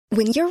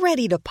When you're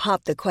ready to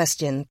pop the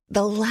question,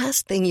 the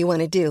last thing you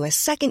want to do is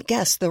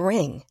second-guess the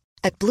ring.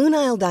 At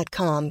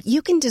BlueNile.com,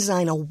 you can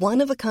design a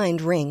one-of-a-kind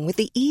ring with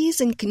the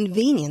ease and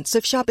convenience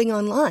of shopping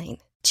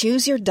online.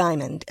 Choose your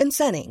diamond and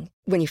setting.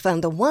 When you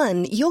find the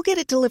one, you'll get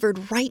it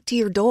delivered right to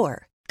your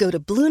door. Go to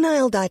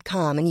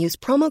BlueNile.com and use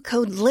promo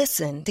code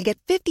LISTEN to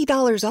get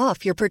 $50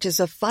 off your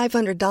purchase of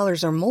 $500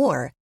 or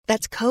more.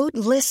 That's code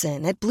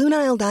LISTEN at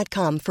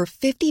BlueNile.com for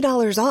 $50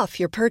 off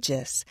your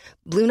purchase.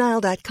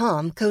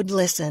 BlueNile.com, code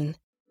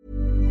LISTEN.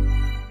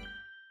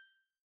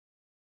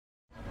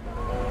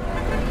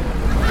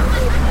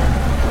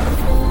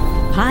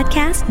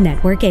 Podcast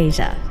Network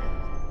Asia.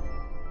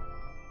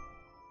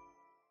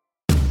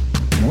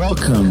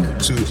 Welcome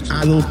to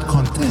Adult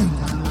Content.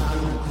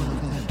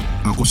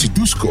 Ako si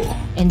Dusko.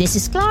 And this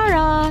is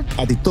Clara.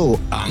 At ito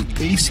ang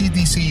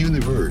ACDC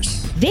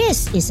Universe.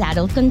 This is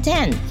Adult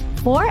Content.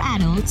 For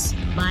adults,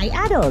 by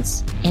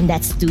adults. And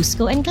that's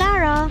Dusko and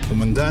Clara.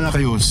 Tumanda na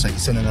kayo sa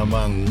isa na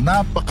namang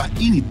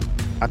napakainit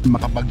at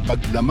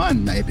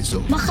makapagpaglaman na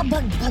episode.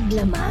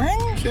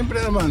 Makapagpaglaman? Siyempre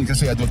naman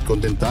kasi adult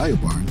content tayo,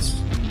 Barnes.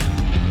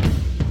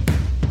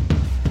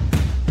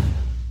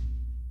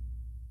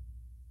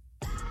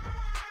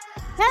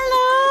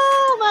 Hello,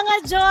 mga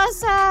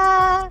Diyosa!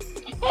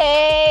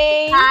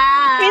 Hey!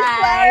 Hi! Miss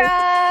Clara!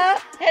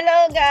 Hello,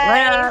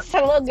 guys!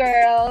 Hello,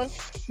 girls!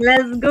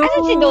 Let's go! Ano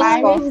si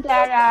Dusko? Miss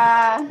Clara!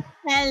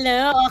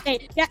 Hello!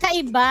 Okay,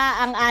 kakaiba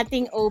ang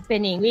ating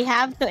opening. We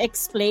have to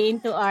explain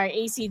to our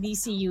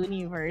ACDC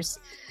universe.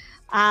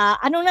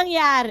 Anong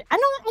nangyari?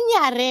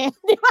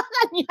 Di ba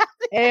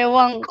nangyari?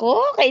 Ewan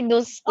ko kay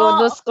Dusko.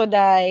 Oh. Dusko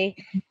day.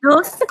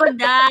 Dusko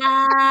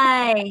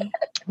day!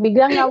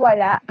 Biglang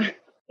nawala.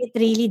 It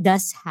really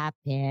does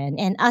happen.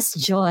 And us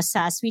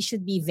Diosas, we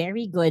should be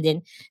very good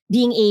in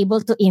being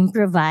able to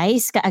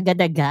improvise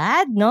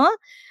kaagad-agad, no?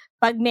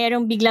 Pag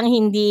merong biglang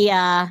hindi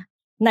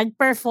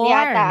nag-perform.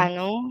 Yata,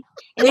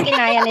 hindi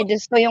kinaya ni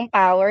Dusko yung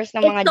powers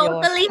ng mga It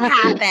totally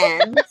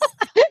happens.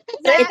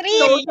 Exactly.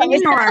 It's totally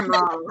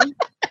normal.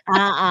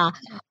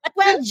 But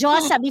well,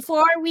 Diyosa,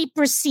 before we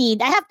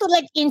proceed, I have to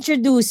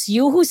introduce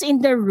you who's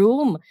in the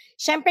room.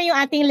 Siyempre yung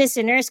ating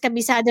listeners,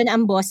 kabisado na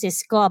ang boses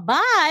ko.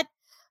 But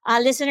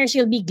listeners,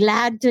 you'll be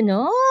glad to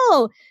know.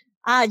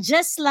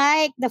 Just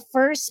like the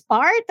first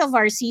part of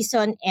our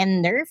season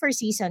ender for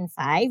season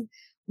 5,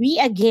 we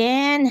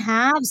again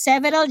have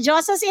several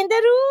Diosas in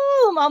the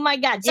room. Oh my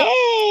God. So,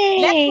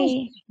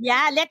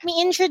 let me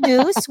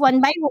introduce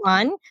one by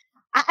one.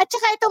 At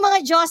saka itong mga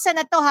Diyosa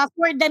na to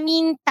for the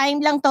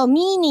meantime lang to.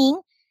 Meaning,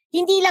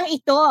 hindi lang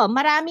ito.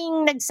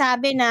 Maraming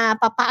nagsabi na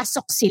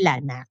papasok sila,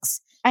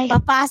 Nax.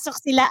 Papasok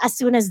sila as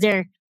soon as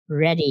they're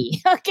ready.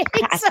 Okay,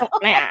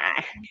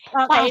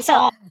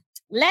 so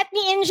let me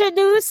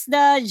introduce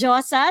the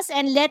Diosas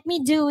and let me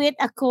do it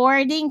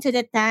according to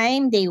the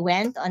time they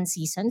went on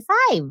season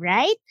 5,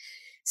 right?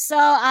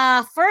 So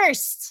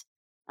first,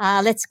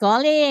 let's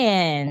call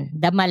in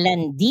the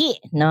Malandi,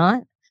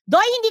 no?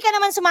 Doy, hindi ka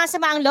naman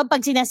sumasama ang loob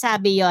pag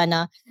sinasabi yun,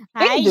 no?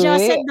 Hi,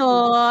 Diosa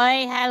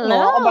Doy.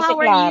 Hello, how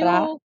are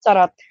you?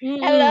 Sarot.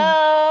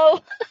 Hello!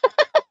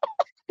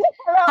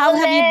 How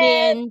have you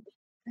been?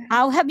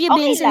 How have you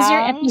been since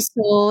your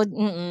episode?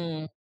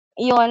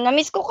 Yun,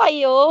 na-miss ko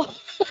kayo.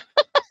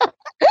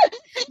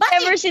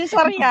 Ever since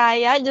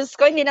Sariaya, Diyos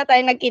ko, hindi na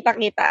tayo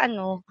nagkita-kita,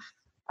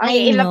 Ang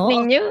iilap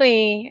ninyo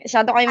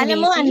Masyado kayo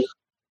busy.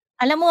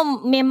 Alam mo,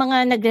 may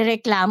mga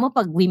nagrereklamo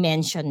pag we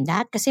mention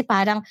that. Kasi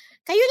parang,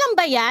 kayo lang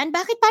ba yan?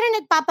 Bakit parang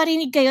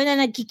nagpaparinig kayo na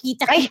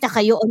nagkikita-kita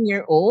kayo on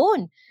your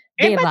own?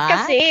 Diba? Ba't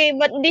kasi?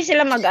 Ba't hindi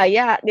sila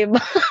mag-aya?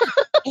 Diba?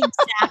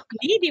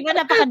 Exactly. Diba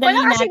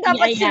napakadali natin ayayin? Wala kasi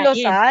dapat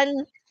silosan.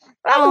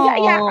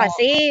 Mag-aya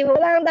kasi.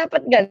 Walang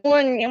dapat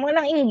ganun.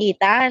 Walang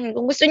inggitan.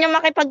 Kung gusto niyo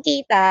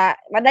makipagkita,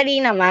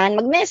 madali naman,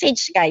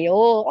 mag-message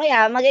kayo.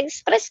 Kaya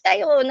mag-express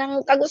kayo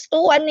ng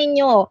kagustuhan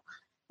ninyo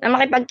na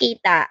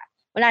makipagkita.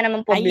 Wala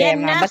namang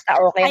problema. Basta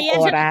okay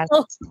ang oras.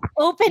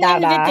 Open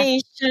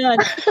invitation.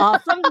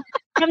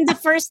 From the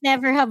first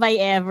Never Have I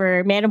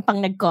Ever, meron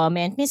pang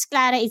nag-comment, Miss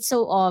Clara, it's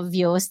so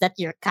obvious that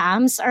your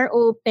cams are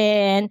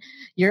open.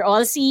 You're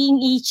all seeing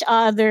each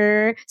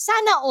other.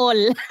 Sana all.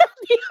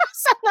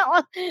 Sana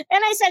all.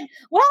 And I said,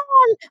 well,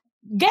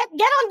 get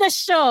on the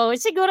show.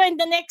 Siguro in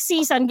the next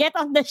season, get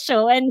on the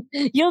show and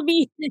you'll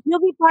be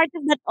part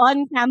of that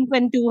on-cam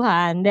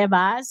kwentuhan,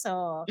 diba?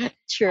 So,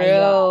 true.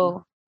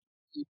 Ayun.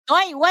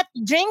 Toy, what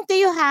drink do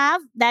you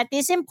have that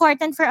is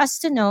important for us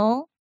to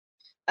know?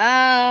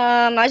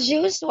 As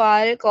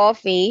usual,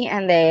 coffee,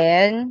 and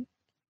then,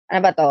 ano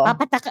ba to?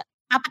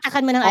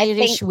 Papatakan mo ng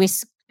Irish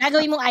whisk.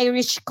 Gagawin mong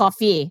Irish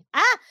coffee.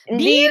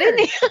 Hindi beer!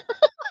 rin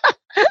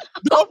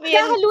Coffee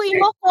and haluin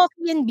mo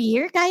coffee and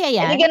beer? Kaya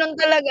yan? Hindi ganun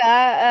talaga.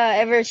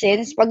 Ever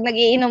since, pag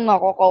nag-iinom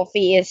ako,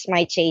 coffee is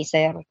my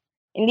chaser.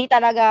 Hindi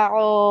talaga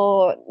ako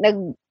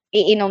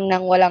nag-iinom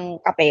ng walang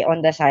kape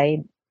on the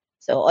side.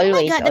 So, always, oh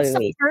my God, that's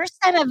always. the first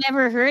time I've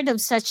ever heard of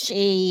such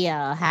a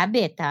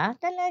habit, ha?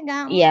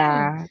 Talaga.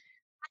 Yeah.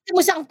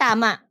 Kamusta ang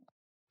tama?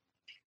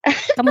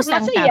 Kamusta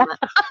ang Masaya. tama?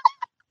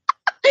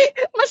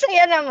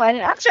 Masaya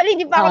naman. Actually,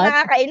 di pa ako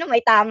nakakainom.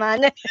 May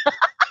tama na.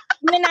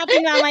 Tingnan natin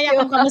mamaya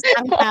kung kamusta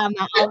ang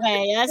tama.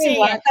 Okay. Sige.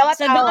 Diba?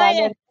 So, Tawa-tawa.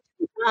 Doy,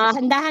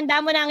 handa-handa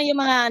mo na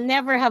yung mga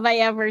never have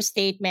I ever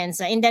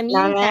statements. In the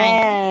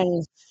meantime,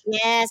 Naman.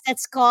 yes,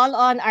 let's call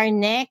on our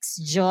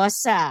next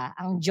Diyosa.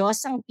 Ang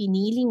Diyosang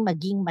piniling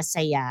maging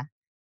masaya.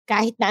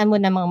 Kahit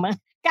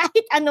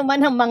kahit ano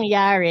man ang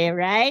mangyari,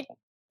 right?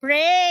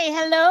 Pray,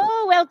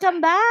 hello,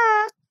 welcome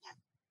back.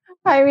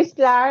 Hi, Miss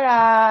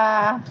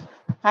Clara.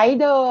 Hi,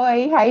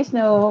 Doy. Hi,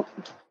 Snoop.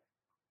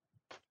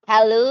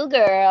 Hello,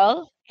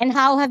 girl. And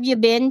how have you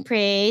been,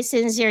 Pray,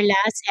 since your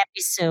last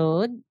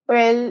episode?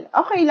 Well,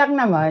 okay lang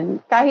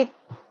naman. Kahit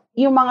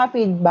yung mga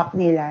feedback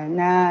nila,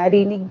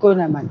 narinig ko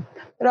naman.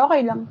 Pero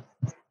okay lang.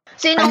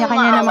 Sinong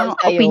Kanya-kanya maaway namang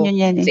sa'yo? opinion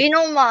yan eh.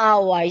 Sinong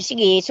maaway?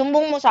 Sige,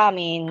 sumbong mo sa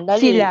amin.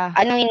 Dali. Sila.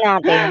 Anuhin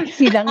natin.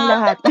 Silang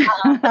lahat.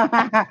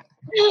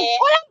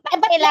 Walang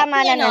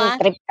pakilamanan ng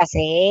trip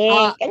kasi.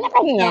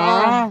 Kanya-kanya.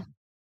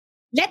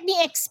 Let me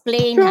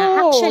explain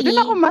ha. True. Actually, Di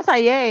ba ako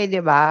masaya eh, di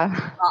ba?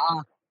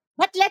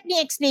 But let me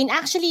explain.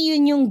 Actually,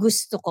 yun yung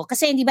gusto ko.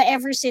 Kasi di ba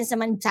ever since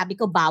naman sabi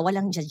ko, bawal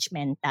ang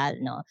judgmental,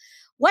 no?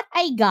 What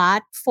I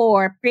got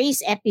for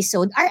Praise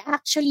episode are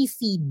actually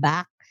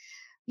feedback.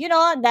 You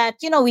know, that,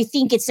 we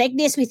think it's like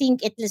this, we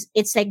think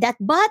it's like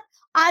that. But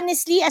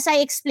honestly, as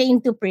I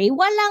explained to Pray,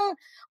 walang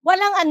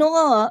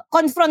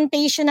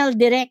confrontational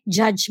direct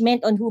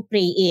judgment on who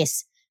Pray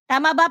is.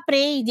 Tama ba,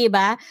 Pray, di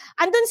ba?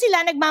 Andun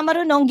sila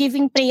nagmamarunong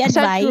giving Pray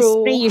advice.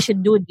 True. Pray, you should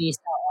do this.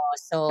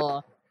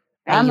 So,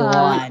 Tama.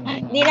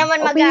 ayun. Hindi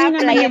naman Opinion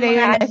mag-a-apply naman yung nila mga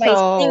yun,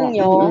 advice so,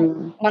 ninyo,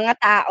 mga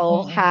tao,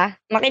 ha?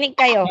 Makinig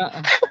kayo.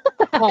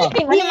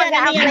 Hindi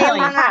mag-a-apply yung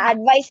mga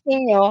advice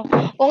ninyo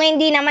kung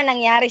hindi naman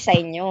nangyari sa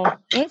inyo.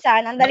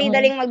 Minsan, ang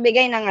dali-daling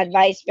magbigay ng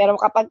advice. Pero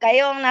kapag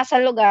kayo ang nasa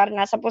lugar,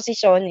 nasa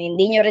posisyon,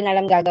 hindi nyo rin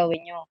alam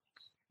gagawin nyo.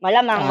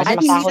 Malamang, mas At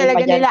hindi masahol pa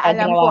talaga dyan nila sa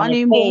alam ginawa kung ano ni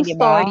yung Pray, buong di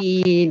ba? story,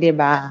 di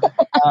ba?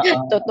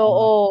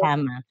 Totoo.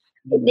 Tama.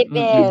 It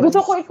depends. Gusto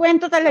ko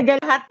ikwento talaga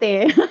lahat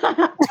eh.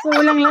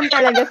 Kulang lang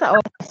talaga sa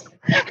oras.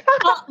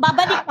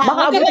 Babalik pa.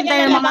 Baka abot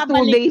tayo ng mga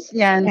 2 days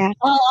niyan.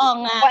 Oo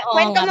nga.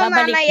 Kwento mo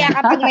mamaya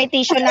kapag may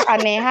tissue na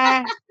kami,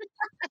 ha?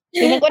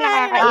 Hindi ko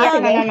nakakaiyak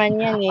na naman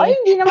yan eh. Ay,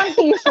 hindi naman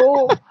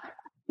tissue.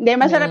 Hindi,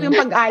 masarap yung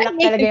pag-alak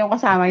talaga yung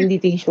kasama, hindi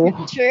tissue.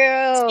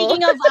 True.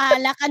 Speaking of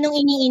alak, anong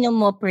iniinom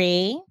mo,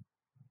 Pray?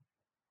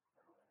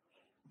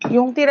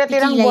 Yung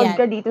tira-tirang Tequila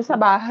vodka dito sa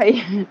bahay.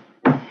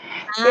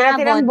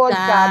 Tira-tirang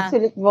vodka,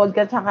 absolute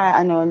vodka, tsaka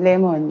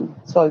lemon,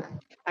 salt.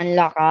 Ang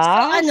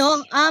lakas. So,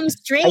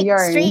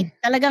 straight.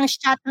 Talagang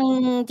shot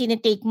ang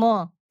tinitake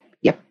mo.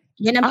 Yep.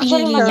 Yan ang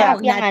Actually, pinili masarap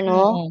niya.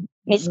 yung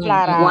Miss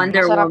Clara.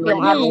 Wonder Masarap Woman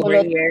yung over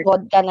absolute here.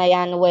 vodka na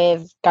yan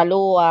with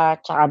Kahlua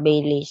tsaka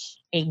Baileys.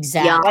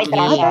 Exactly. White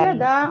Russian.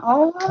 Talaga?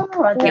 Oh,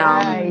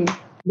 okay.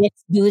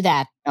 Let's do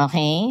that.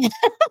 Okay?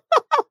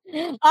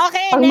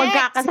 Okay, Pag next.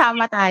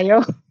 magkakasama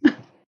tayo.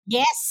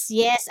 Yes.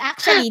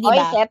 Actually, di Oy,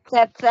 ba? set.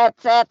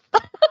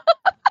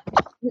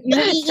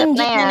 Naiinggit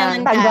na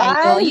naman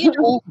tayo.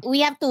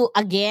 We have to,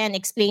 again,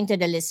 explain to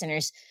the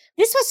listeners.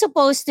 This was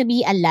supposed to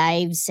be a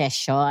live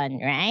session,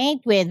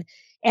 right? With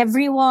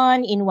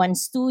everyone in one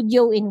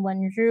studio, in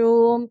one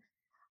room.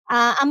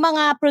 Ang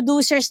mga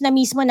producers na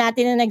mismo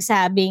natin na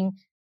nagsabing,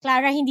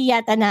 Clara, hindi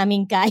yata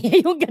namin kaya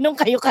yung ganun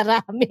kayo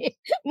karami.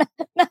 na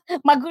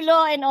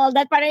magulo and all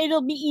that. Parang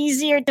it'll be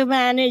easier to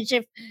manage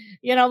if,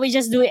 we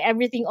just do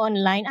everything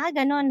online.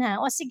 Ganun ha.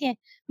 O sige,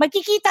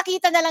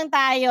 magkikita-kita na lang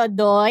tayo,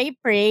 Doy,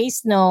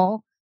 Praise,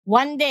 no?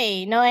 One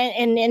day, no?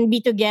 And be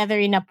together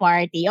in a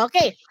party.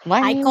 Okay,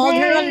 I called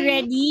her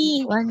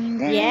already. One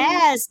day.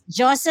 Yes,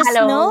 Dyosas,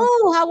 Hello. no?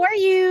 How are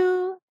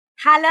you?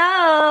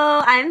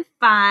 Hello, I'm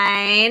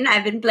fine.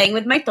 I've been playing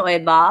with my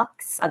toy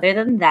box. Other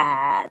than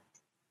that,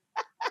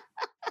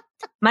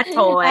 my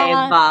toy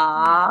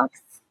box.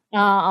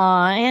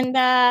 And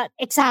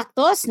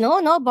exactos,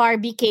 no?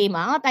 Barbie came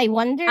out. I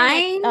wonder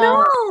I what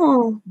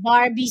know.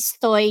 Barbie's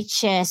toy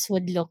chest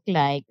would look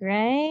like,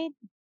 right?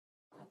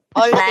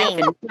 All That's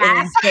pink.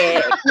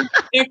 fantastic.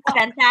 It's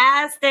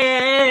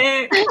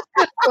fantastic.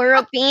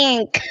 Puro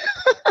pink.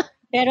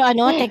 Pero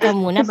teka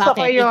muna, Gusto ko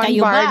bakit? yun,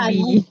 Kayo ba?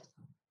 Barbie.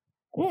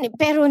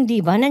 Pero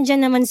hindi ba?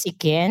 Nandyan naman si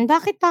Ken.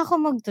 Bakit pa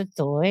ako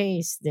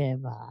magto-toys,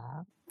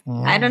 diba?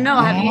 I don't know.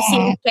 Have you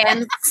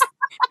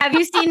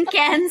seen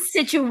Ken's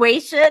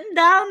situation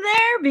down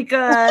there?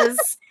 Because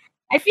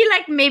I feel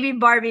like maybe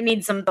Barbie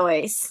needs some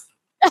toys.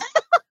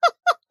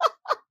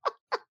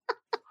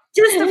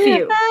 Just a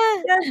few.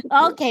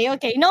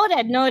 Okay.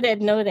 Noted.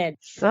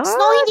 So,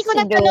 Snow, hindi ko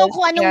natanong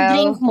kung anong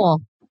drink mo.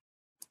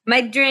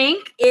 My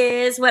drink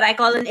is what I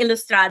call an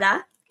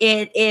Illustrada.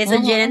 It is a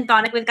gin and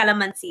tonic with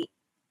calamansi.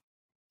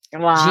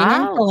 Wow. Gin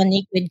and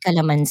tonic with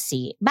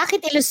calamansi.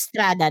 Bakit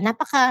Illustrada?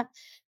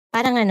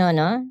 Parang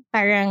no?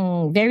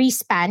 Parang very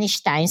Spanish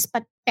times,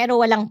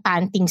 pero walang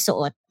panting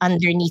suot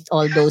underneath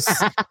all those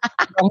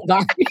long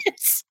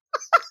garments.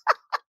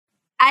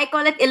 I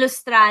call it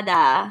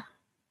Illustrada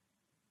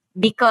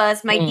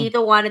because my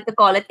tito wanted to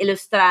call it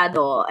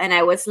Illustrado. And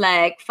I was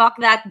like, fuck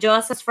that,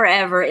 Dyosas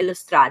forever,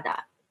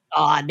 Illustrada.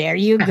 Oh, there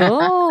you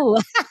go.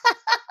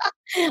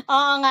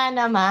 Oo nga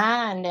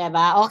naman,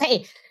 diba?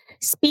 Okay.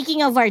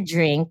 speaking of our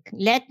drink,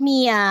 let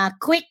me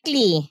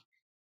quickly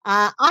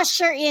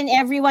usher in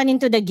everyone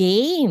into the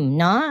game.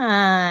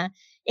 No,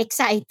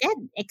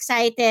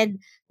 excited.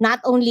 Not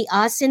only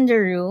us in the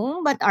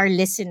room, but our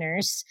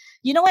listeners.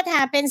 You know what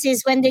happens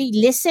is when they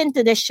listen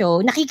to the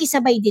show,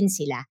 nakikisabay din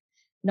sila.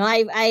 No,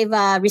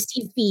 I've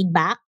received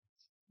feedback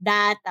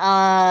that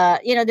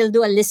they'll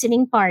do a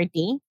listening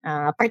party,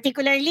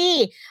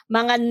 particularly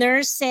mga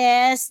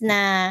nurses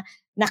na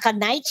naka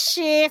night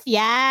shift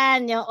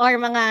yan,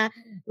 or mga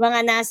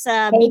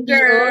nasa Hey, BPO,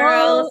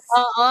 girls.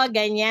 oo,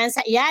 ganyan,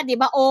 di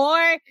ba,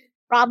 or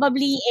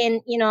probably in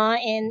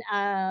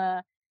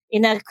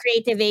a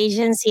creative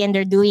agency and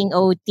they're doing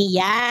OT,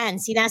 yan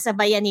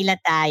sinasabayan nila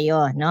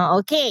tayo, no?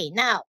 Okay,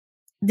 now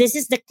this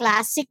is the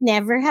classic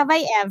never have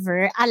I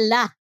ever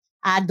ala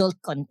adult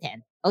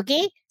content.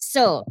 Okay,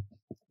 so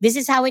this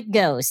is how it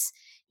goes.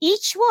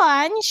 Each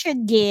one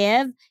should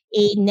give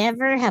a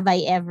never have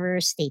I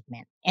ever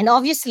statement. And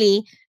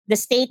obviously, the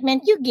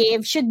statement you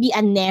give should be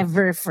a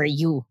never for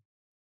you.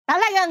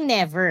 Talagang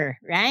never,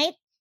 right?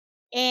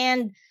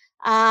 And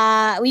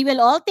we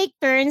will all take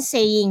turns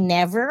saying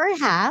never or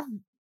have,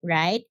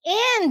 right?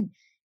 And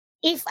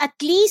if at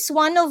least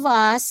one of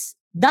us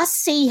does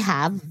say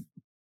have,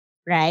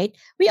 right?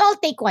 We all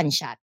take one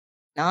shot.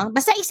 No?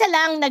 Basta isa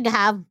lang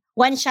nag-have,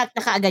 one shot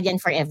na kaagad yan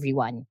for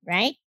everyone,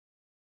 right?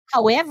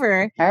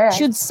 However, Alright.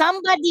 should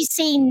somebody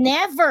say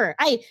never,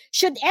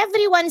 should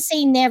everyone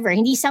say never,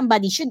 hindi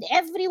somebody, should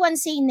everyone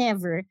say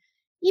never,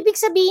 ibig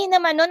sabihin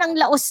naman nun, ang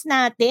laos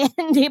natin,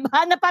 di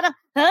ba? Na parang,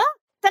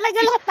 talaga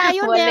lahat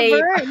tayo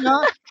never,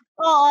 no?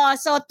 Oo,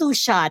 so 2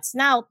 shots.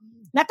 Now,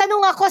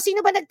 natanong ako,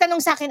 sino ba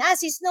nagtanong sa akin?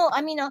 Sis, no,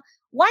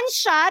 one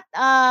shot,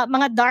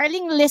 mga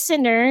darling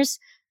listeners,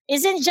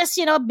 isn't just,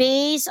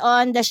 based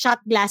on the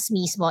shot glass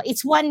mismo.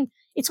 It's one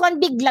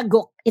big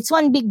lagok. It's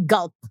one big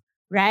gulp.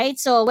 Right?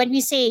 So when we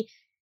say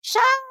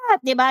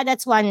shot, diba?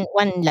 That's one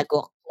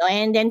lagok. No?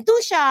 And then 2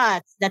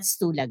 shots, that's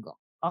 2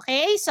 lagok.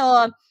 Okay?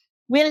 So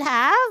we'll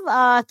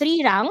have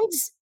 3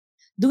 rounds.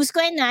 Dusko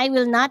and I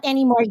will not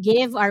anymore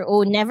give our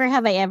own never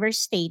have I ever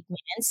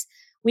statements.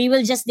 We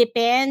will just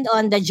depend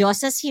on the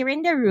Dyosas here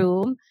in the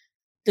room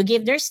to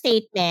give their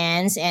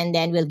statements, and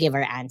then we'll give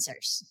our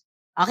answers.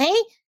 Okay?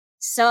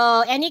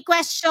 So any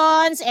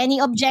questions, any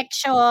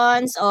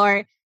objections,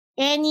 or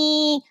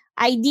any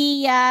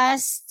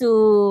ideas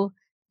to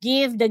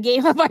give the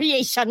game a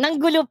variation?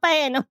 Nanggulo pa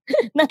no?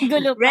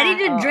 Nanggulo pa. Ready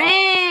to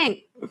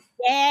drink!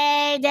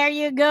 Yay! There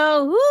you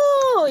go.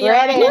 Woo!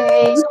 Ready.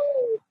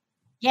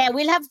 Yeah,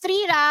 we'll have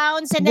 3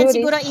 rounds, and then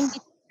siguro in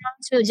between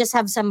rounds, we'll just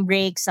have some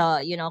breaks,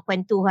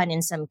 kwentuhan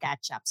and some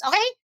catch-ups.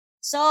 Okay?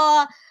 So,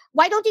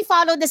 why don't we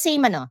follow the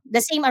same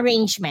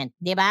arrangement,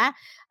 di ba?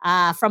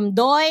 From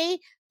Doy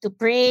to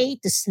pray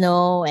to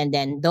snow, and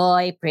then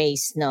Doy, pray,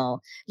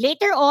 snow.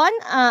 Later on,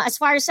 as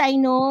far as I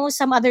know,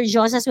 some other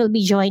Dyosas will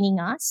be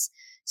joining us.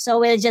 So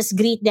we'll just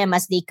greet them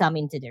as they come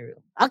into the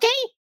room. Okay?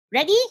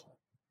 Ready?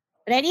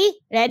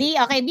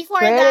 Okay, before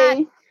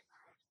that,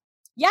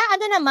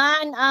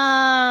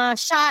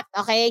 shot.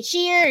 Okay,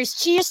 cheers,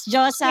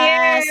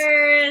 Dyosas.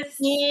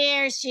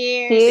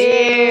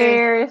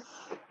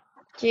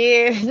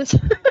 Cheers.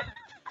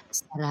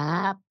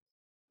 Sarap.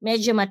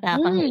 Medyo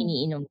matapang yung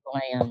iniinom ko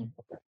ngayon.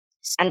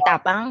 Ang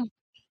tapang.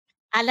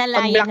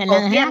 Alalayan na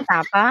lang, ang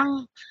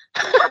tapang.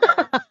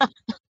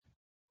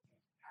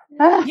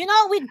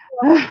 with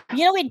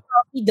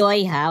coffee,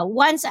 Doy,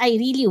 once I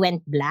really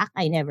went black,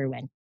 I never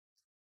went.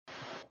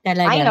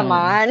 Talaga. Ay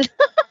naman.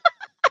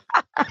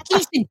 At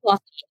least with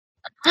coffee.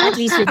 Ako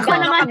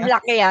naman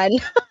black yan.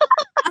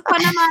 Ako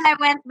naman, I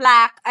went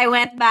black. I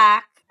went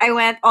back. I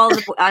went all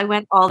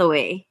the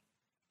way.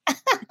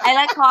 I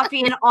like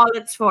coffee in all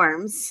its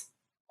forms.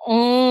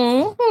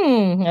 Okay,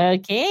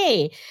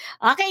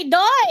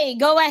 Doy,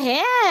 go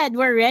ahead.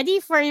 We're ready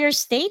for your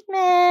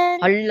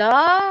statement.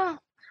 Hala.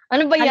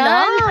 Ano ba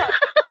yan?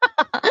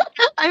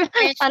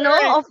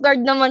 Off guard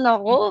naman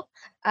ako.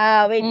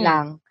 Wait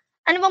lang.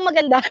 Ano bang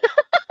maganda?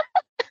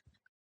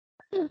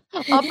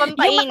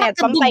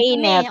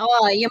 Pampainit.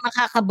 Yung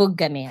makakabog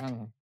kami.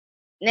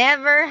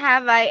 Never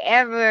have I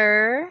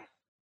ever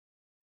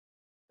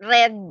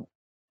read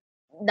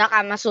the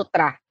Kama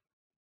Sutra.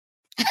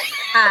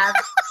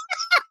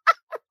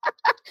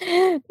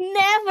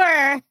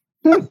 Never.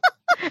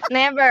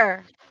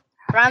 Never.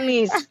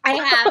 Promise.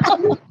 I have.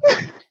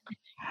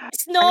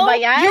 Snow, ano ba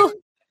yan?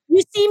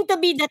 You seem to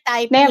be the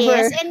type. Never.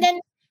 Yes. And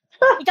then,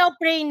 ikaw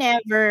pray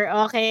never.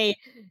 Okay.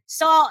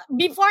 So,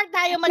 before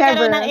tayo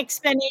magkaroon ng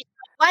explanation,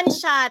 one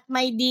shot,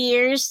 my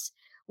dears.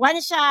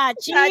 One shot.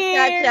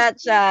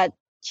 Cheers. Shot.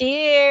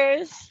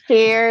 Cheers.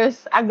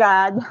 Cheers.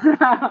 Agad.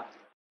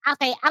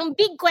 Okay. Ang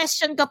big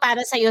question ko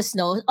para sa'yo,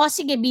 Snow.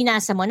 Sige,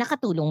 binasa mo.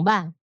 Nakatulong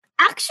ba?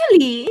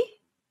 Actually,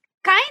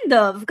 kind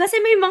of. Kasi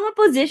may mga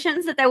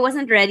positions that I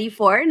wasn't ready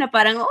for na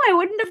parang, I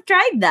wouldn't have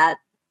tried that.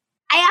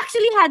 I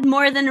actually had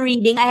more than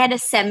reading. I had a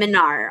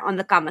seminar on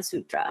the Kama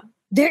Sutra.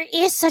 There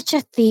is such a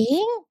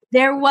thing?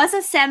 There was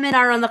a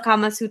seminar on the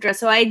Kama Sutra,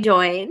 so I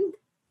joined.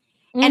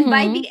 And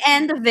by the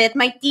end of it,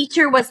 my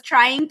teacher was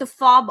trying to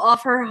fob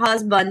off her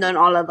husband on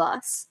all of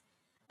us.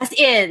 As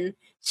in,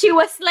 she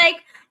was like,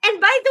 and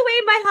by the way,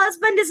 my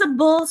husband is a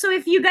bull, so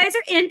if you guys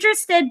are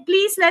interested,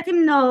 please let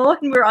him know.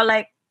 And we're all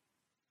like,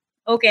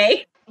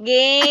 okay.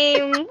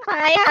 Game.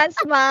 Hi,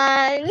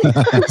 husband.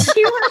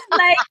 She was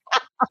like,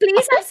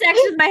 please have sex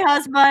with my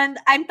husband.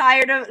 I'm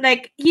tired of,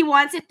 like, he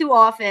wants it too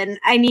often.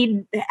 I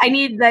need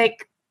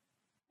like,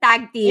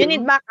 tag team. You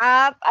need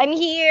backup. I'm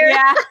here.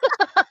 Yeah.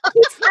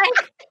 He's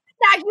like,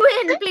 tag you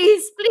in,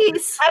 please.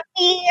 I'm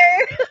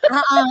here.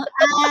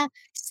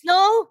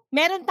 Snow,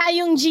 meron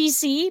tayong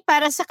GC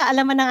para sa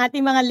kaalaman ng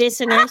ating mga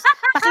listeners.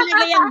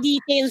 Pakilagay ang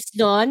details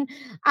doon.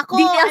 Ako,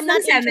 Details I'm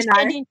not ng seminar?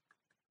 interested in...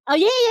 Oh,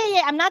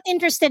 yeah. I'm not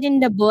interested in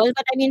the bull,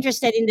 but I'm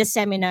interested in the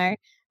seminar.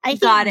 I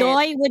think Got it.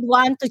 Doy would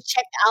want to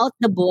check out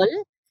the bull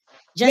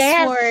just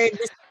Yes. for the...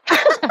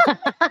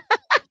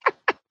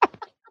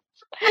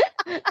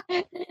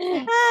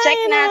 Check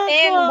Ay,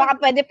 natin. nako. Baka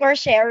pwede for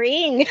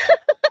sharing.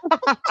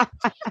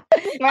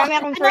 Marami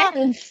akong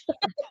friends.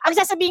 Ang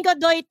sasabihin ko,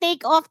 Doy,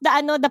 take off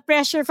the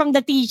pressure from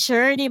the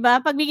teacher, di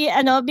ba? Pag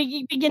bigyan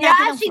natin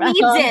Yeah, ng she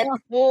needs it.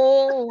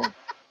 Oh.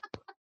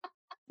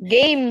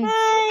 Game.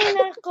 Ay,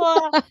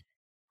 nako.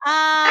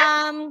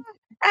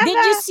 Did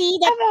you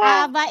see that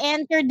Ava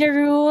entered the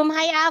room?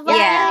 Hi, Ava.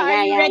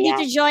 Are you ready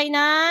to join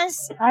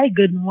us? Hi,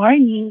 good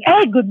morning.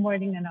 Ay, good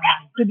morning na naman.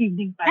 Good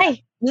evening pa.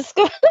 Ay, Diyos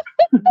ko.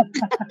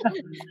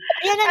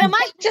 Ayan na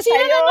naman.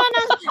 Sino na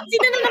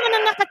naman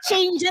ang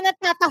naka-change at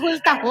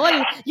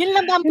tatahol-tahol? Yun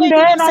lang ba ang Hindi,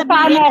 pwede mong nasa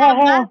sabihin, ano ako.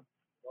 Ava?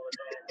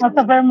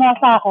 Nasa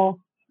Vermosa ako.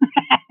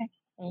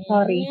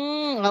 Sorry.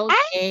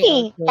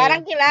 Ay,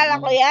 parang kilala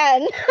ko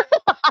yan.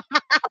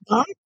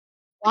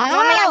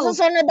 Mamaya Wow.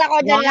 susunod ako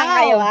dyan lang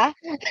kayo, ha?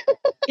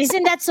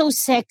 Isn't that so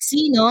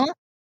sexy, no?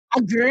 A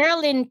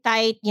girl in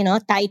tight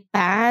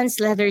pants,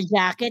 leather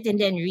jacket,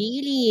 and then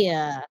really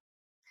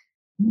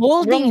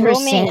molding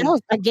Vroom-vrooming.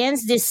 herself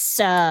against this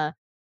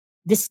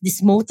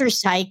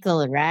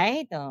motorcycle,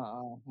 right?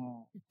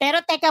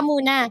 Pero teka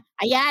muna,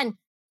 ayan.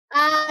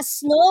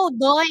 Snow,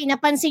 Doy,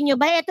 napansin nyo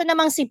ba? Ito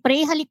namang si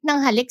Prey, halik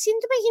ng halik. Sino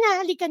ba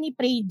hinahalikan ni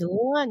Prey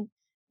doon?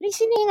 Prey,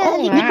 sino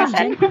hinahalikan niya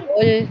dyan?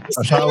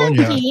 Asawa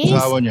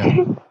niya.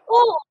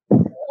 Oo.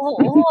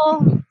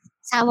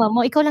 Asawa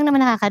mo, ikaw lang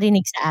naman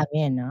nakakarinig sa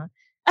amin, no?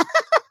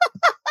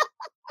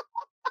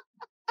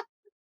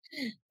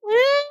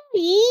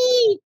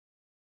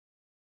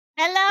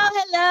 Hello.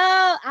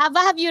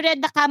 Ava, have you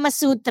read the Kama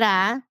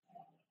Sutra?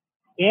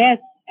 Yes,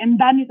 and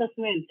done it as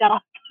well.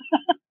 Charot.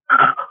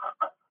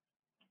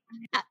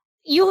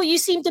 You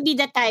seem to be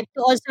the type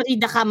to also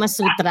read the Kama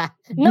Sutra.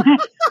 No?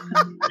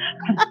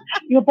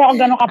 Yung po ako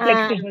gano'ng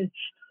ka-flexible.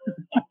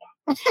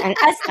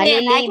 As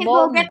in, I can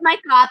go get my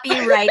copy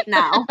right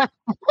now.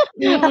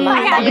 You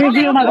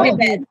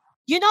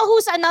know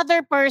who's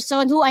another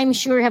person who I'm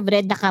sure have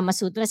read the Kama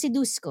Sutra? Si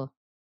Dusko.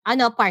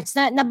 Parts.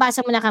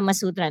 Nabasa mo na Kama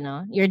Sutra,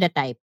 no? You're the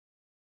type.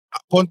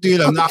 Konti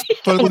lang.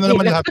 Na-actual ko na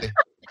naman lahat eh.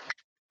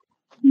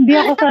 Hindi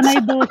ako sanay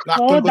doon.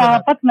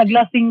 Dapat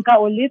naglasing ka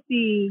ulit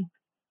eh.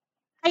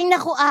 Ay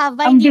naku,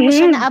 Ava, hindi mo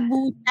siya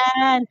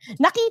naabutan.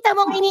 Nakita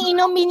mong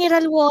iniinom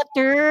mineral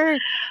water.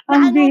 Na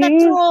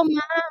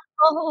trauma.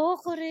 Oo,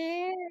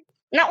 correct.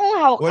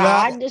 Nauhaw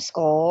ka, Diyos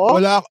ko.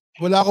 Wala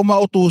akong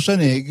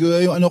mautusan eh.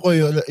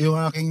 Yung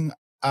aking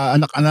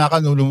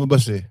anak-anakan nung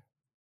lumabas eh.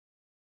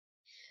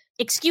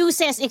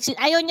 Excuses.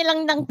 Ayaw niya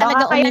lang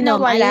talaga Baka kayo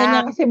uminom.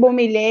 nawala kasi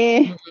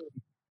bumili.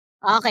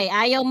 Okay,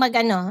 ayaw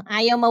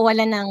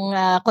mawala ng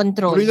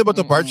control. Tuloy na ba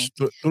ito, Parts?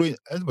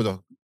 Ano ba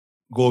ito?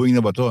 Going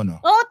na ba ito, ano?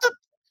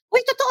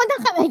 Totoo na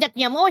kami.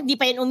 Niya mo, hindi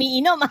pa yan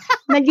umiinom.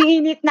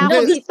 Nag-iinit na ako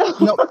dito.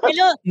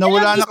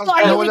 Nawala kasi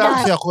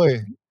ako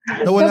eh.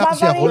 Nawala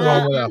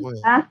ako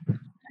eh.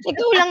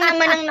 Ikaw lang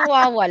naman ang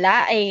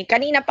nawawala eh.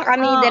 Kanina pa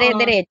kami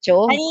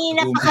dire-diretso.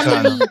 Kanina pa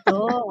kami dito.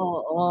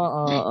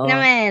 Oo.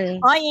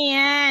 Naman.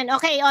 Yan.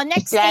 Okay,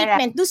 next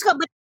statement. Dusko,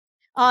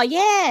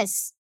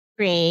 yes.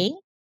 Pray.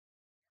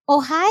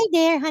 Hi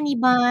there, honey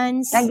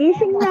buns.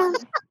 Nagising na.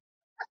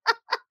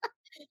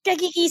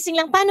 Kagigising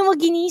lang. Paano mo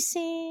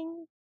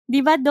ginising? Di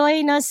ba,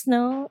 Doy, no,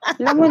 Snow?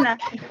 Alam mo na.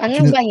 Ano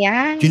ba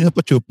yan? Sino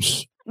pa,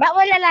 Chups?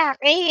 Bawal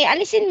lalaki.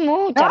 Alisin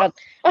mo. Charot.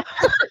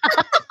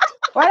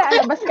 Wala,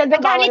 labas ka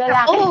doon. Bawal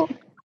lalaki.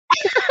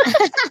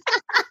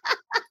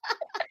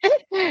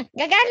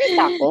 Gagalit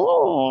ako.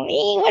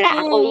 Wala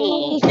ako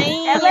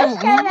Labas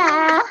ka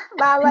na.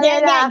 Bawal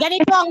lalaki.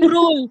 Ganito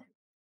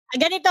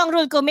ang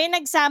rule. Kung may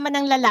nagsama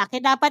ng lalaki,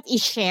 dapat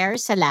i-share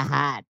sa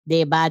lahat.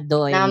 Diba,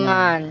 Doy?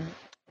 Naman.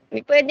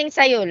 May pwedeng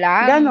sa'yo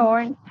lang.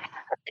 Ganon.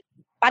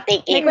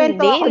 Patikin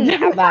kwento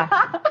din. Ba?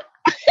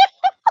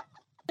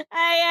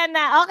 Ayan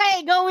na.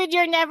 Okay, go with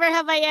your never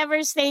have I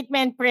ever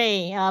statement,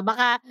 Pray.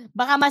 Baka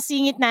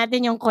masingit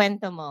natin yung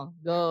kwento mo.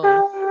 Go.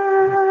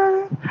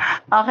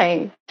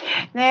 Okay.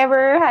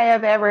 Never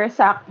have ever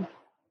sucked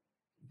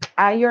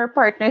your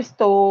partner's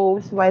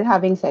toes while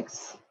having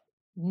sex.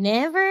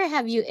 Never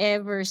have you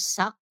ever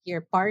sucked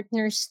your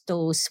partner's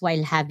toes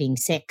while having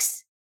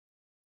sex.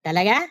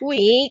 Talaga?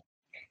 Weak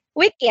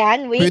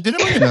yan. Pwede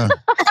naman yun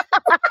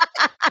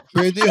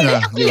Pwede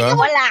yun di ba?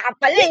 Wala ka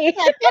pala eh.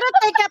 Pero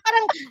teka,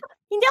 parang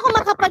hindi ako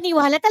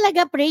makapaniwala.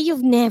 Talaga, Pray,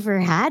 you've never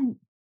had?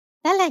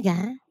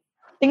 Talaga?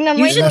 Tingnan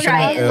mo You should yung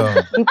try it.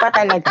 Hindi pa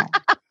talaga.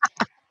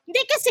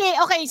 Hindi kasi,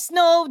 okay,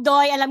 Snow,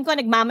 Doy, alam ko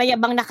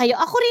nagmamayabang na kayo.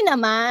 Ako rin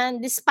naman,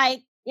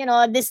 despite,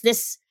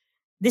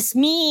 this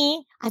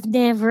me, I've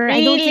never,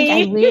 I don't think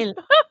I will.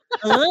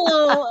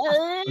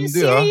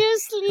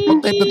 Seriously?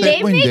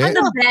 They make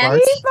the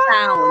best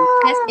sounds.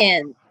 As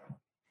in.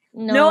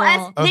 No,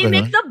 as they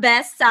make the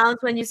best sounds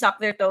when you suck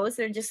their toes.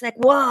 They're just like,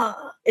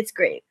 wow, it's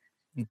great.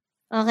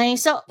 Okay,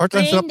 so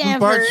Pray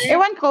never.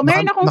 Ewan ko,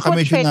 meron akong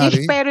foot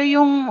fetish, pero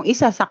yung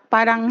isasak,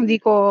 parang hindi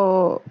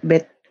ko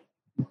bet.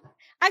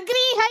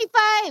 Agree, high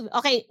five.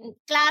 Okay,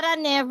 Clara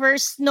never,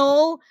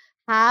 Snow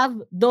have,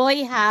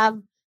 Doy have,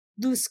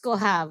 Dusko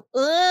have.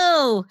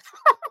 Oh!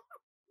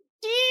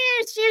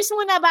 Cheers! Cheers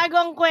muna bago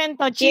ang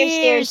kwento.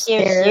 Cheers!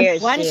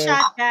 Cheers. One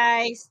shot,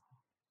 guys.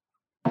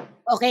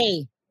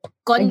 Okay.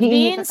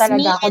 Convince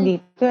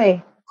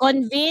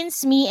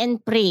me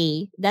and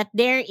Pray that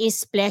there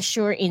is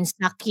pleasure in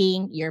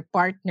sucking your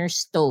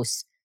partner's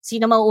toes.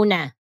 Sino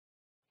mauuna?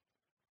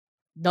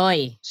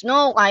 Doy.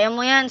 Snow, kaya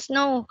mo yan,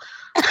 Snow.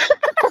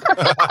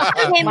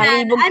 Okay,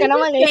 man. Malibog ka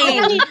naman eh.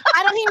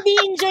 Parang hindi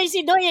enjoy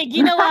si Doy eh.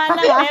 Ginawa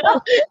lang,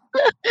 pero...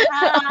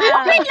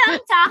 okay lang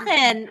sa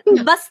akin.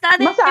 Basta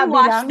they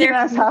wash their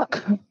feet.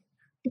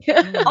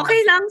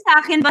 Okay lang sa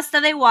akin, basta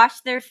they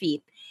wash their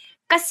feet.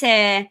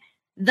 Kasi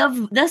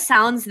the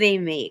sounds they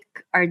make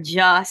are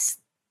just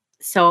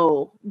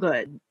so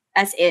good.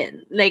 As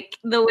in, like,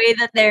 the way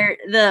that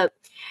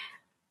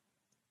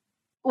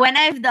when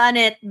I've done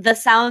it, the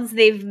sounds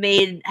they've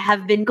made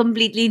have been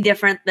completely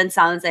different than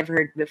sounds I've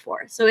heard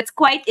before. So it's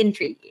quite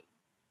intriguing.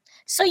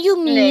 So you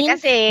mean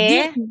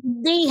kasi,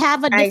 they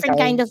have a different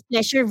kind of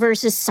pleasure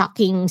versus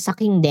sucking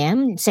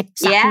them?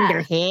 Sucking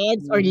their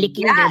heads or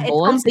licking their balls? Yeah,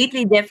 it's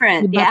completely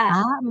different. Diba?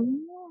 Yeah.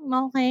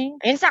 Okay.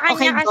 Yun sa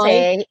kanya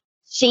kasi,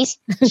 she's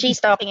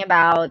talking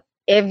about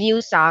if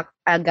you suck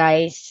a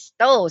guy's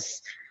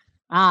toes.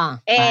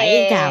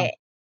 Ikaw.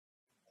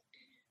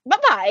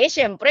 Babae,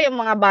 syempre, yung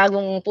mga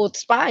bagong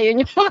puts pa,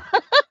 yun yung mga,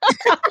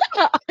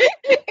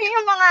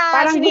 yung mga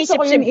parang gusto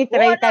ko yun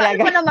itry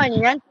talaga. Ano naman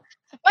yan?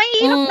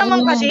 Mahirap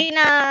naman kasi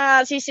na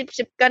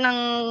sisip-sip ka ng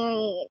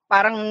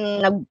parang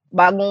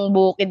nagbagong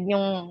bukid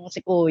yung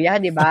si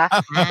kuya, di ba?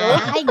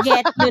 I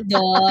get you,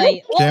 Doy.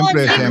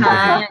 Siyempre.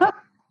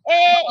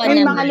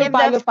 May mga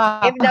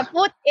lupa-lupa. If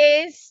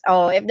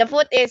the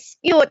foot is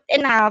cute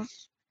enough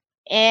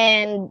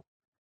and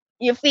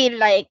you feel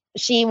like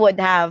she would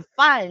have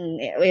fun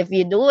if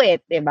you do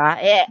it, diba?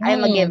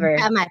 I'm a giver.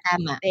 Tama.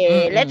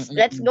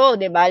 Let's go,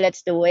 diba?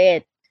 Let's do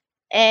it.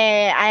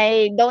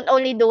 I don't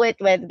only do it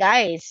with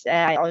guys.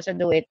 I also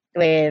do it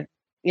with,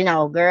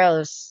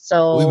 girls.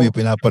 So, Uy, may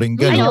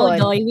pinaparinggan. We know,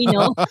 Doy. We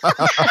know.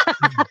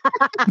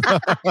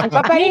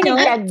 Nagpaparinig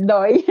ka,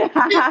 Doy.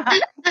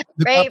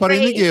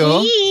 Nagpaparinig eh, oh.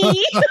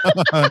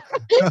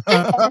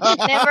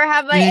 Never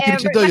have I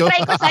ever.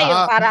 Matry ko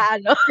sa'yo para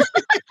ano.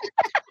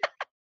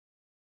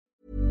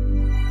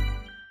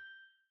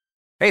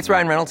 Hey, it's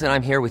Ryan Reynolds, and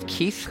I'm here with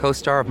Keith,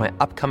 co-star of my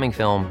upcoming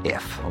film,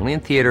 If, only in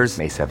theaters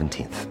May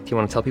 17th. Do you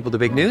want to tell people the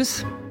big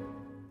news?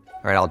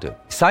 All right, I'll do it.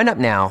 Sign up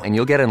now and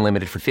you'll get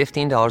unlimited for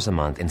 $15 a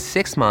month and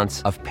 6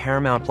 months of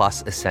Paramount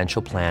Plus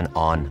Essential Plan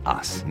on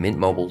us.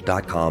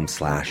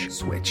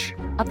 MintMobile.com/switch.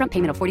 Upfront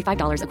payment of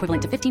 $45 equivalent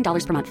to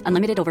 $15 per month.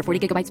 Unlimited over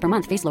 40 gigabytes per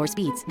month. Face lower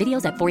speeds.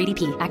 Videos at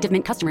 480p. Active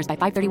Mint customers by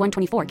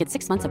 531.24 get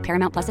 6 months of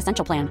Paramount Plus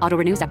Essential Plan. Auto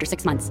renews after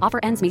 6 months. Offer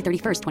ends May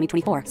 31st,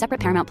 2024.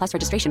 Separate Paramount Plus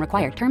registration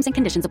required. Terms and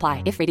conditions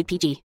apply if rated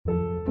PG.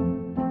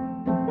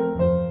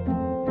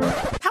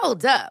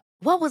 Hold up.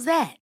 What was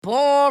that?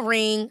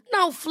 Boring.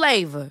 No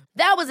flavor.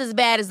 That was as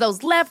bad as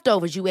those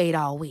leftovers you ate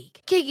all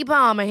week. Keke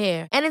Palmer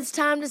here, and it's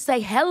time to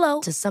say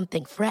hello to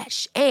something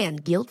fresh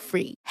and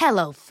guilt-free.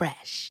 Hello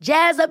Fresh.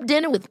 Jazz up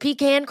dinner with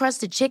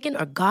pecan-crusted chicken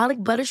or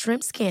garlic butter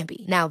shrimp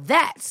scampi. Now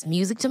that's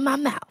music to my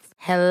mouth.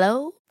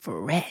 Hello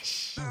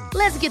Fresh.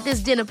 Let's get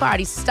this dinner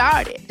party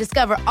started.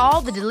 Discover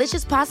all the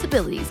delicious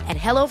possibilities at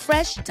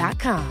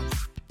HelloFresh.com.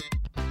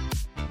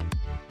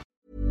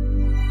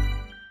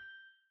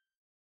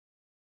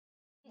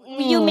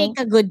 You make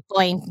a good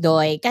point,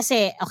 Doy.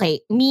 Kasi,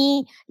 okay,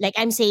 me, like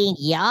I'm saying,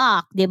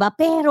 yuck, diba?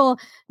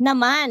 Pero,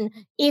 naman,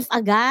 if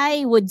a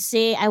guy would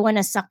say, I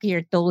wanna suck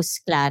your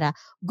toes, Clara,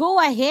 go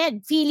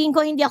ahead. Feeling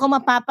ko hindi ako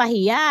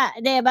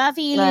mapapahiya, diba?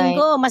 Feeling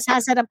ko,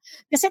 masasarap.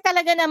 Kasi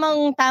talaga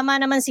namang, tama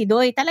naman si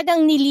Doy,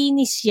 talagang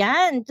nilinis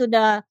yan to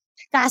the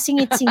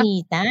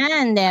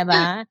kasingit-singitan,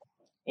 diba?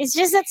 It's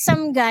just that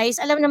some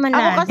guys, alam naman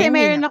natin. Ako kasi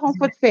meron akong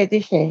foot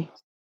fetish eh.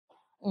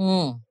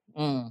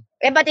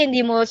 Ba't hindi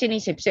mo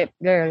sinisip-sip,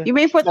 girl? Yung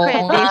may foot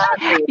fetish.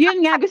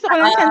 Yun nga, gusto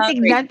ko lang siyang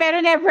tignan, pero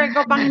never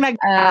ko pang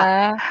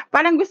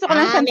parang gusto ko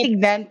lang siyang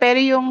tignan, pero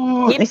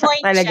yung isa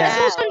talaga.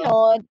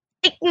 Susunod,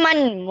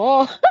 tikman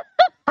mo.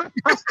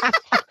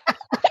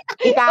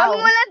 Ikaw.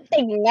 Huwag mo lang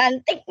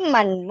tignan,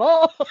 tikman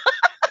mo.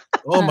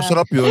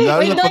 Masarap yun.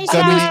 Lalo na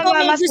pagka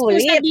gusto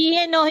masulit.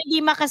 sabihin, no,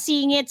 hindi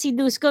makasingit si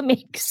Dusko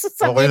Mix.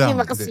 Sabi Okay lang.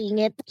 hindi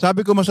makasingit.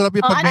 Sabi ko masarap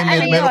yung pag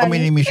meron kami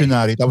ni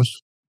missionary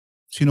tapos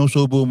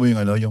sinusubo mo yung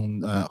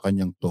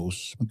kanyang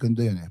toast.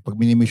 Maganda yun eh. Pag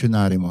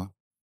mini-missionary mo.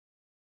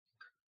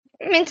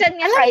 Minsan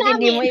nga kahit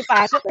hindi mo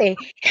ipasok eh.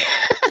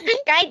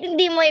 Kahit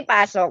hindi mo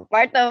ipasok,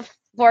 part of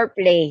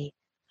foreplay.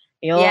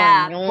 Yun.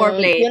 Yeah,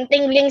 foreplay. Yung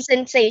tingling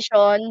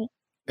sensation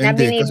na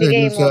Hindi,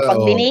 binibigay kasi mo.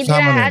 Pag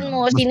binidlahan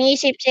mo, mas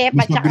sinisip-sip,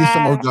 at mabilis ang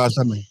saka,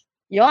 orgasm eh.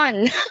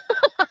 yun.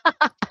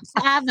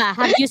 Ava,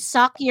 have you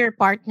sucked your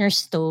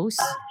partner's toes?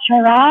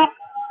 Sarap.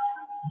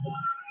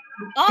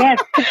 Oh. Yes.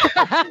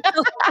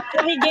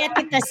 So we get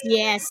it as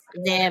yes,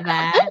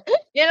 diba?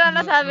 Yun ang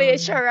nasabi,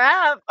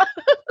 sarap.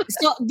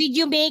 So, did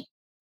you make,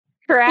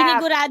 Crap.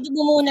 pinigurado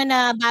mo muna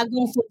na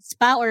bagong foot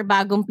spa or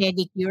bagong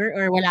pedicure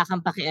or wala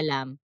kang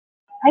pakialam?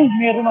 Ay,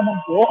 meron naman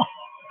po.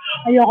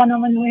 Ayoko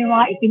naman yung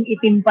mga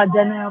itim-itim pa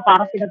dyan na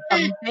parang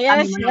Ayan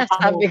ang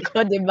sinasabi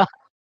ko, di ba?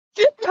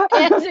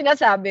 Ayan ang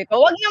sinasabi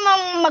ko. Huwag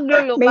namang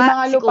maglulupa May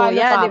mga si lupa-lupa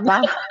kuya, di ba?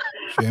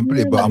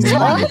 Siyempre, baka mo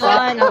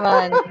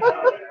naman.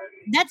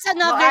 That's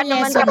another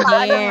naman lesson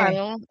ka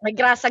there. May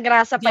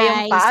grasa-grasa pa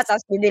yung paa,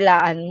 tapos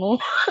didilaan mo.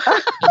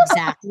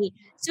 Exactly.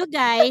 So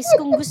guys,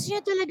 kung gusto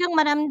nyo talagang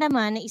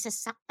maramdaman na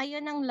isasak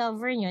kayo ng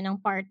lover nyo, ng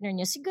partner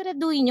nyo,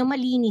 siguraduhin nyo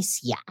malinis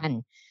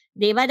yan.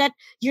 Diba? That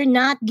you're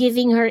not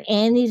giving her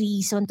any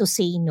reason to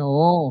say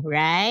no.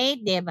 Right?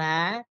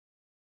 Diba?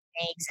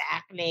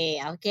 Exactly.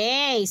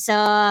 Okay. So,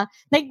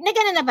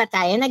 nag-ano na ba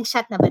tayo?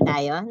 Nag-shot na ba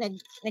tayo?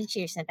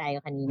 Nag-cheers na tayo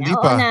kanina?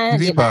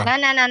 Hindi pa.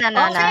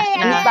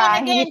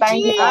 Hindi pa.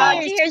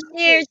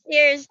 Okay.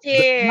 Cheers.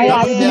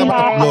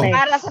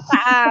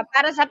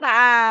 Para sa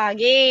paa.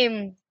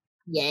 Game.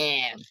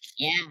 Yeah.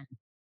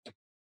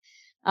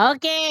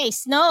 Okay.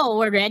 Snow,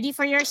 we're ready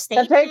for your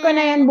statement. Tatry ko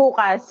na yan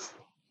bukas.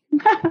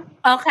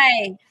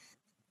 Okay.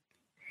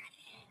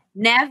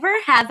 Never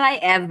have I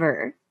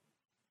ever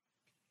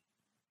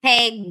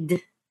pegged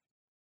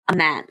a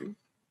man.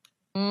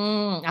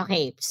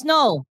 Okay.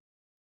 Snow,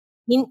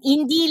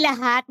 hindi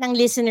lahat ng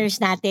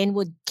listeners natin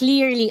would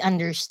clearly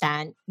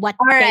understand what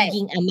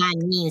pegging a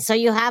man means. So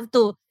you have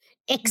to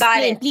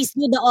explain. Please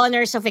do the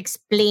honors of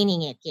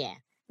explaining it.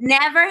 Yeah.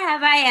 Never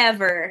have I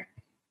ever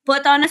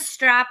put on a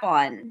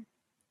strap-on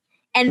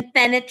and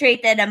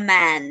penetrated a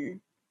man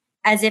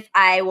as if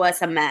I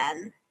was a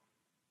man.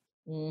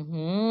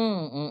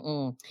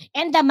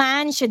 And the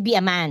man should be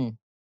a man,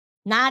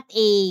 not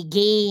a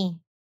gay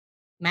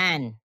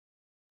man.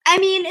 I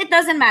mean, it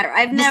doesn't matter.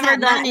 I've never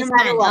done it no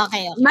matter what.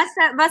 Okay.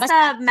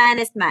 Basta man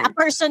is man. A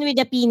person with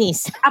a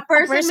penis. A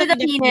person with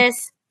a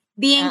penis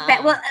being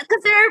well,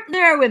 because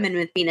there are women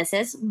with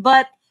penises,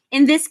 but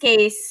in this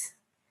case,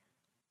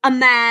 a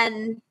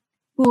man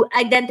who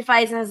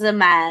identifies as a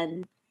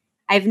man,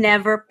 I've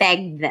never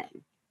pegged them.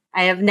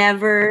 I have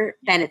never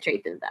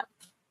penetrated them.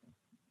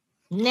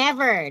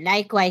 Never.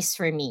 Likewise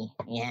for me.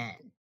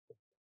 Yan.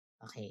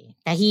 Okay.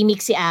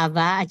 Tahimik si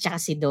Ava at saka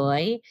si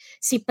Doy.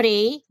 Si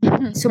Prey,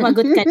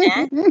 sumagot ka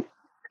na?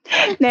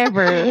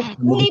 Never.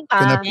 Hindi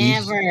pa.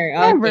 Never.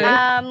 Okay.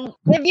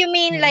 If you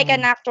mean like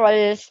an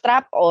actual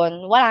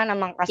strap-on, wala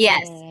naman kasi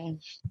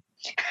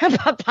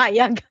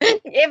papayag.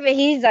 If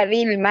he's a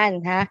real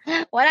man, ha?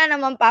 Wala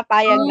naman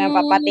papayag na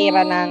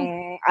papatira ng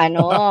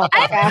ano.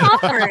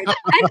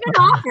 I've been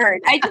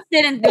offered. I just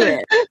didn't do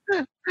it.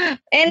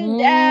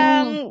 And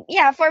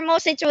for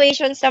most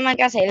situations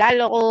naman kasi,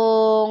 lalo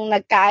kung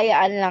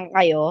nagkaayaan lang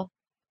kayo,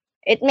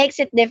 it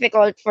makes it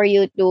difficult for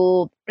you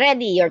to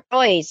ready your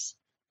toys.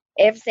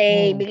 If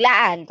say,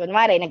 biglaan,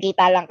 kunwari,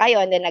 nagkita lang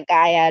kayo and then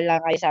nagkaaya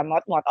lang kayo sa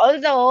mot-mot.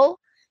 Although,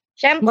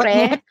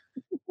 syempre,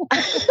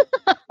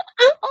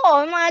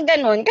 oo, mga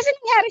ganun. Kasi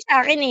nangyari sa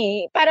akin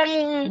eh. Parang,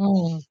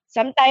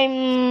 sometime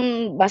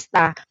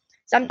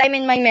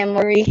in my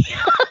memory,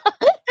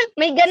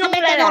 may ganung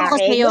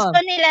lalaki.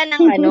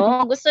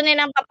 Gusto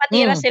nilang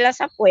papatira sila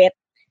sa puwet.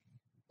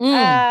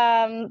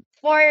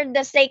 For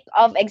the sake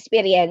of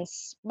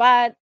experience.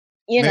 But,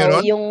 you know,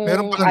 yung...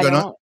 Meron pa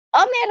gano'n?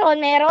 Oh,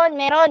 meron.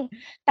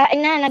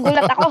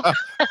 Nagulat ako.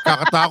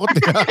 Kakatakot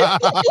eh.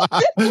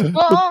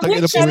 Oo.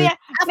 Sabi niya,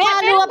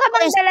 meron ka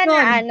bang dala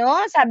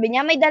na Sabi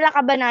niya, may dala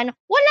ka ba na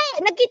Wala,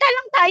 nagkita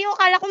lang tayo.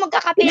 Akala ko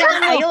magkakape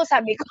lang tayo,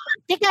 sabi ko.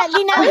 Teka,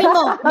 linawin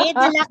mo. May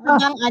dala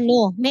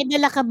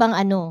ka bang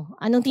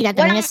Anong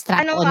tinatanong niya?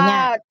 Strap-on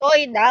niya?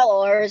 Toy daw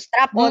or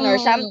strap-on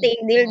or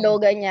something, dildo,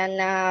 ganyan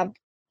na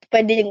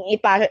pwede yung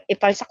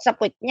ipalsak sa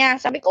puwet niya.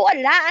 Sabi ko,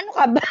 wala. Ano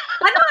ka ba?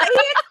 Ano?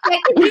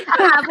 I-expect you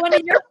to have one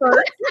in your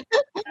purse?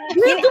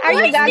 Are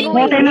you gagawin?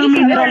 Water ng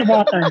mineral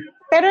water.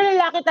 Pero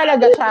lalaki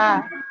talaga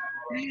siya.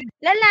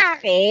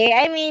 Lalaki?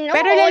 I mean,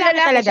 pero lalaki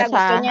talaga siya.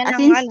 Gusto niya As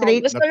in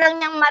straight. Gusto lang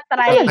niyang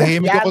matry.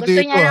 Tahimik ako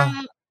dito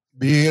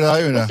Bihira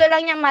yun Gusto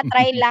lang niyang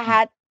matry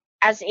lahat.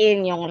 As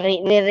in, yung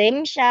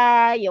rim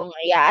siya, yung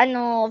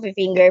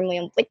finger mo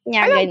yung puwet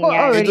niya,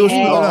 ganyan.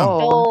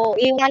 So,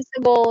 he wants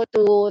to go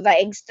to the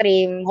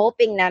extreme,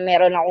 hoping na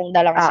meron akong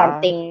dalang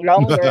something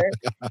longer.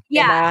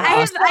 Yeah, I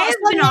have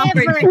been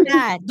offered. Never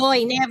ka.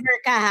 Doy, never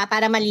ka ha,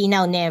 para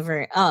malinaw,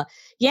 never. Oh,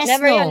 yes,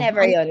 never no.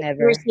 Never yun.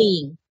 You're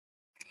saying.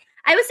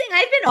 I was saying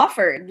I've been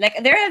offered.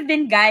 Like there have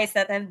been guys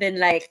that have been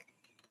like,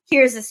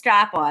 here's a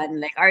strap on,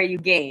 like, are you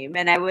game?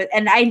 And I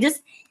wasn't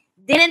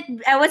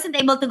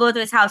able to go to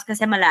his house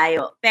kasi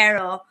malayo.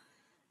 Pero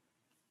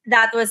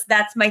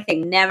that's my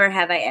thing. Never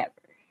have I ever.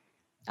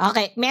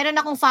 Okay, meron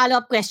akong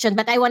follow-up question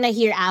but I wanna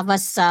hear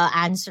Ava's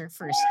answer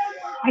first.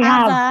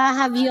 Ava,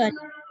 have you...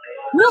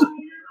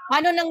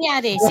 Ano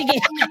nangyari?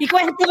 Sige,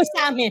 ikwento mo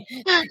sa amin.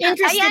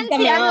 Interested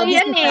kami.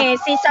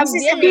 Si Sab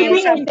yan eh.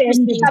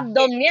 Si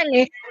Sabdom yan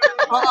eh.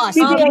 Oo, si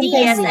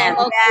BDSM.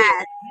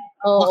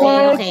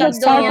 Okay.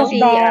 It's part of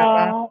the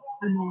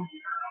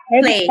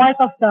it's part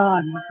of the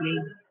play.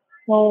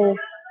 So,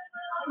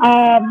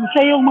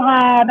 siya yung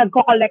mga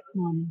nagko-collect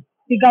nun.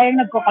 Si Guy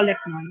yung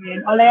nagko-collect nun.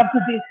 And all I have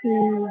to do is to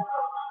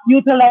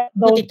utilize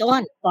those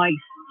toys.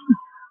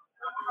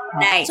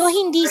 Nice. So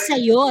hindi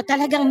sa'yo,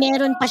 talagang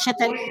meron pa siya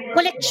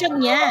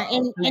collection niya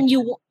and he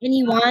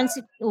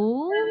wants it.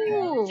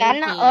 Ooh.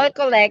 Sana all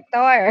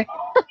collector.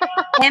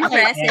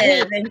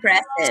 Impressive.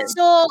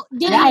 So,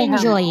 did he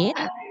enjoy it?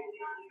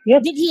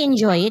 Yes. Did he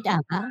enjoy it,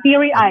 Ava?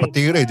 Teary-eyed.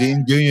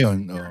 Di-enjoy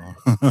yun.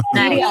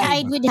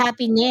 Teary-eyed with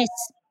happiness.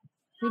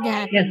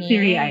 Yes,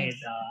 teary-eyed.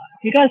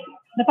 Because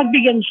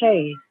napagbigyan siya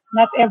eh.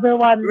 Not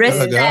everyone.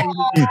 Respect.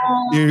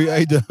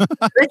 Teary-eyed.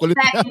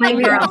 Respect, my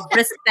girl.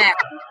 Respect.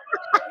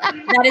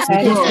 That is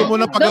cool. Gusto mo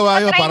na pagawa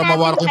yun para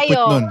mawara ko yung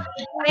put nun.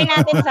 Try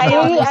natin sa'yo.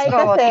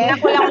 Tingnan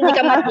ko lang kung di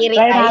ka matiri.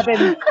 Try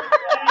natin.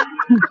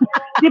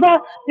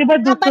 Diba,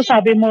 Dusko,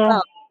 sabi mo,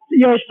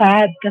 you're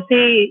sad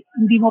kasi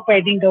hindi mo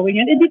pwedeng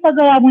gawin yun. Di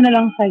pagawa mo na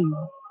lang sa'yo.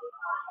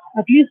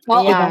 At least,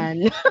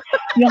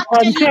 yung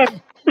concept.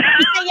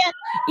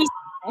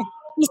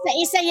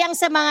 Isa yang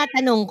sa mga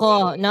tanong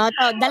ko, no?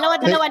 To,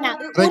 dalawa na.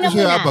 Una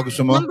muna.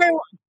 Gusto mo?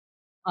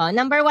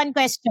 Number one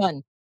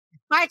question.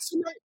 Parts,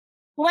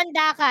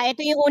 humanda ka. Ito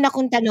yung una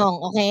kong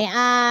tanong, okay?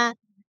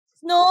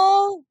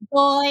 Snow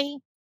Boy,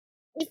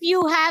 if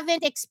you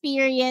haven't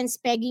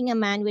experienced pegging a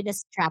man with a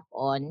strap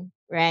on,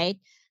 right?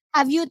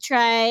 Have you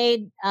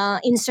tried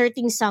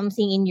inserting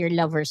something in your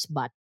lover's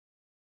butt?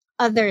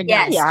 Other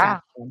than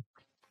strap on?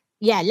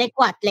 Yeah, like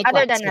what?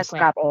 Other than a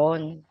strap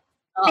on.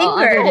 Finger.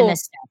 Other than a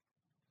strap.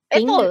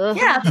 Ito.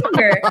 Yeah,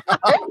 finger.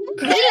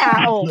 Dila.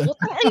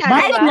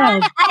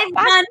 I've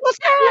done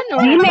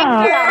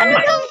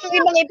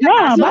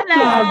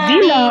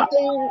Dila.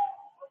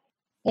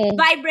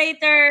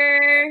 Vibrator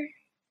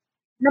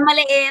na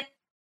maliit.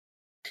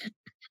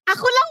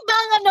 Ako lang ba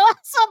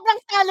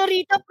sobrang talo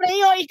rito,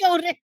 Preo, ikaw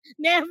rin.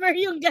 Never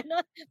yung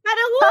gano'n.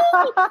 Parang,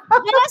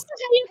 galas na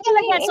kayo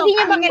talaga. Hindi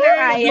niya ba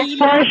kinakaya?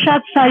 4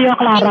 shots sa'yo,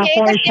 Clara.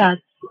 4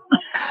 shots.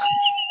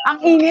 Ang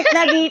init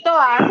na dito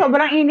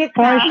Sobrang init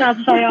na. 4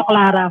 shots sa'yo,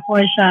 Clara.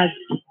 4 shots.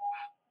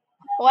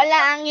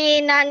 Wala ang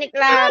hina ni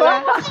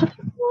Clara.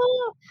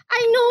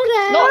 I know,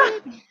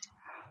 right?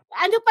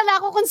 Ano pala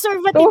ako,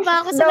 conservative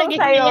pa ako sa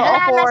nagiging.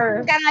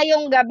 Lasing ka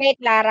ngayong gabi,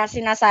 Clara,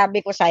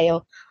 sinasabi ko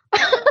sa'yo.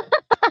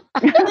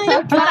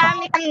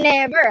 Marami kang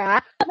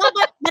never, No,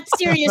 but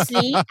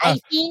seriously, I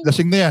think...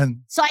 Lasing na yan.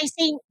 So I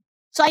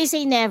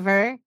say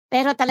never,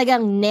 pero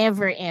talagang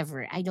never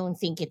ever. I don't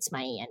think it's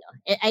my,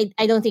 I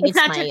don't think it's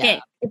not my... your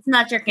kink. It's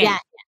not your kink. Yeah.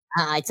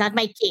 It's not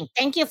my kink.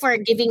 Thank you for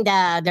giving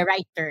the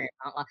right term.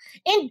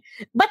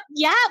 But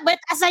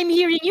as I'm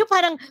hearing you,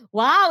 parang,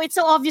 wow, it's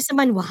so obvious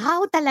naman.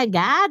 Wow,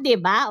 talaga,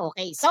 diba?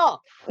 Okay, so.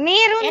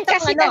 Meron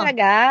kasi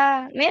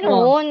talaga.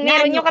 Meron.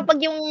 Meron yung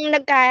kapag yung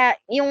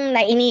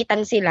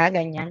nainitan sila,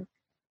 ganyan.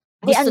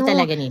 Gusto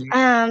talaga nila.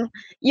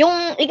 Yung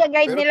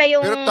i-guide nila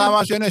yung... Pero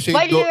tama siya na,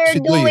 while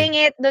you're doing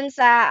it dun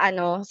sa,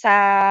 sa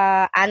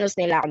anus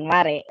nila,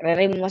 kunwari,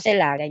 re-rim mo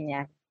sila,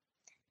 ganyan.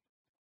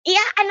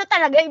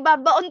 Talaga,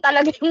 ibabaon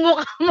talaga yung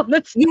mukha mo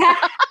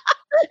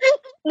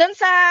dun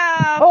sa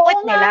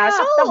puwet nila.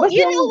 So,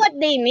 you know what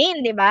they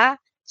mean, di ba?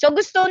 So,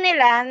 gusto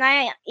nila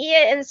na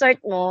i-insert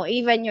mo,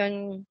 even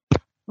yun.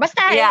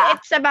 Basta,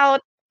 it's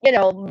about,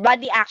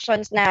 body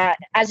actions na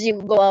as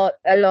you go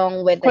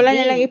along with the Wala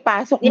nilang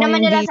ipasok mo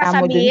yung dila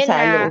mo dun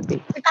sa loob.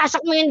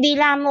 Ipasok mo yung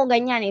dila mo,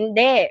 ganyan.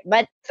 Hindi.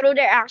 But through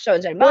their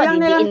actions,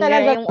 didiin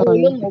nila yung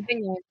ulo mo,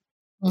 ganyan.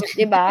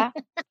 Di ba?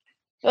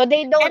 So,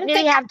 they don't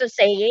really have to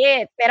say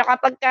it. Pero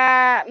kapag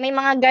may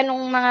mga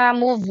ganong mga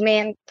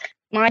movement,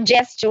 mga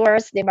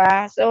gestures, di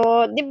ba?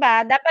 So, di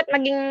ba, dapat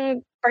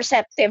maging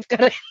perceptive ka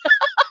rin.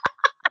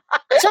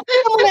 So,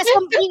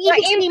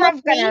 improve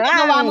ka na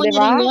lang, gawa mo diba?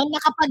 Na rin yun,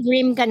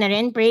 nakapag-rim ka na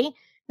rin, Pre.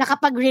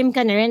 Nakapag-rim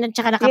ka na rin, at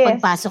saka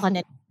nakapagpasok ka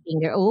na rin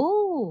finger.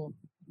 Ooh,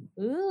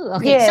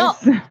 okay, yes. So,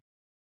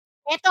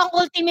 ito ang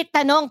ultimate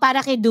tanong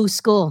para kay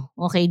Dusko.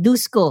 Okay,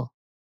 Dusko.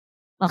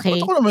 Okay.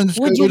 Ba't ako naman,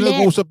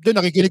 nag-uusap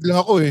din, nakikinig lang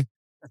ako eh.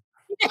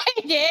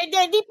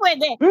 Hindi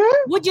pwede.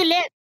 Would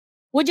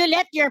you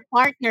let your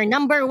partner,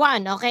 number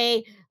one,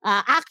 okay,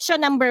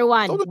 action number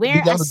one,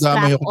 wear a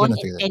strap on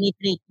and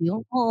penetrate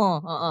you?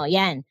 Oo,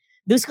 yan.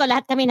 Dusko,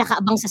 lahat kami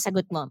nakaabang sa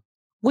sagot mo.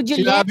 Would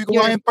you let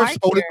your partner...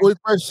 Sinabi ko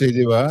ulit first eh,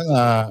 di ba?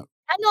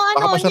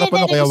 Baka masarap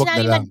kaya wag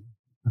na lang.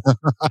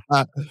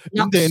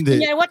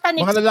 Hindi.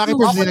 Mga lalaki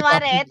first din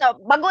kunwari, ito,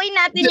 baguhin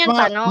natin yung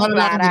tanong,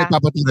 Clara.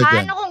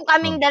 Paano kung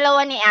kaming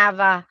dalawa ni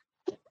Ava?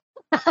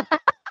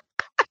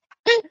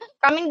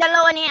 Kaming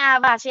dalawa ni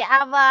Ava. Si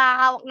Ava,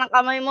 hawak ng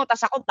kamay mo,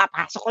 tas ako,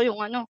 papasok ko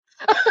yung ano.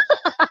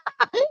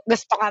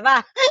 Gusto ka ba?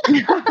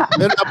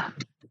 Pero,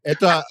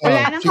 eto,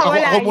 Wala nang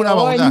kawala ako muna yun.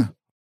 mauna.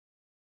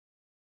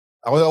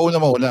 Ako na una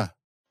mauna.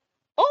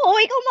 Oo,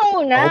 ikaw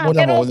mauna. Ako muna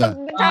Pero mauna.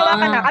 pag nagsawa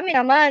ka na, kami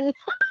naman.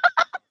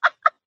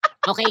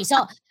 Okay, so,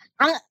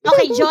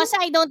 okay, Diyosa,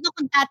 I don't know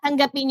kung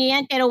tatanggapin niyo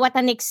yan, pero what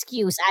an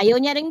excuse. Ayaw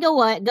niya rin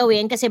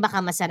gawin kasi baka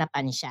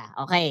masarapan siya.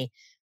 Okay.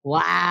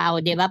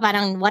 Wow, di ba?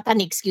 Parang what an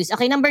excuse.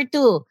 Okay, number 2.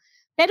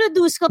 Pero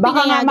Dusko,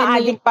 Baka nga pinayagan mo yung...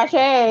 ma-addict pa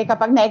siya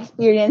kapag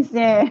na-experience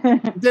niya.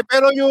 Hindi,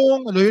 pero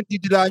yung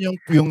titilaan yung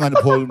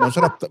hole mo,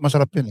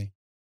 masarap yun eh.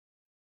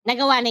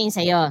 Nagawa na yun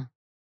sa'yo.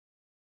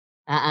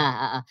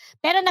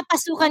 Pero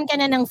napasukan ka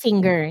na ng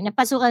finger.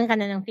 Napasukan ka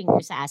na ng finger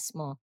sa ass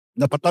mo.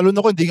 Napatalon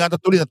ako, hindi nga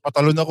natuloy,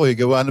 napatalon ako eh.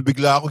 Gawa na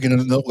bigla ako,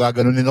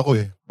 gaganunin ako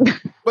eh.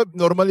 But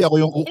normally ako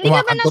yung Hindi ka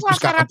ba kumakantot, tapos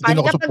nasasarapan kakantutin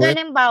ako sa kapag puwet.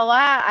 halimbawa,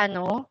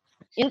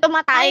 yung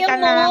tumatay ka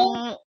ng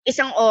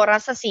isang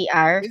oras sa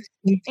CR?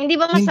 Hindi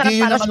ba masarap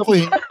Hindi yun para ang ano ko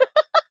eh.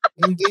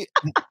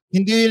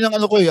 Hindi yun ang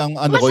ano ko eh. Ang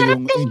ano ko,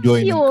 yung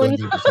enjoyment ko.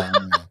 Hindi ko sa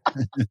ano.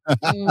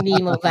 Hindi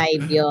mo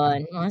vibe yun.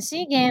 Oh,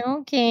 sige,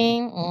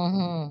 okay.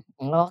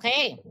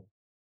 Okay.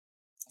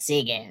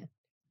 Sige.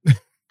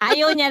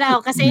 Ayaw niya raw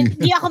kasi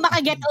hindi ako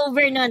makaget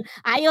over nun.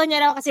 Ayaw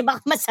niya raw kasi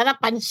baka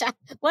masarapan siya.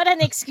 What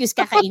an excuse,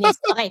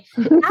 kakainis. Okay.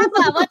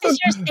 Aba, what is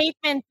your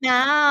statement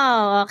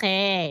now?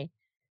 Okay.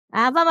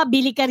 Aba,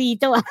 mabili ka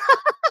rito.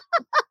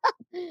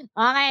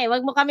 Okay,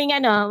 wag mo kaming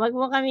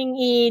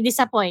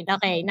i-disappoint.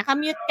 Okay,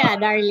 nakamute ka,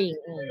 darling.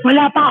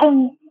 Wala pa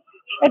akong,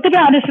 to be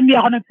honest, hindi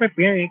ako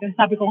nag-prepare eh. Kasi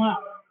sabi ko nga,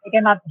 I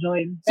cannot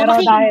join. Pero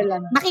So, dahil,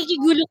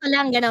 makikigulo ka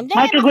lang, gano'n.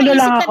 makikigulo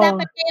lang ako.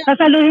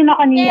 Sasaluhin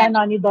ako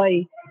ni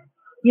Doy.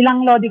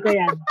 Ilang lodi ko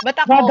yan. Ba't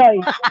ako? Doy.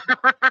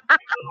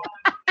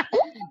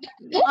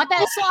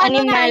 So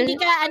Animal. hindi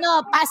ka,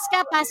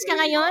 pass ka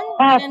ngayon?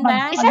 Pass, Ganun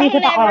ba? Isang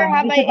Mag-visit ako. never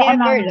have I Mag-visit ako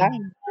ever ng- lang.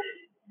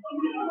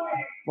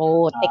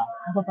 Putik.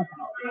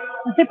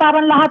 Kasi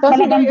parang lahat So,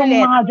 malaban sino tong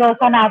ulit? mga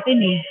Diyosa natin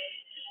eh.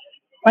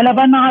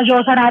 Malaban mga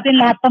Diyosa natin,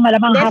 lahat to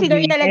malamang Kasi habi.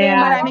 doon talaga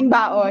yung maraming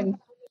baon.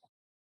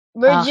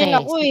 Virgin Okay.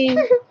 ako eh.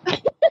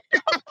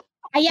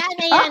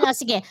 Ayan. O,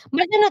 sige.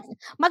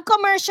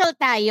 Mag-commercial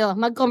tayo.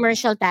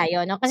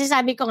 No? Kasi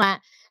sabi ko nga,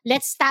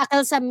 let's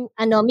tackle some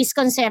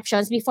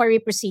misconceptions before we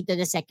proceed to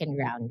the second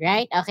round,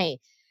 right? Okay.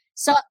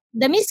 So,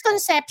 the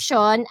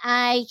misconception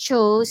I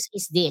chose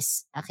is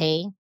this,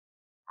 okay?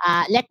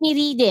 Let me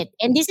read it.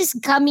 And this is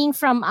coming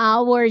from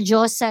our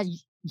Diyosa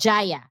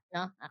Jaya,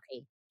 no?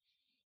 Okay.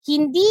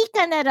 Hindi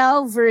ka na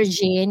raw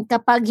virgin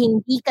kapag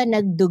hindi ka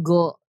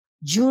nagdugo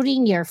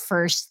during your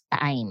first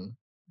time.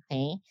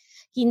 Okay?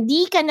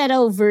 Hindi ka na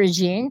raw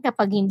virgin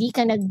kapag hindi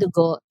ka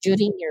nagdugo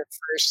during your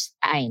first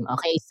time.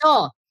 Okay?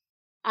 So,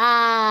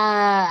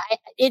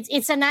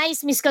 it's a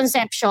nice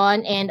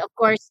misconception, and of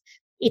course,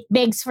 it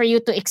begs for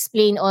you to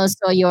explain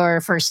also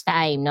your first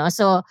time, no?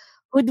 So,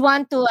 who'd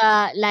want to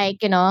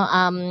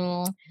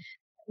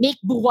make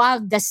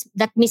buwag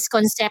that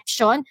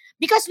misconception?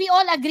 Because we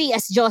all agree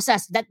as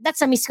Diosas that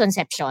that's a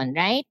misconception,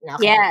 right?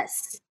 Okay.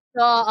 Yes.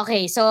 So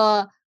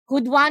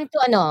who'd want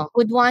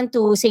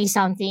to say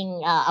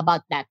something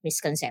about that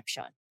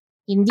misconception?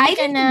 Hindi I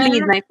ka didn't na,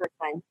 bleed my first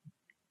time.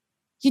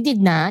 You did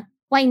not?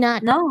 Why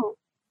not? No.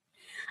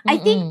 I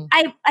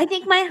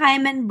think my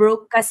hymen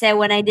broke kasi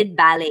when I did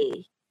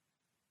ballet.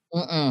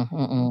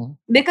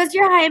 Because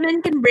your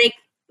hymen can break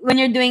when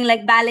you're doing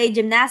like ballet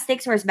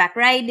gymnastics, horseback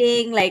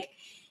riding, like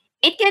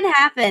it can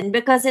happen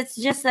because it's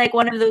just like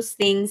one of those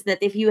things that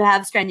if you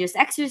have strenuous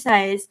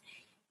exercise,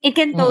 it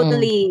can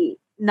totally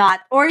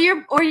not, or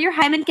your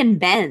hymen can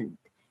bend.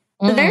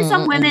 So there's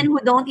some women who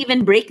don't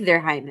even break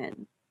their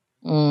hymen.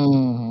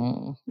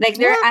 Like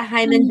their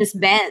hymen just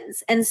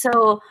bends. And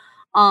so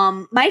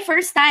my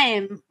first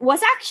time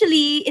was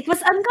actually, it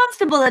was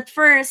uncomfortable at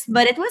first,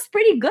 but it was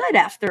pretty good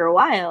after a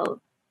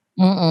while.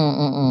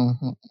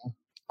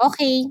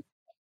 Okay.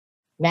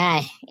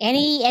 Nah.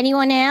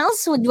 Anyone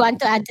else would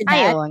want to add to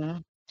that?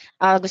 Ayun.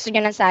 Gusto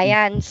niya ng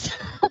science.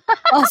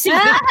 Oh, sige.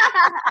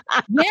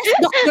 Yes,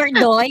 Dr.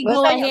 Doy.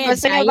 Go ahead.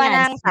 Gusto niyo ba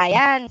ng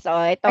science?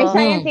 O, ito. Ay,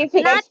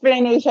 scientific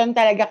explanation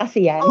talaga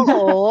kasi yan.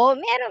 Oo.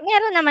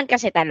 Meron naman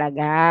kasi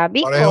talaga.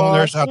 Because Parehong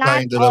nurse ata not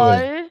yung dalawa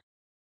all...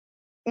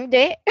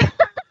 Hindi.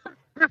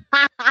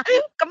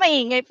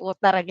 Kamaingay,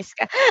 puta, ragis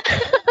ka.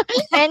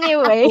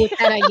 Anyway.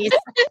 Puta, ragis.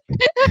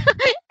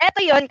 Ito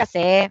yun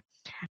kasi.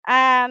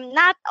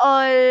 Not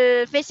all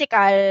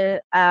physical,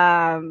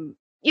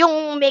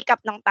 yung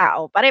makeup ng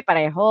tao,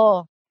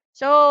 pare-pareho.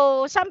 So,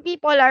 some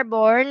people are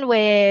born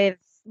with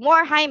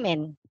more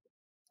hymen.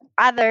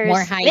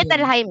 Others,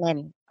 little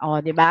hymen. O,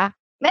 di ba?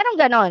 Merong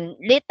ganon.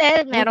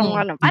 Little, merong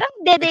ano. Parang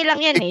dede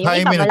lang yan eh. Yung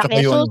iba,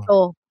 malaki yung suso.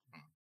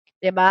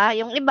 Di ba?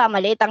 Yung iba,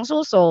 maliit ang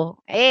suso.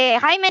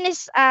 Hymen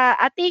is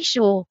a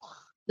tissue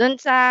dun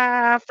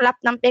sa flap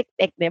ng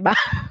pekpek, di ba?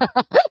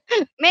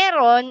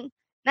 Meron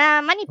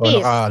na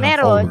manipis.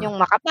 Meron yung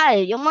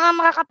makapal. Yung mga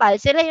makakapal,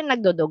 sila yung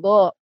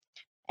nagdudugo.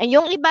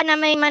 Yung iba na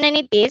may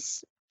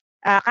mananipis,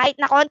 kahit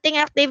na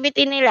konting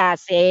activity nila,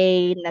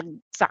 say,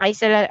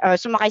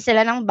 sumakay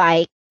sila ng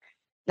bike,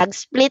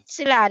 nag-split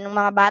sila nung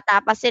mga bata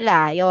pa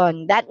sila,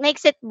 yon. That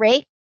makes it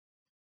break.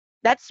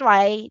 That's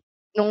why,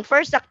 nung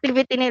first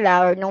activity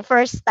nila or nung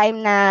first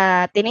time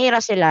na tinira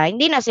sila,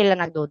 hindi na sila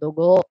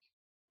nagdudugo.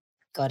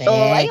 Correct. So,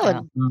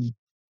 ayun.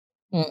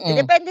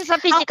 Depende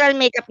sa physical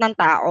makeup ng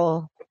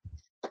tao.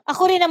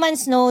 Ako rin naman,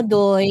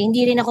 Snowdoy,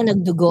 hindi rin ako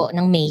nagdugo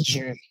ng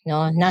major,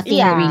 no?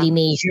 Nothing really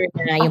major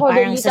na yung ako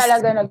parang hindi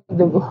talaga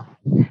nagdugo.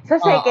 Sa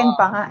second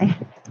pa nga eh.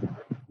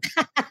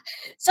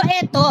 So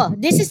eto,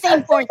 this is the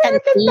important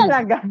thing.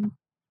 Talaga.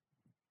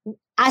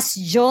 As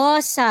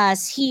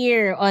Dyosas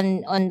here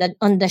on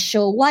the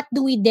show, what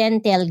do we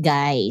then tell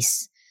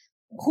guys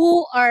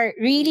who are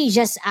really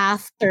just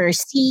after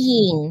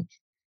seeing,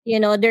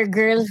 their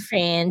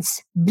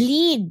girlfriends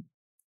bleed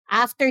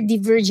after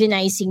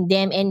de-virginizing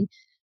them? And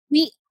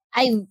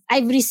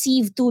I've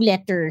received 2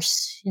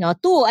 letters, 2,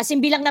 as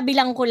in bilang na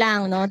bilang ko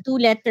lang, 2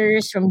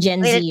 letters from Gen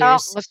Real Zers.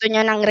 talk. Gusto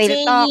nyo ng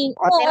real talk.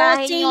 O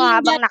tirahin nyo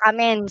habang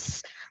naka-mens.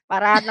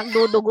 Para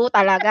nagdudugo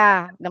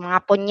talaga ng mga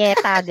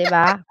punyeta, di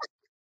ba?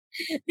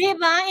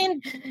 Diba?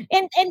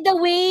 And the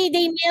way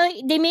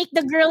they make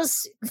the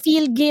girls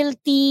feel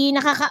guilty,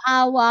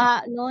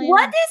 nakakaawa, no?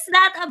 What is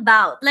that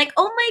about? Like,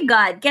 oh my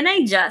God,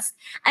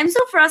 I'm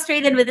so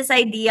frustrated with this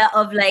idea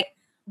of like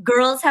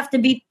girls have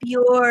to be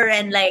pure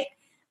and like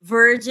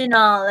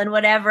virginal and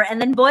whatever,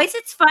 and then boys,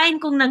 it's fine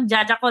kung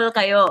nagjajakol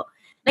kayo.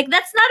 Like,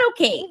 that's not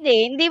okay.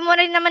 Hindi mo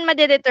rin naman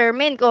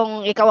madedetermine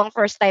kung ikaw ang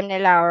first time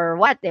nila or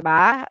what, di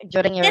ba?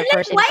 During your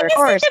first intercourse.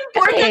 Why is it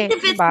important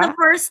if it's the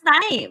first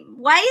time?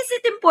 Why is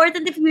it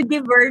important if you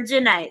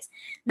de-virginize?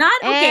 Not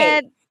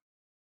okay.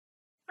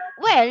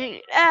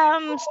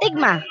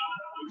 Stigma.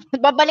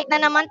 Babalik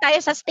na naman tayo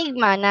sa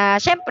stigma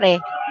na syempre,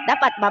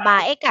 dapat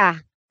babae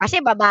ka. Kasi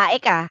babae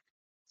ka.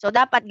 So,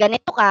 dapat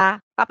ganito ka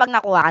kapag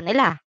nakuha ka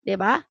nila. Di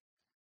ba?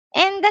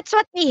 And that's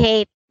what we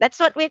hate. That's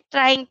what we're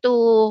trying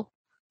to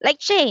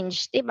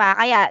change, diba?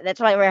 Kaya that's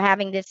why we're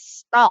having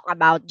this talk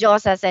about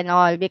Dyosas and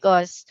all,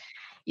 because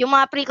yung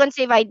mga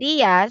preconceived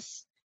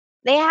ideas,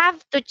 they have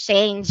to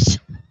change.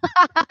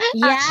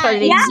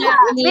 Actually.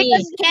 Exactly.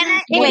 Because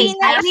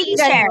I need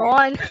to share.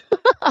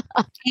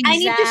 I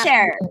need to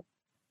share.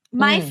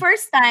 My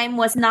first time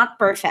was not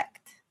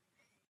perfect.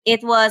 It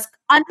was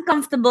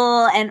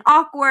uncomfortable and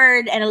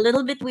awkward and a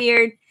little bit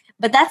weird,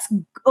 but that's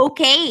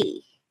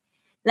okay.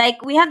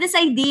 Like, we have this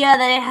idea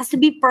that it has to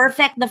be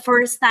perfect the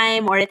first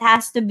time or it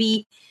has to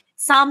be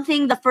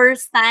something the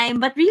first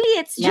time. But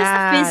really, it's just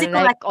a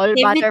physical like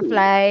activity. All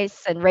butterflies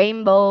and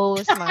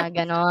rainbows, mga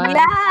ganon.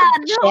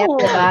 No.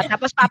 Diba?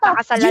 Tapos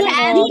papakasalan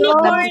mo.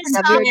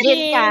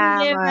 Virgin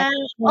ka.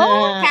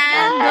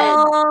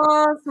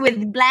 Candles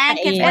with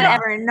blankets,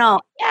 whatever.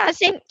 No. Yeah,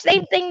 same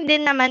thing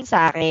din naman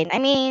sa akin.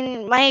 I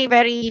mean, my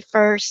very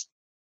first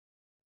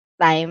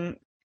time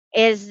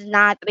is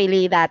not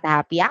really that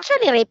happy.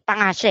 Actually, rape pa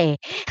nga siya eh.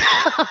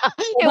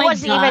 It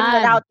was even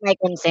without my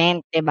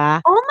consent, diba?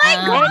 Oh my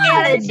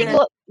God!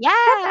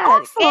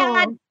 Kaya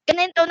nga,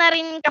 ganito na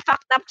rin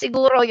ka-fucked up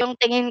siguro yung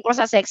tingin ko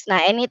sa sex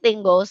na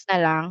anything goes na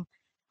lang.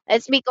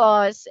 It's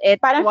because it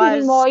parang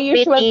was mo,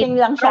 usual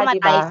thing lang siya,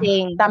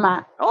 traumatizing. Diba?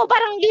 Tama.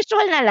 Parang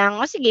usual na lang.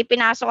 O sige,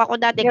 pinasok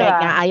ako dati kahit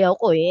nga ayaw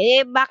ko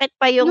eh. Bakit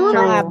pa yung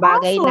mga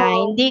bagay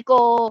na hindi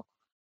ko...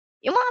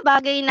 Yung mga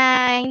bagay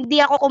na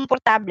hindi ako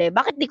komportable,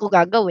 bakit di ko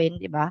gagawin,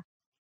 di ba?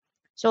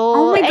 So,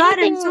 oh my God,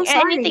 I'm so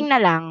sorry. Anything na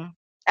lang.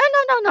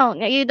 No.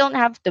 You don't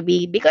have to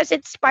be because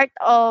it's part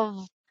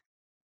of,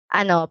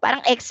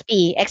 parang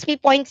XP. XP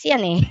points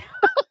yan eh.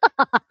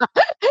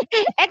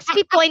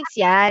 XP points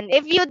yan.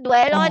 If you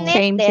dwell on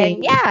it, then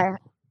yeah.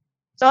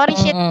 Sorry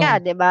shit ka,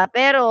 di ba?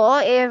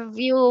 Pero if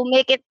you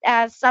make it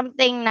as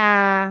something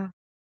na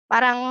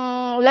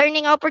parang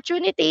learning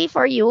opportunity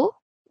for you,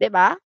 di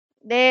ba?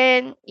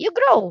 Then you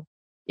grow.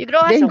 You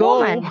grow as a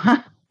woman.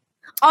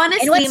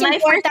 Honestly, and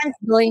what's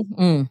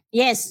important,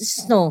 yes,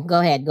 Snow, go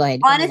ahead.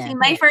 Honestly,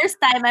 my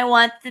first time, I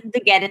wanted to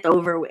get it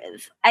over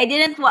with. I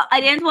didn't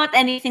want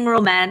anything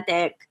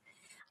romantic.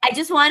 I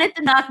just wanted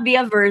to not be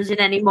a virgin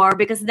anymore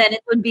because then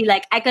it would be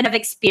like I could have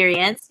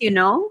experienced,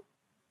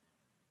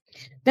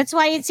 That's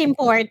why it's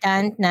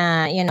important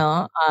na,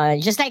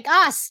 just like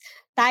us,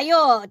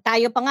 tayo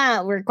pa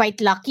nga, we're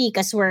quite lucky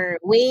because we're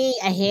way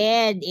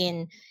ahead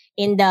in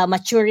the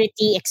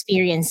maturity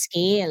experience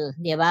scale,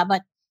 di ba?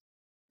 But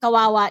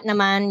kawawa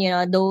naman,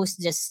 those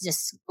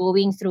just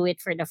going through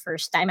it for the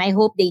first time. I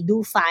hope they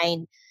do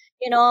find,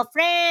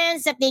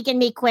 friends that they can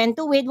make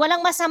kwento with.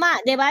 Walang masama,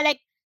 di ba?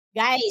 Like,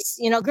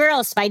 guys,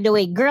 girls, by the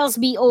way, girls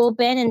be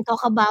open and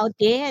talk about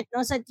it.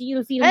 No? So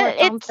you'll feel more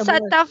comfortable.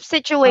 It's a tough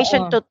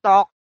situation to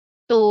talk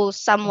to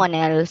someone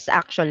else,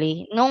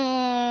 actually. Nung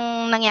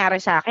nangyari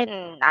sa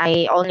akin,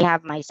 I only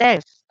have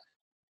myself.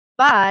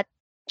 But,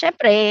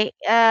 syempre,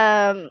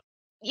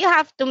 you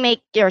have to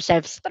make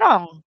yourself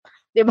strong.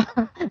 Diba?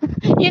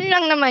 Yun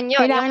lang naman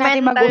yun. Kailangan yung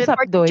natin mental mag-usap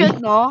fortitude,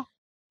 no?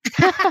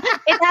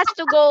 It has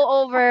to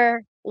go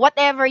over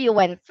whatever you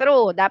went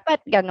through.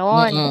 Dapat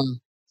ganon.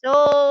 So,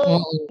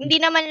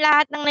 hindi naman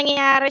lahat ng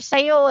nangyayari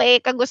sa'yo,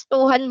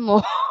 kagustuhan mo.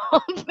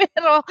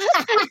 Pero,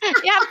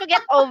 you have to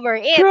get over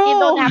it. True. You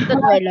don't have to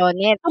dwell on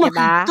it,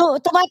 diba?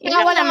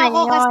 Tumatawa lang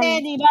ako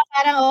kasi, di ba,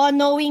 parang,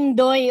 knowing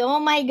Doy.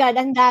 Oh my God,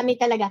 ang dami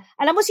talaga.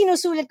 Alam mo,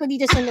 sinusulat ko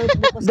dito sa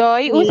notebook ko.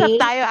 Doy,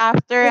 usap tayo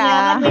after,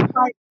 Kailangan may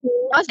part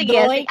 2. Oh, sige.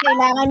 Doy,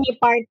 kailangan may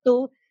part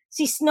 2.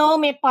 Si Snow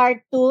may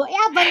part 2.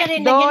 Aba na rin,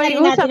 lagyan na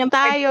rin natin ng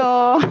part 2. tayo.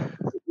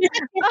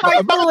 May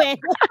part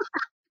 2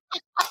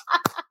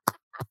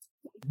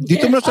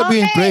 Dito mo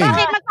sabihin, Okay, Pray.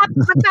 bakit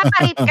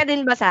magpaparit ka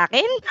din ba sa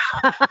akin?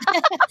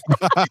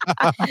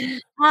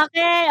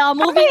 Okay,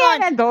 moving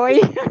on. Doy.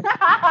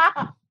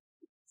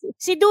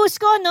 Si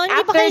Dusko, no?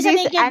 Hindi pa After kayo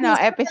sanay this, kay Dusko.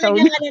 episode.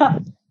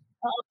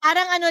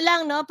 Parang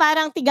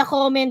parang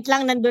tiga-comment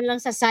lang, nandun lang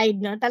sa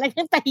side, no?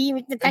 Talagang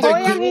tahimik na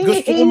tahimik.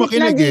 Gusto ko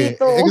makinig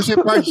kasi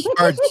parts.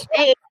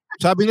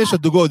 Sabi niya sa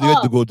dugo, di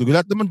ba? Dugo.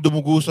 Lahat naman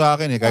dumugo sa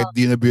akin kahit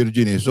di na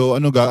virgin So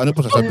ano pa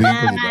sasabihin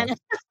ko, di ba?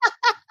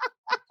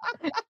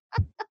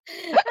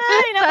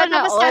 Ay,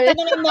 tapos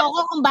tatanungin mo ako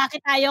kung bakit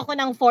ayoko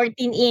ng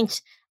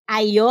 14-inch.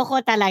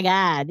 Ayoko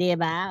talaga, di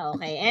ba?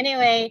 Okay,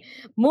 anyway,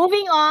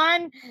 moving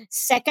on,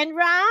 second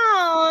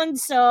round.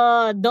 So,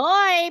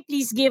 Doy,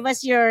 please give us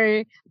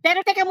your...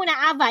 Pero teka muna,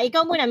 Ava,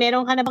 ikaw muna,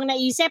 meron ka na bang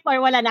naisip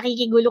or wala,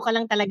 nakikigulo ka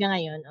lang talaga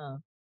ngayon?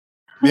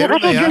 Meron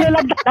na yan. Nakikigulo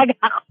lang talaga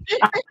ako.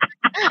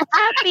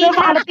 Happy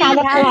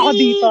ako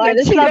dito.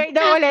 Sigay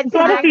daw ulit.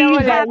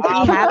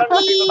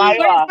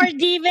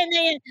 Forgiven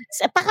na yan.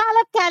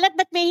 Pakalat-kalat,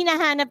 ba't may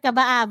hinahanap ka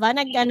ba, Ava?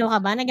 Naghahanap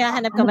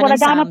ka ba ng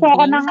naghahanap po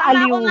ako ng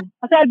aliw.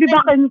 Kasi I'll be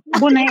back in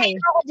Bunay.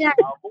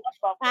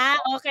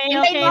 Okay.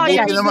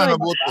 Buti naman,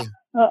 mabuti.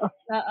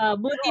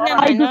 Buti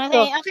naman.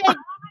 Okay.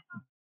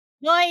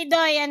 Doy,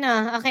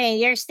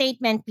 okay, your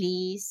statement,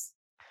 please.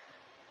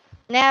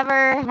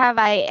 Never have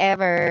I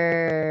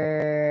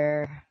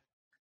ever...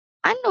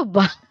 Ano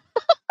ba?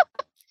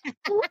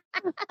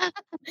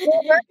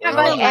 Never have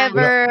I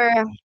ever...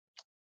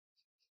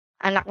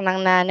 Anak ng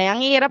nanay.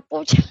 Ang hirap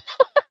po siya.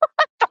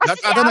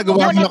 Lahat ata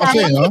nagawa mo na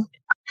kasi, no?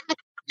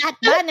 Lahat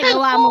ba?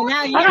 Nagawa mo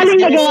na? Akaling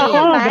nagawa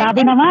ko.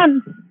 Grabe naman.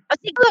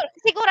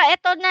 Siguro,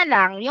 eto na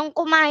lang. Yung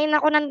kumain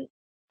ako ng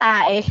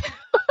tae.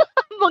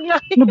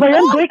 Ano ba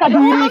yan, Doy?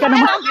 Kadiri ka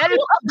naman.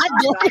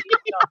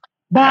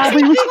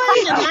 Baboy mo.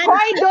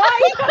 Why,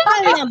 Doy?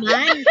 Kapal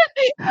naman.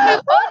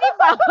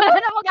 Diba? Wala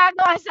na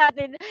magagawa sa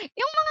atin.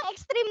 Yung mga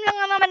extreme lang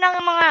naman ng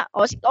mga...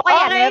 Okay,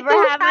 never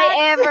have I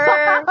ever...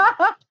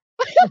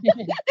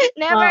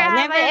 never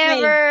have I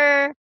ever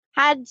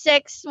had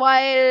sex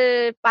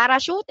while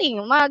parachuting.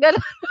 Yung mga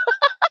gano'n.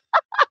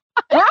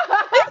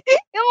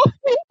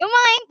 yung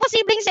mga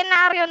imposibleng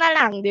senaryo na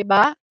lang, di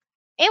ba?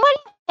 Wala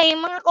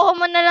mga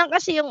common na lang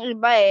kasi yung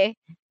iba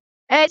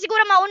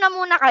siguro mauna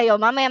muna kayo.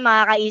 Mamaya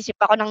makakaisip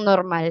ako ng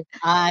normal.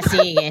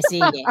 Sige.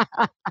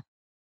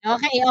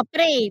 Okay,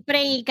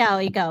 pray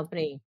ikaw,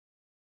 pray.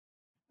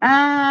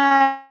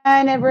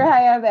 Never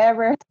have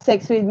ever had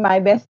sex with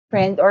my best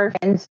friend or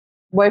friend's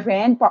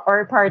boyfriend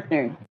or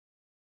partner.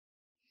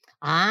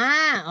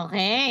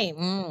 Okay.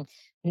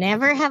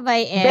 Never have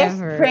I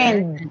ever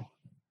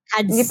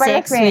had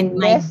sex with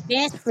my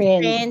best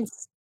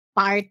friend's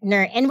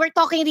partner. And we're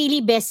talking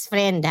really best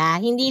friend, ha?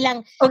 Hindi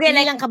lang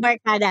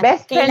kabarkada.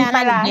 Best friend kailangan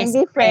pala,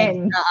 hindi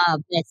friend.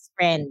 Best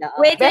friend.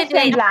 Wait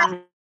Na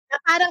lang.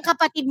 parang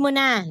kapatid mo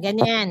na.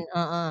 Ganyan.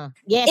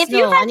 Yes, If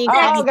you've had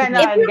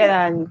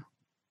ganon.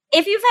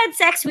 If you've had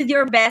sex with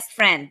your best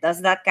friend,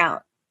 does that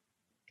count?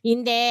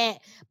 Hindi.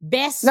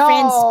 Best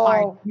friend's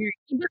partner.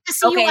 Iba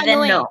kasi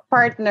yung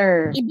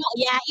partner.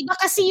 Iba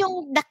kasi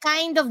yung the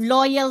kind of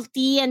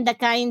loyalty and the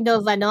kind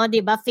of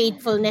di ba,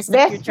 faithfulness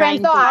that you're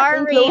trying to.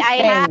 Sorry, I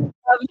have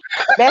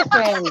best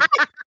friend.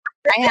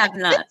 I have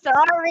not.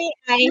 Sorry,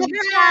 I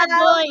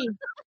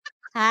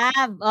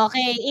have.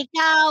 Okay,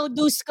 ikaw,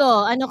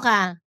 Dusko, ano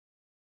ka?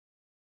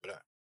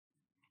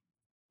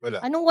 Wala.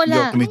 Anong wala?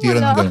 Hindi ako tumitira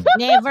ng ganun.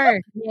 Never.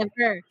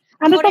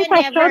 Ano tong Never.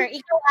 question?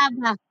 Ikaw,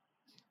 Ava.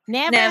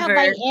 Never have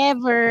I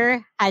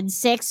ever had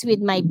sex with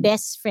my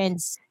best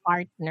friend's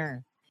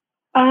partner.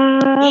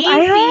 I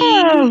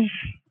have.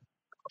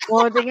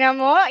 Tingnan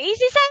mo.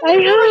 Easy sa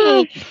I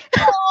have.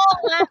 Oo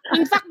nga.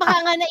 In fact,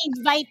 baka nga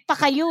na-invite pa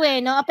kayo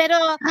no? Pero,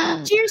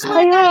 cheers mo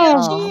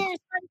tayo.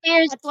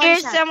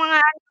 Cheers sa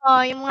mga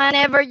yung mga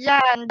never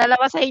dyan.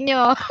 Dalawa sa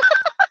inyo.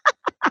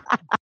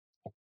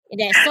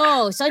 Hindi.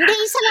 So hindi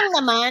isa lang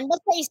naman.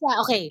 Basta isa.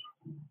 Okay.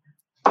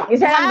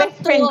 Isa lang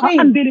best friend ko.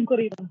 Ang dilim ko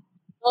rito.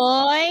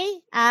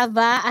 Boy,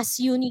 Ava, as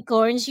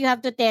unicorns, you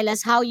have to tell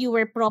us how you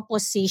were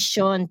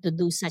propositioned to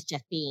do such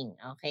a thing.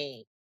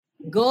 Okay.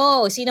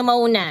 Go. Sino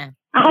mauna?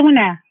 Ako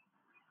muna.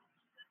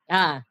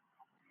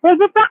 Well,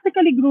 we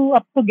practically grew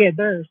up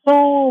together.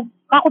 So,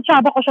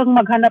 kakutsaba ko siyang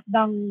maghanap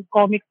ng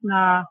comics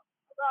na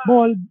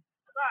bold.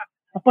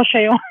 Tapos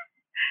siya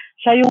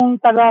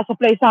yung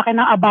taga-supply sa akin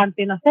ng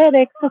Abante na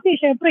Serex. Kasi,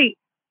 syempre,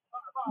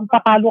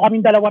 papalo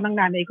kaming dalawa ng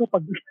nanay ko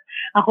pag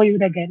ako yung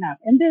naganap.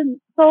 And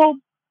then,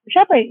 so,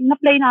 syempre,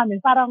 na-play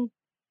namin, parang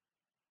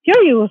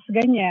curious,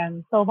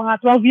 ganyan. So, mga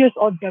 12 years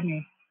old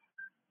kami.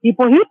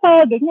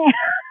 Hipo-hipo, ganyan.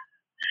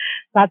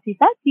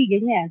 touchy,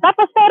 ganyan.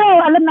 Tapos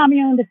pero alam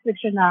namin yung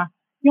restriction na,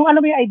 yung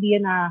alam mo yung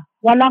idea na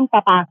walang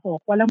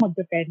papasok, walang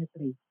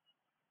magpe-penetrate.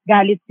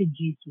 Galit si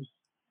Jesus.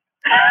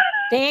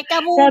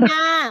 Teka muna.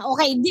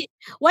 Okay,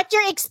 what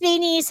you're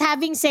explaining is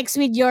having sex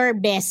with your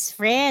best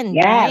friend,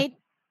 right?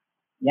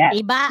 Yes.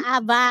 Iba.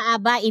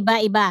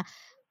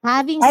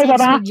 Having sex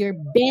with your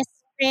best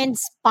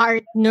friend's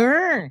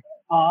partner.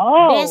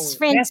 Oh, best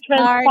friend's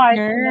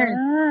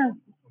partner.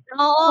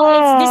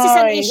 This is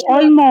an issue.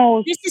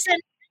 Almost. This is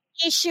an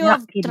issue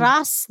of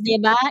trust,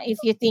 diba?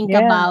 If you think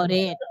about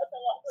it.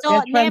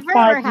 So, never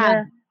or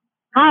have?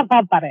 Have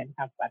pa rin.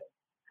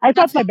 I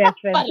thought my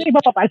best friend. Iba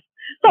pa pa.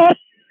 So,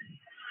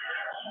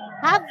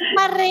 have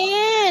pa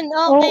rin.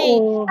 Okay.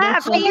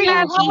 Happy.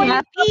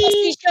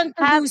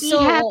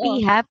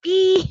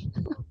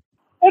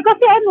 Kasi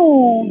paano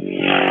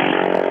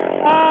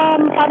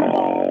ba?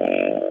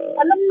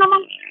 Alam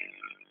naman,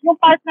 yung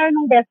partner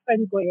ng best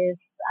friend ko is,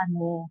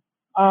 ano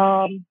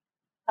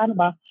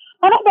ba?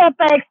 Paano ko ba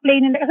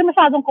pa-explain nila? Kasi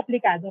masyadong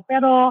komplikado.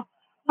 Pero,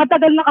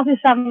 matagal na kasi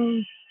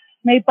siyang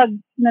may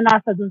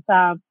pagnanasa dun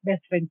sa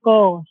best friend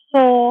ko.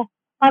 So,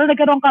 parang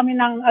nagkaroon kami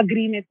ng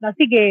agreement na,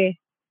 sige,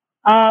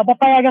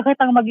 papayagan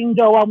kitang maging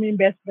jowa mo yung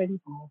best friend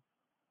ko.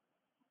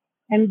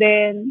 And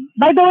then,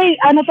 by the way,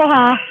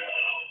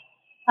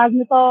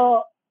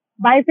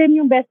 boyfriend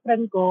yung best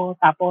friend ko,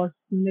 tapos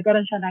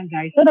nagkaroon siya ng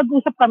guy. So,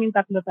 nag-usap kaming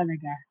tatlo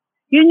talaga.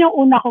 Yun yung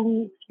una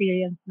kong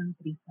experience ng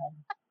threesome.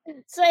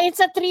 So,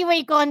 it's a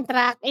three-way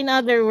contract, in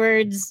other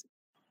words.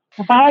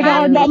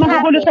 Papayagan ako,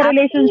 magugulo sa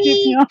relationship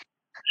nyo.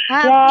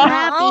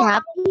 Happy.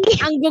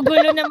 Ang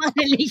gugulo ng mga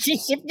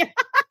relationship nyo.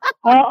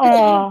 Oo.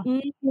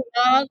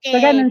 Okay. So,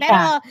 ganun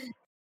pero,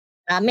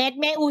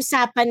 may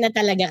usapan na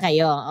talaga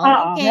kayo.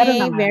 Okay,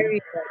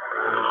 very good.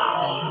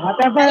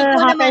 Whatever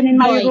happened in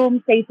my room,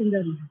 stays in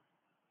the room.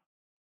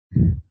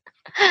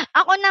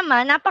 Ako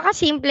naman,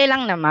 napaka-simple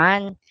lang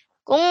naman.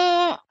 Kung,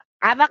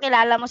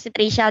 kilala mo si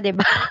Trisha, di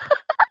ba?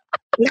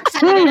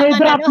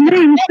 Drop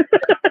name.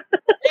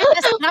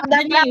 Drop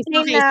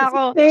name na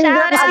ako.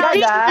 Shout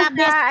out,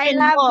 I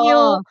love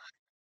you.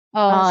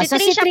 Si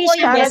Trisha po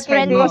yung best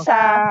friend ko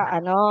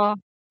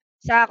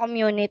sa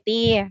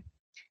community.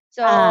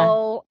 So,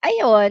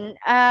 ayun,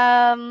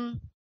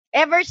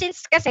 ever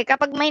since kasi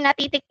kapag may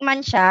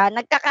natitikman siya,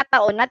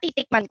 nagkakataon,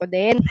 natitikman ko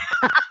din.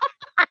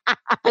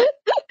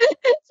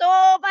 So,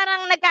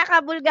 parang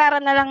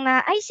nagkakabulgaran na lang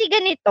na, ay, si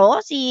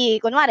ganito,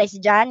 kunwari, si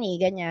Johnny,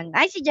 ganyan.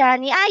 Ay, si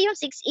Johnny, yung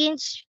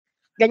 6-inch.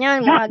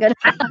 Ganyan, mga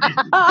ganun.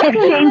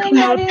 6-inch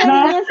notes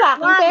na.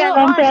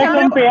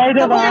 Compare,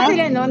 diba? Kung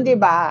sila nun,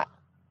 diba?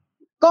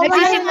 Kung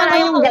wala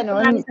yung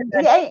ganun.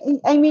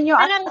 I mean,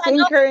 yung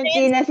same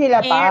currency na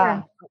sila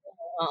pa.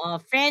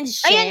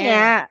 Friends share. Ayun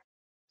nga.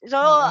 So,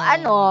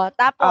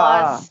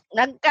 tapos,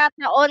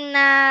 nagkataon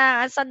na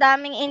sa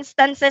daming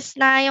instances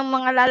na yung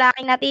mga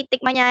lalaki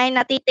natitikman niya ay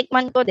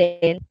natitikman ko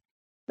din.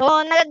 So,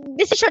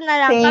 nag-desisyon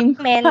na lang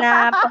kami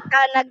na pagka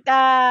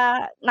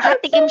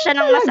nakatikim siya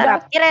ng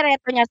masarap,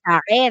 irereto niya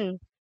sa akin.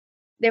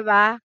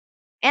 Diba?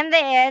 And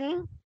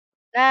then,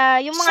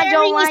 yung mga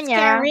jowa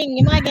niya. Sharing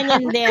yung mga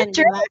ganyan din.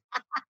 Diba?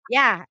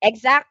 Yeah,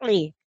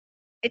 exactly.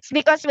 It's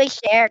because we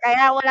share.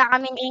 Kaya wala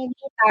kaming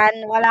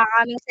inggitan, wala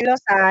kaming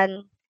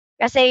silosan.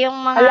 Kasi yung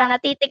mga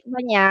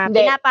natitikman niya,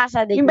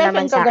 pinapasa din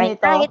naman sa akin.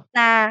 Kahit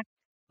na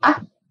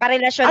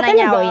karelasyon na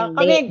niya o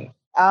hindi.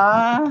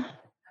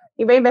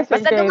 Iba yung best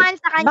friend. Basta dumaan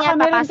sa kanya,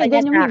 papasa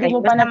niya sa akin.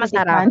 Basta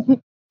masarap.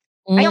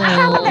 Ay, yung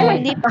kasama ko,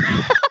 hindi pa.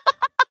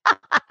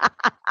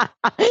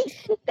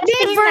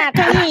 Never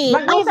ka eh.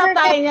 Mag-usap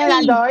tayo niya na,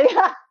 Doy.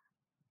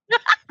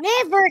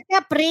 Never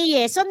ka,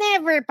 pre eh. So,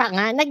 never pa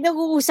nga.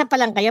 Nag-uusap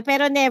pa lang kayo,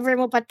 pero never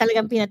mo pa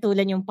talagang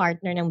pinatulan yung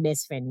partner ng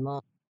best friend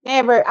mo.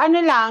 Never.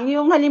 Ano lang,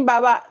 yung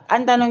halimbawa,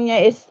 ang tanong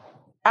niya is,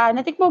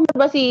 natikman mo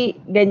ba si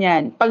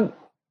ganyan? Pag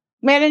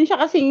meron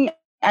siya kasing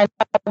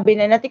sabi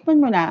na natikman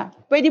mo na,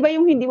 pwede ba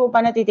yung hindi mo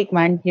pa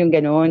natitikman? Yung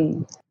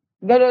ganun.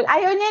 Ganun.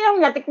 Ayaw niya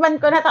nung natikman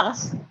ko na,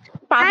 tapos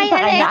pati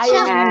sa kanya, ayaw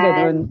niya yung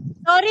ganun.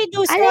 Sorry,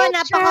 Dusko,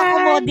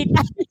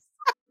 napaka-commoditized.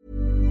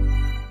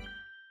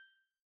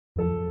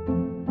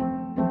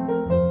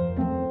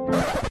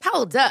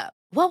 Hold up.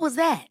 What was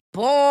that?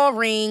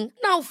 Boring.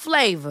 No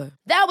flavor.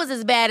 That was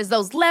as bad as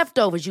those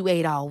leftovers you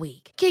ate all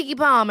week. Keke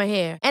Palmer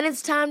here, and it's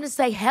time to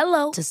say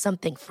hello to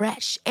something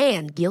fresh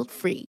and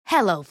guilt-free.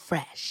 Hello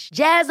Fresh.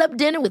 Jazz up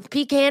dinner with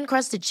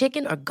pecan-crusted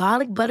chicken or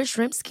garlic butter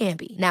shrimp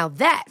scampi. Now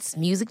that's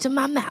music to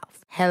my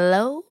mouth.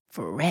 Hello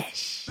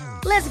Fresh.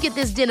 Let's get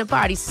this dinner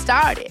party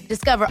started.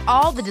 Discover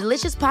all the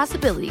delicious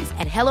possibilities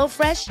at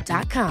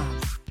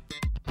hellofresh.com.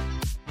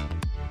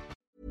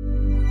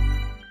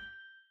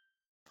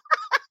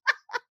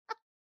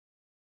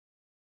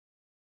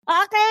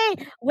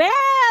 Okay.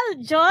 Well,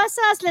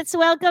 Dyosas, let's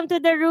welcome to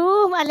the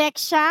room,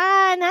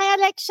 Alexian. Hi,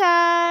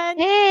 Alexian.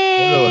 Hey.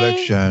 Hello,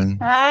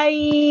 Alexian. Hi.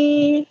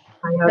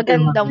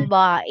 Magandang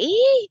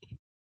bae.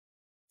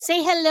 Say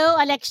hello,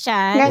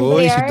 Alexian.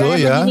 Uy, si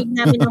Doy, Narinig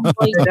namin ang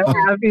voice. Hello,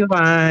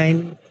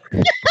 everyone.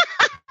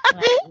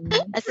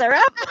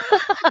 Sarap.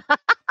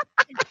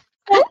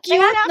 So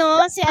cute,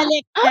 no? Si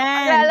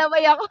Alexian.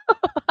 Lalaway ako.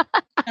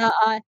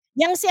 Oo.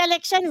 Yang si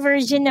Alexian,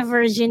 virgin na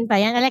virgin pa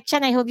yan.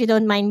 Alexian, I hope you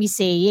don't mind me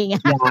saying.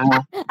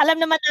 Yeah.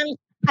 alam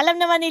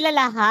naman nila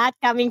lahat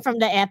coming from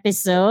the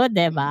episode,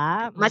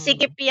 diba?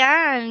 Masikip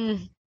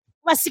yan.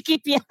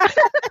 Masikip yan.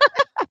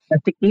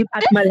 Masikip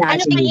at malalim.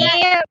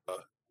 Masikip.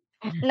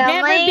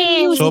 Never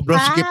been used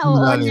Sobrang sikip ng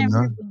malalim,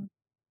 no?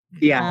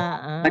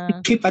 Yeah.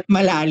 Masikip at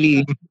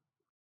malalim.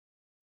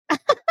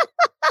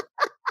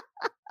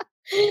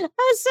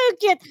 Oh, so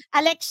cute.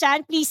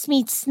 Alexian, please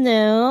meet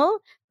Snow,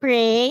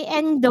 Pray,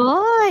 and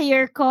Doy,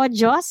 your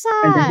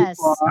co-Dyosas.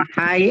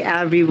 Hi,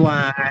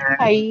 everyone.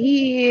 Hi.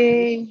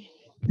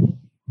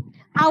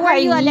 How are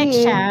you,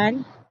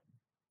 Alexian?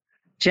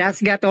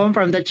 Just got home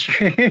from the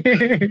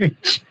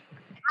church.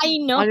 I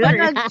know.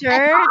 Wala,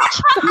 nag-church.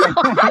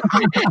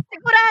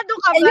 Sigurado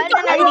ka ba na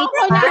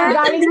nandito ka?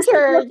 Galing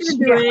church.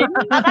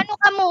 Ano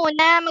ka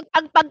muna?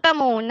 Magpagpag ka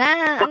muna.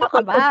 Ano ka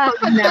ba?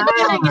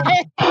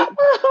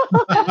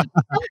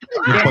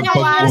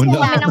 Nawasan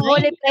kami ng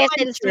holy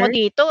presence mo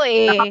dito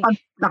eh.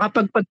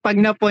 Nakapagpagpag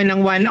na po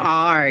ng 1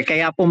 hour,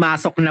 kaya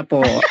pumasok na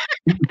po.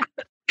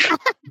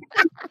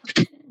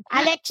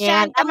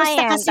 Alexian,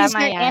 kamusta ka since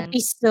your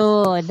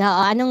episode?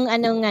 Anong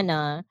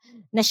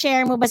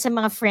na-share mo ba sa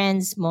mga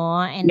friends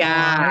mo and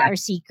or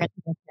secret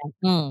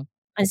mo?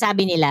 Ano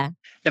sabi nila?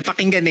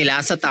 Napakinggan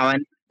nila, so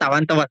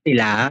tawan-tawa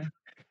sila.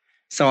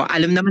 So,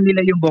 alam naman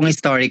nila yung buong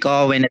story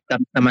ko when it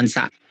comes naman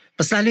sa...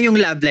 Mas lalo yung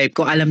love life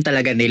ko, alam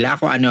talaga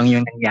nila kung ano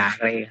yung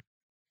nangyari.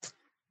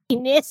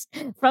 Inis,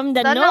 from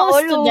the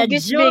nose to the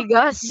joke.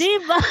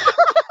 Diba?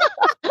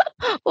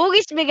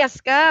 Hugis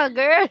bigas ka,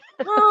 girl.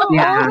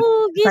 Yeah.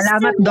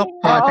 Salamat,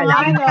 Doktor.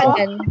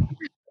 Salamat.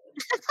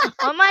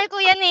 Mahal ko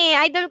yan eh.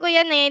 Idol ko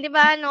yan eh. Di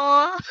ba,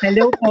 no?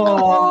 Hello po.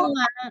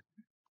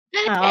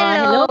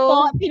 Hello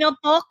po.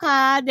 Pinopo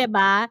ka, di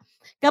ba?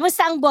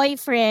 Kamusta ang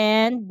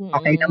boyfriend?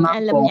 Okay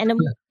naman po.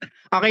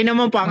 Okay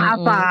naman po ang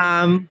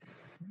apam.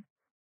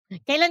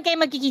 Kailan kayo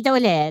magkikita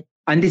ulit?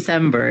 On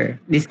December.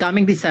 This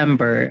coming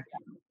December.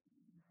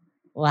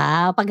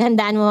 Wow,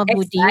 paghandaan mo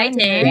mabuti yun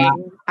eh.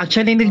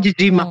 Actually,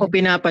 nag-gym ako.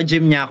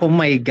 Pinapa-gym niya ako. Oh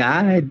my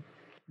God.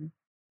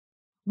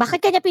 Bakit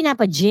kanya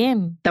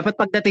pinapa-gym? Dapat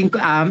pagdating ko,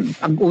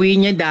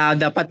 pag-uwi niya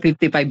dapat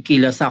 55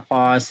 kilos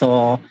ako. So,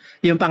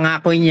 yung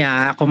pangako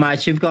niya, kung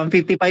ma-achieve ko ang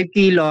 55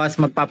 kilos,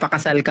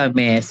 magpapakasal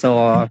kami.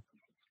 So,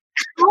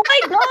 oh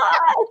my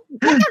God!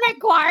 That's a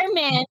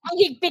requirement. Ang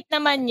higpit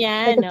naman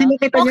yan. No?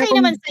 Okay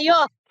naman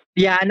sa'yo.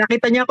 Yeah,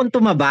 nakita niya akong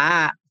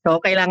tumaba. So,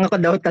 kailangan ko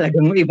daw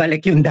talagang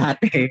ibalik yung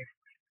dati.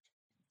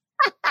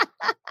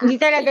 Hindi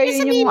talaga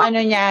yun yung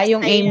ano niya,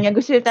 yung aim niya.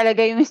 Gusto niya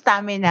talaga yung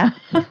stamina.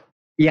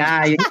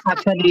 Yeah,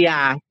 actually,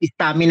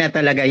 stamina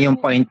talaga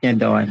yung point niya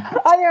doon.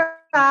 Ayun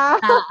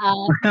na.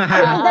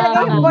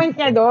 Talaga yung point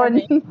niya doon.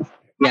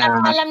 Yeah.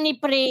 Alam ni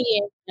Prey.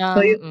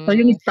 So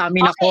yung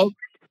stamina ko,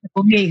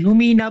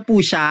 humina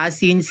po siya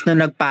since no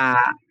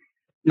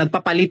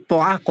nagpapalit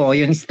po ako,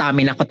 yung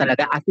stamina ko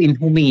talaga as in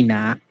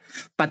humina.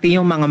 Pati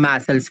yung mga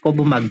muscles ko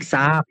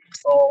bumagsak.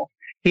 So,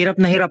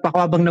 hirap na hirap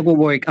ako habang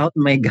nag-workout.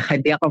 My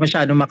God, di ako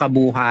masyadong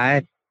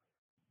makabuhat.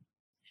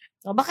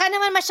 O baka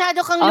naman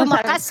masyado kang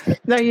lumakas.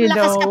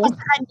 Lakas ka pa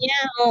sa kanya.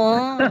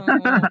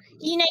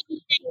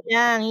 Hinay-hinay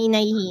lang.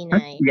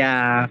 Hinay-hinay.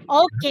 Yeah.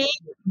 Okay.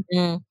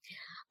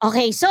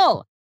 Okay,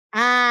 so,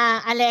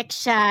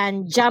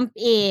 Alexian, jump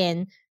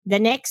in. The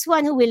next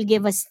one who will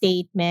give a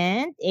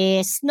statement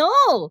is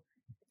Snow.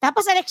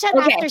 Tapos Alexian,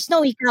 after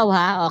Snow, ikaw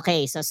ha?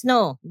 Okay, so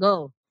Snow,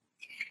 go.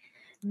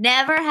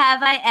 Never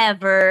have I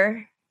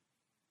ever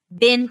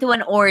been to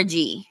an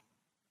orgy.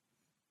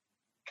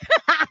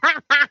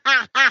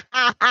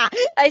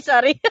 Ay,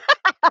 sorry.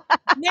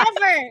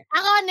 Never.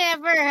 Ako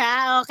never,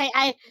 ha? Okay,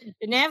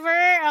 never.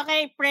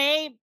 Okay,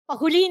 Pray.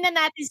 Pahulihin na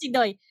natin si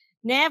Doy.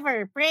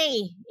 Never.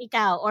 Pray.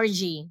 Ikaw,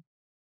 orgy.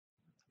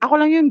 Ako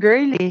lang yung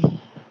girl eh.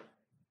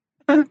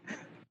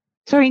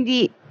 So,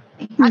 hindi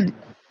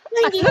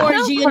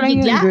orgy yung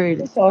bigla?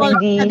 So,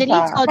 hindi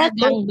siya.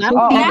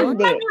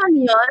 Hindi.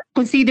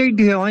 Considered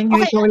yun. Yung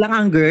ikaw lang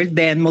ang girl,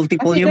 then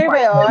multiple yung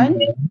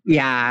partner.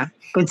 Yeah.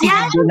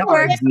 Considered yun ang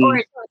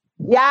orgy.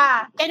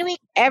 Yeah. Can you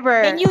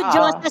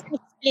just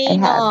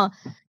explain?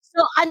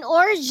 So, an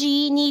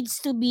orgy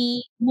needs to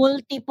be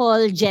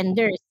multiple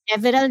genders.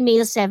 Several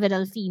males,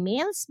 several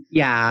females.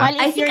 Yeah. While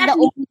if you're the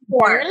only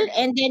girl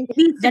and then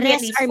the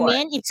rest are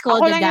men, it's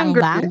called a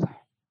gangbang.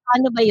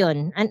 Ano ba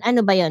yun?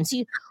 Ano ba yun?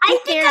 So, I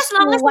think as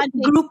long as it's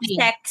group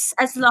sex,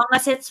 as long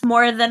as it's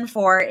more than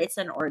 4, it's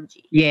an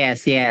orgy.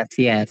 Yes. Okay.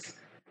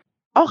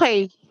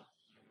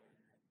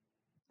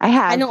 I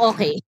have. Anong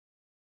okay?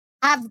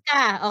 Have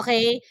ka,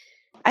 okay?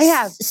 I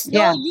have. So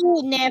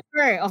you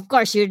never. Of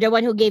course, you're the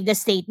one who gave the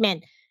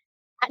statement.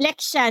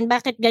 Alexian,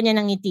 bakit ganyan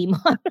ang ngiti mo?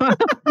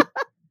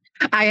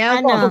 I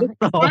have also.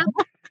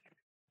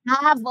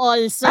 Have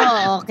also.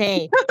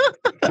 Okay.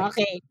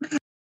 Okay.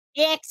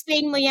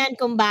 I-explain mo yan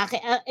kung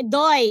bakit.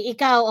 Doy,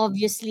 ikaw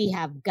obviously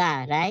have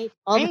ka, right?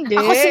 Hindi.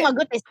 Ako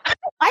sumagot eh.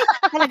 Ay,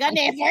 talaga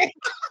never.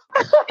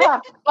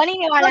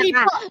 Maniniwala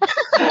ka.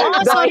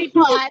 Sorry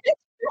po.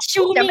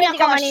 Assuming Siyempre, hindi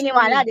ka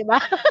maniniwala, di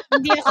ba?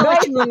 Hindi ako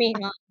assuming.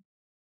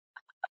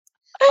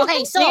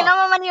 Okay, so hindi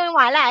naman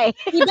maniwala eh.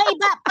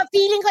 Iba-iba,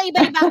 feeling ko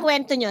iba-iba ang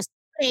kwento nyo.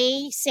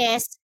 Ray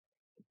says,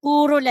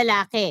 puro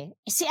lalaki.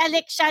 Si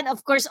Alexian,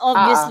 of course,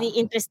 obviously,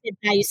 interested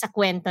tayo sa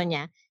kwento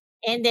niya.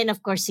 And then, of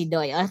course, si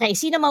Doy. Okay,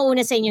 sino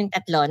mauna sa inyong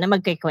tatlo na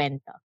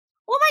magkikwento?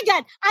 Oh my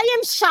God, I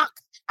am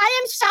shocked. I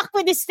am shocked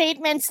with the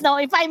statements, no,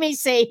 if I may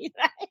say.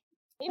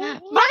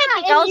 Bakit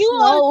ikaw,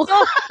 Snow?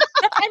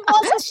 I'm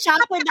also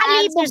shocked with the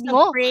answers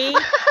of Ray,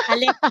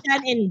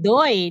 Alexian, and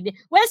Doy.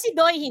 Well, si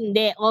Doy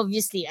hindi,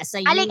 obviously, as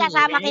a Ali,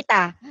 kasama right?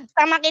 kita.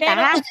 Sama kita,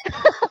 Pero, ha?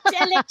 si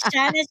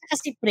Alexian at saka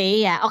si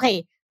Freya.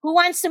 Okay, who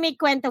wants to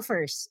make kwento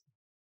first?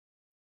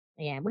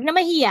 Ayan, wag na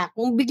mahiya.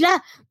 Kung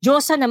bigla,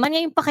 Diyosa naman,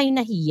 ngayon pa kayo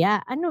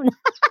nahiya. Ano na?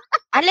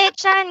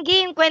 Alexian,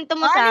 game, kwento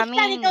mo sa amin.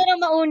 Alexian, ikaw na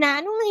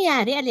mauna. Anong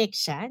nangyari,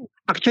 Alexian?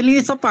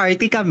 Actually, sa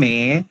party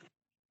kami.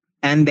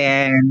 And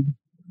then,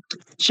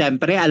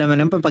 syempre, alam mo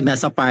naman pag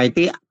nasa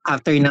party,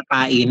 after ng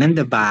kainan,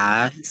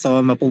 diba?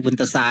 So,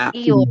 mapupunta sa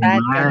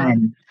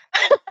inuman.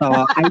 So,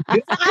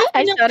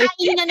 ay, sorry.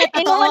 Kainan na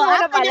to.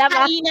 After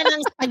kainan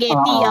ng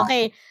spaghetti,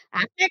 okay.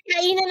 After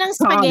kainan ng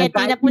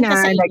spaghetti, napunta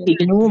sa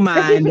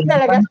inuman. Hindi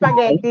talaga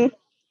spaghetti.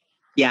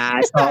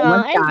 Yeah, so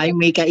one time,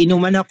 may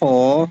kainuman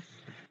ako.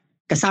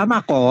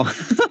 Kasama ko.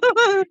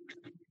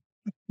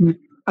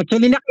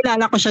 Actually,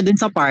 nakilala ko siya dun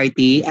sa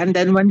party. And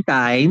then one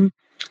time,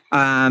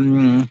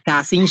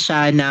 kasing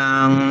siya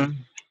ng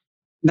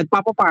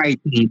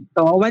nagpapaparty.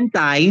 So one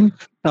time,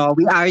 so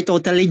we are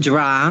totally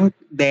drunk.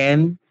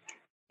 Then,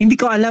 hindi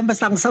ko alam,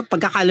 basta sa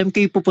pagkakalam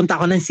ko, pupunta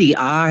ako ng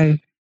CR.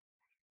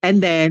 And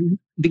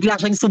then, bigla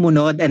siyang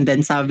sumunod. And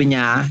then sabi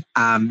niya,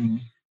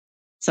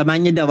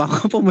 samahan niya daw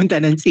ako pumunta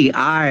ng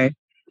CR.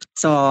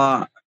 So,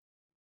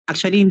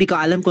 actually, hindi ko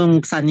alam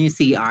kung saan yung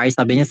CR.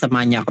 Sabi niya,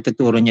 samahan niya ako,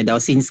 tuturo niya daw.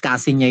 Since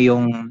kasi niya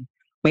yung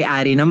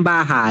may-ari ng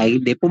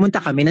bahay, pumunta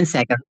kami ng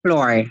second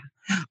floor.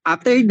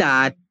 After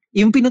that,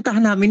 yung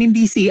pinuntahan namin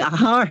hindi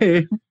CR.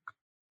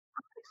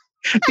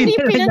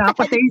 Dinala niya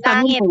ako sa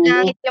isang room.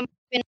 Langit yung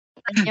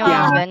pinuntahan niyo.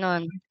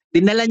 Ganon.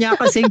 Dinala niya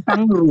ako sa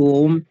isang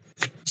room.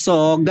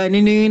 So,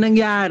 ganun yung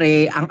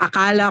nangyari. Ang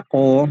akala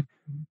ko,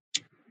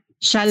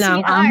 siya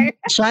lang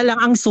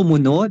ang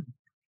sumunod.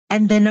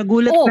 And then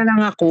nagulat na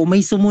lang ako,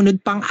 may sumunod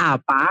pang 4.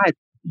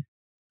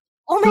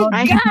 Oh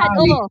my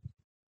God!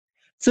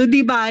 So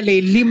di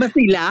bale, 5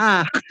 sila.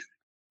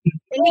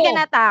 Hindi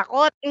ka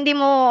natakot? Hindi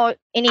mo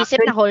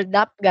inisip na hold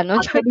up?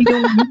 Ganon?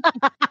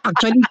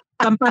 Actually,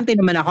 kampante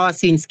naman ako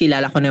since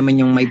kilala ko naman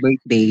yung my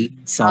birthday.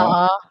 So,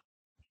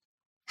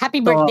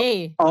 happy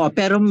birthday!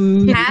 Pero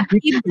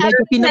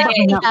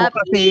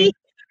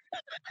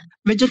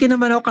medyo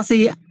kinabahan ako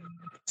kasi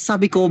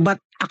sabi ko,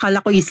 ba't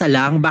akala ko isa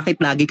lang? Bakit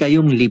lagi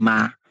kayong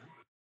 5?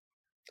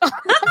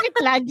 Bakit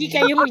lagi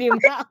kayong 5?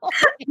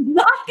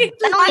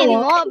 Bakit tanongin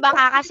mo,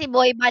 baka kasi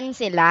boy band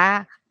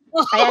sila.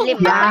 Kaya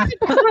 5.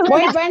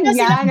 Boy band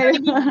yan.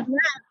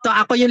 So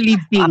ako yung lead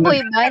singer.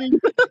 Boy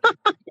band.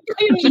 Ikaw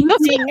yung lead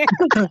singer.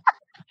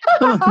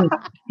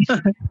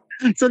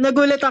 So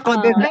nagulat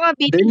ako din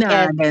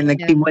na,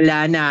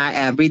 nagsimula na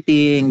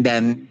everything.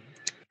 Then,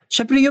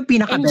 syempre yung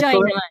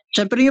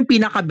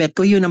pinaka-bet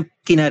ko, yun ang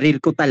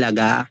kinaril ko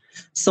talaga.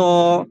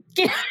 So,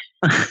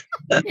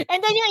 and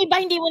then yung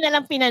iba hindi mo na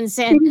lang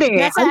pinansin.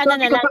 Hindi. Ang sabi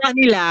ko sa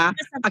kanila,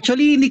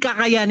 actually hindi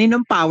kakayanin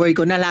ng power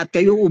ko na lahat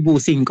kayo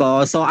ubusin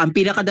ko. So ang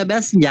pinaka-the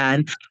best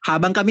niyan,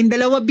 habang kaming 2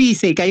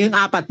 busy, kayong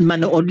 4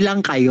 manood lang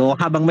kayo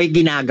habang may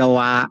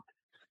ginagawa.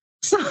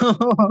 So,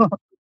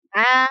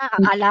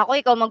 akala ko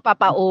ikaw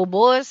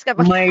magpapaubos.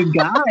 Oh my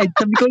God.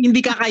 Sabi ko hindi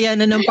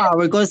kakayanan ng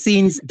power ko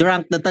since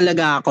drunk na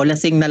talaga ako,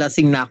 lasing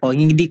na ako,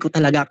 hindi ko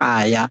talaga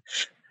kaya.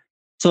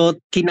 So,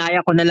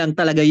 kinaya ko na lang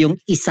talaga yung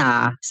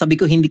isa. Sabi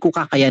ko, hindi ko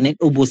kakayanin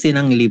ubusin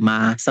ng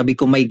 5. Sabi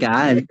ko, my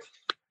God.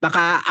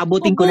 Baka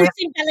abutin ko na.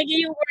 Ubusin talaga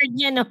yung word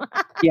niya, no?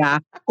 Yeah.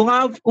 Kung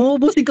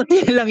ubusin ko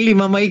na lang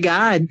 5, my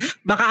God.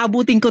 Baka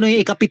abutin ko na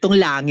yung 7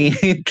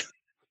 langit.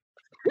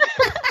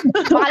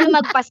 Baka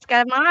lumagpas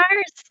ka,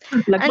 Mars.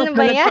 Ano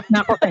ba yan? Lagpas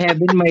na ako sa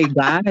heaven, my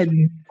God.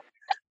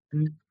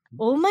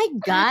 Oh my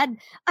God.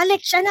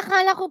 Alexa,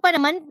 nakala ko pa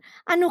naman,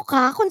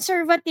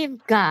 conservative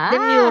ka.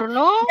 Demure,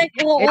 no?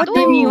 Oo,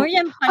 demure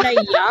yan pala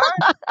yan.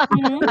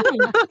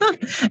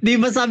 Di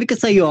ba sabi ko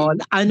sa'yo,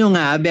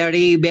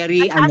 very,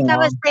 very, At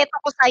respeto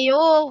ko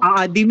sa'yo.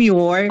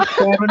 Demure,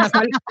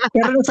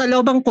 pero nasa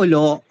loob ang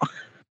kulo.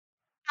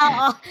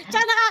 Oo.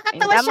 Tsaka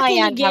nakakatawa siya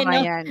kiligin,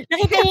 no?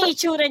 Nakita niya yung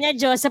itsura niya,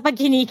 Diyos, sa pag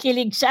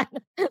kinikilig siya.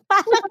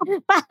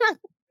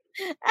 parang,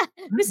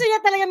 gusto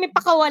niya talaga may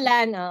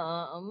pakawalan.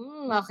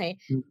 Okay.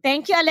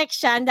 Thank you,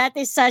 Alexian. That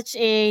is such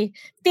a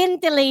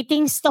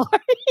titillating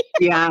story.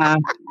 Yeah.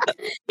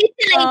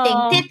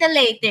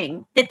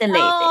 Titillating.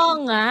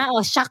 Oo nga.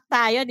 Shock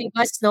tayo, di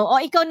ba, Snow?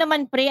 Ikaw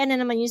naman, Pre, ano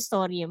naman yung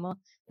story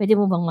mo? Pwede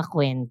mo bang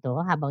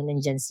makwento habang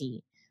nandyan si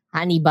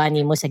honey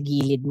bunny mo sa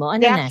gilid mo?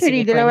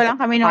 Actually, dalawa lang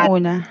kami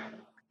nung una.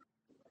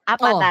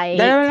 Apatay.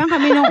 Dalawa lang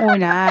kami nung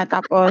una.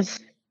 Tapos,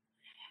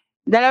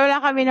 dalawa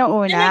lang kami nung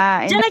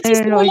una. Diyan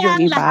nagsisimula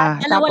ang lahat.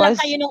 Dalawa lang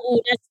kayo nung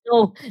una.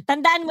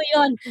 Tandaan mo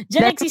yun.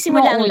 Diyan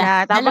nagsisimula ang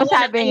lahat. Tapos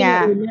sabi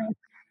niya,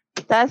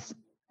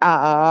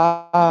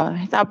 Oo.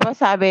 Tapos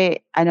sabi,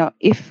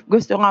 if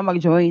gusto nga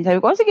mag-join. Sabi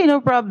ko, sige,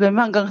 no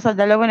problem. Hanggang sa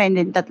 2 na, and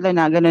then 3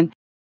 na, ganun.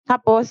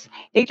 Tapos,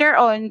 later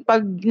on,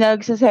 pag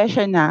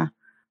nagsa-session na,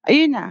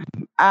 ayun na,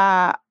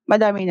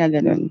 madami na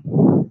ganun.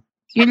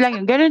 Yun lang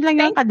yun. Ganun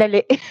lang yung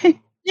kadali.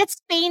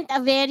 Let's paint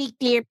a very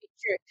clear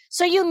picture.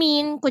 So you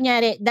mean,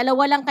 kunyari, 2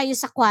 lang kayo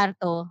sa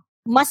kwarto,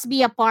 must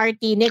be a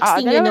party. Next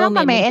thing you know,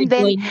 kami. may And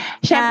then,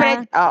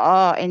 syempre,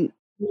 and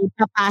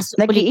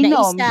papasok ulit na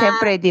nagiinom, isa.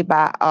 syempre, di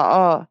ba?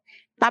 Oo.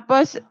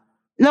 Tapos,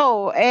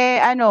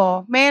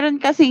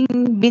 meron kasing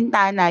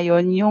bintana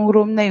yon, yung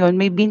room na yon,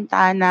 may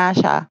bintana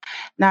siya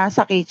na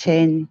sa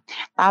kitchen.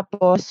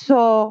 Tapos,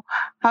 so,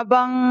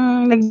 habang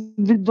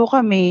nagdudo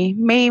kami,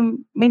 may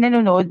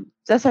nanonood.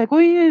 Sabi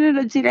ko,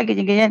 nanonood sila,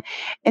 ganyan.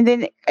 And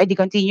then, di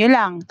continue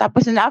lang.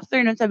 Tapos, in the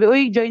afternoon, sabi,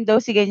 join daw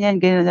si ganyan.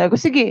 Sabi ko,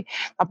 sige.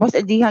 Tapos,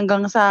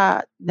 hanggang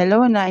sa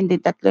 2 na, and then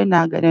 3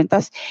 na, ganun.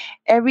 Tapos,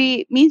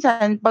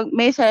 minsan, pag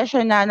may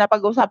session na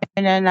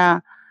napag-usapan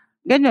na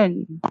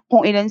ganun,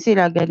 kung ilan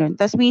sila, ganun.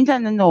 Tapos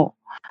minsan,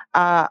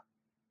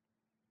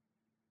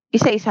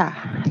 isa-isa.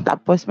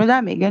 Tapos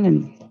madami,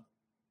 ganun.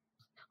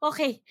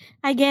 Okay,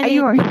 I get it.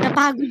 Ayun.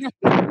 Napagod na.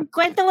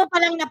 Kwento mo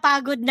palang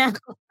napagod na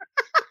ako.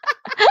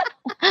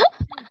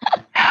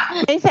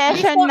 May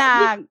session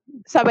na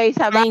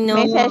sabay-sabay.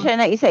 May session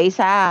na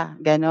isa-isa.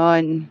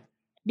 Ganon.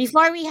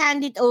 Before we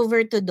hand it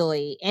over to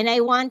Doy, and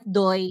I want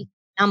Doy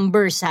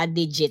numbers,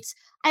 digits,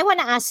 I want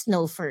to ask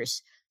Snow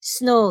first.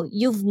 Snow,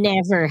 you've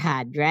never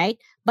had, right?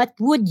 But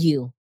would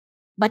you?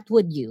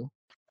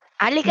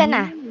 Ali ka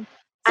na.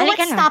 So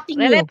what's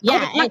stopping you?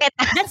 Yeah,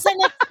 that's the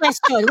next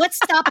question. What's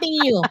stopping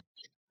you?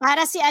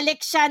 Para si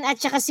Alexian at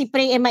saka si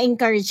Prey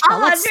ma-encourage ka.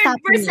 What's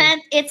stopping you?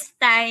 100% it's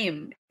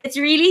time. It's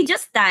really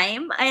just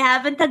time. I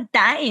haven't had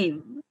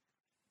time.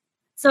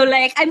 So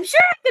like, I'm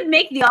sure I could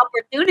make the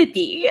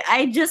opportunity.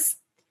 I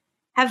just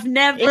have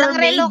never Ilang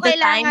made relo the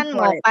kailangan time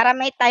mo for it. para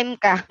may time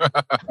ka?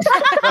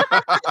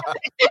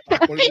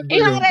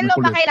 Ilang relo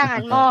ba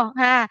kailangan mo?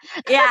 Ha?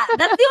 Yeah,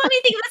 that's the only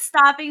thing that's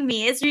stopping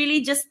me. It's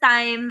really just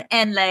time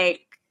and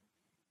like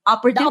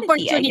opportunity. The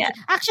opportunity.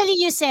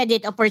 Actually, you said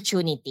it,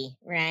 opportunity,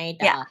 right?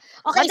 Yeah.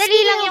 Okay, Madali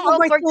lang yung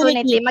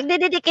opportunity.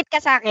 Magdidikit ka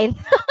sa akin.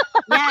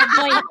 Yeah,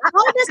 Doy.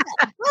 How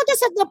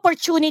does an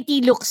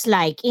opportunity looks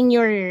like in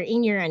your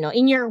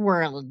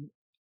world?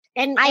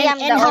 And I am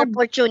the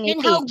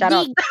opportunity.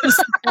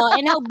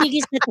 And how big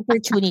is that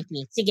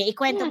opportunity? Sige,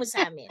 ikwento mo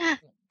sa amin.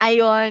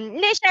 Ayun.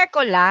 Share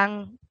ko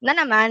lang. Na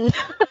naman.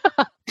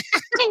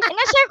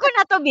 Na-share ko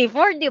na to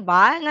before, di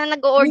ba? Na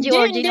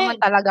nag-orgy-orgy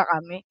naman talaga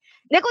kami.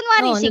 Hindi,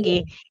 kunwari,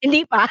 sige.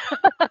 Hindi pa.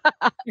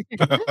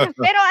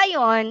 Pero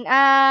ayun,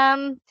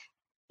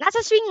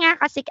 nasa swing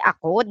nga kasi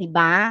ako, di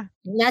ba?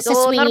 Nasa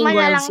swinging normal na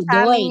world lang si sa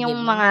amin Doy, yung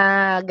diba? mga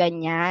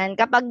ganyan.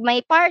 Kapag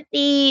may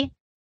party,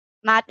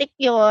 matik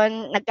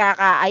yun,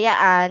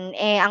 nagkakaayaan,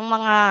 ang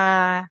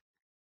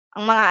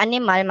mga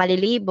animal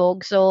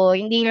malilibog. So,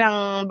 hindi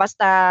lang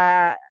basta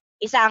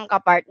isa ang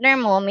kapartner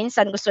mo.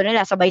 Minsan gusto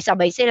nila,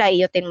 sabay-sabay sila,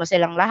 iyutin mo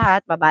silang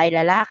lahat, babae,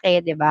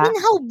 lalaki, di ba? And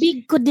how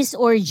big could this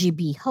orgy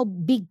be? How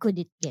big could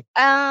it get?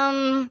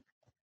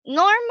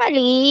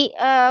 Normally,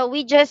 we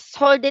just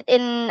hold it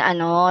in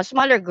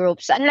smaller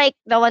groups. Unlike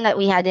the one that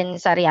we had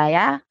in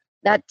Sariaya,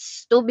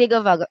 that's too big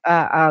of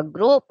a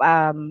group.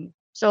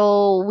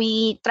 So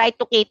we try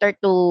to cater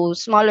to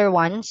smaller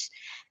ones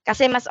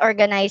kasi mas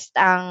organized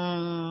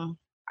ang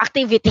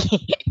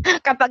activity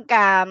kapag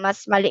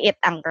mas maliit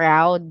ang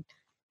crowd.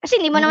 Kasi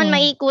hindi mo naman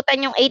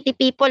maiikutan yung 80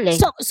 people eh.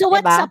 So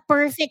diba? what's a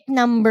perfect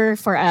number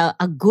for a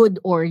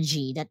good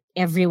orgy that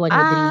everyone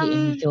would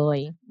really enjoy?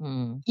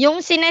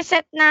 Yung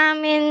sineset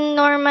namin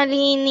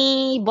normally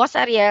ni Boss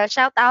Ariel,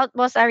 shout out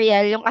Boss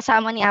Ariel, yung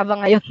kasama ni Ava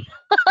ngayon.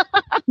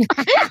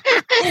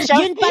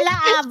 Yun pala,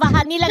 Ava,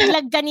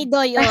 nilaglag ka ni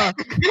Doy.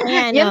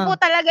 Ayan, yun po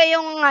talaga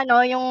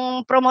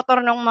yung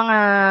promotor ng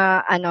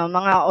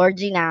mga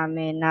orgy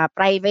namin na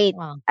private.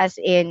 Wow. As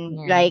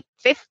in, like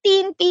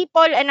 15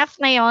 people, enough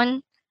na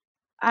yon.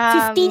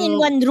 15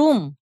 in one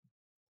room.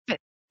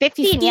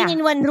 15 yeah.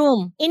 in one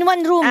room. In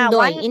one room,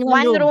 Doy. In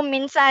one room.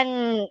 Minsan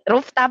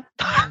rooftop.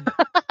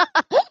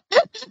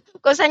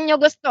 Kung saan nyo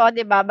gusto,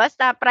 di ba?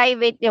 Basta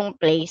private yung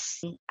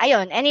place.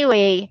 Ayun,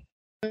 anyway.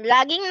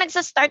 Laging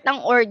nagsa-start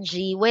ng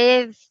orgy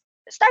with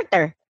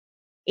starter.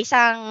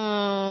 Isang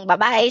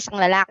babae, isang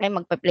lalaki,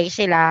 magpa-play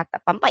sila,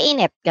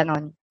 pampainit,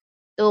 ganon.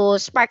 To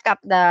spark up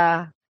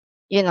the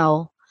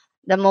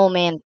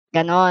moment,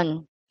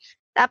 ganon.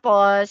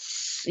 Tapos,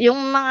 yung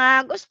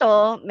mga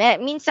gusto,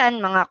 minsan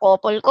mga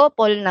couple,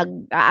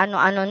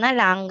 nag-ano-ano na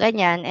lang,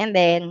 ganyan. And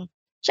then,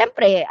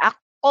 syempre,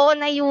 ako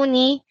na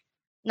uni,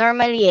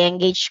 normally,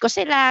 engage ko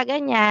sila,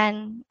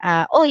 ganyan.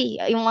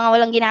 Yung mga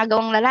walang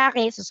ginagawang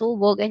lalaki,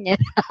 susubo, ganyan.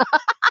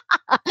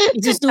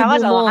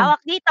 Tapos,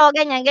 hawak dito,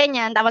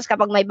 ganyan. Tapos,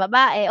 kapag may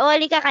babae,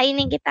 halika,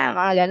 kainin kita,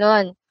 mga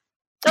ganon.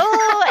 So,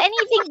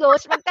 anything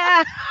goes.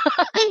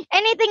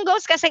 Anything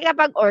goes kasi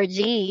kapag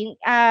orgy.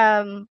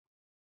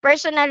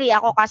 Personally,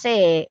 ako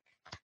kasi,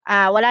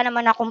 wala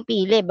naman akong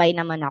pili, bi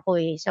naman ako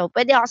eh. So,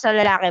 pwede ako sa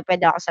lalaki,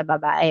 pwede ako sa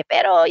babae.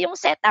 Pero yung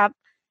setup,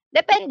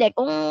 Depende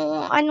kung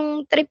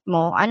anong trip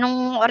mo,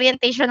 anong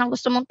orientation ang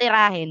gusto mong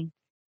tirahin.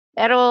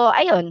 Pero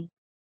ayun,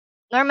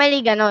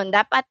 normally gano'n.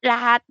 Dapat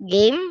lahat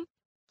game,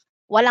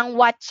 walang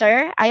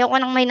watcher. Ayoko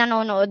nang may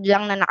nanonood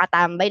lang na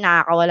nakatambay,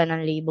 nakakawala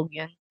ng libog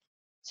 'yun.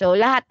 So,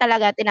 lahat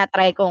talaga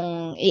tina-try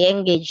kong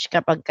i-engage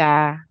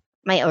kapagka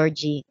may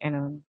orgy,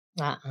 gano'n.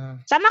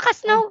 Sama ka,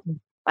 Snow,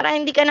 para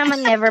hindi ka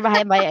naman never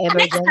have I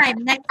ever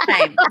dyan. Next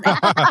time.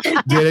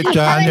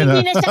 Diretsahan Parang yun,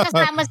 hindi na siya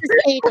kasama sa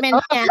statement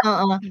niya.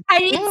 Oo. I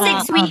need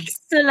 6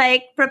 weeks to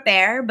like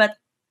prepare, but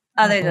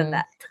other than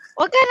that.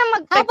 Huwag ka na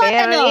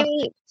mag-prepare.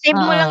 Save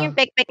mo lang yung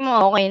pek-pek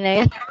mo, okay na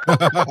yan.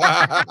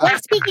 Well,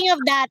 speaking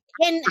of that,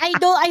 and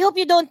I hope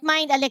you don't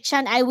mind,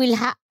 Alexian, I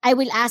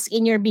will ask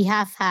in your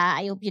behalf, ha.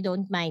 I hope you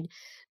don't mind.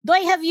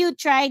 Have you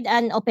tried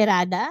an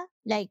operada?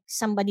 Like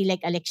somebody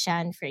like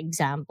Alexian, for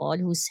example,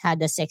 who's had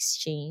a sex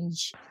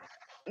change?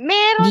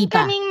 Meron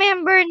kaming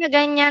member na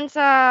ganyan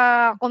sa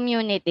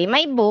community.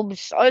 May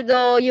boobs.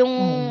 Although, yung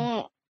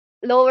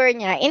lower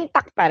niya,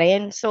 intact pa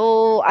rin.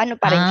 So, ano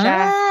pa rin siya?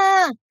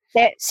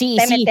 Si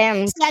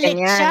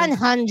Alexian,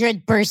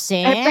 100%.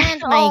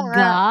 My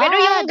God. Pero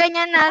yung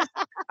ganyan na,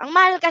 ang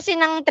mahal kasi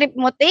ng trip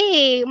mo,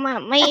 te.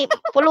 May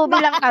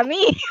pulubi lang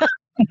kami.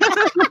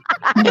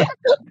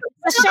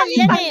 Social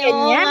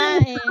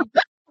yan eh.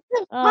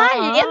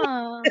 Mahal yan.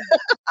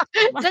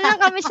 Doon lang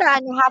kami sa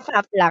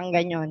half-half lang,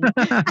 ganyan.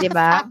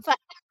 Diba?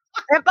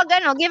 Pero pag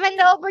given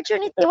the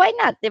opportunity, why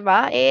not,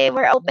 diba?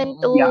 We're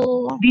open to...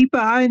 Di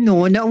ba,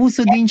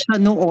 nauso din siya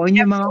noon,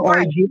 yung mga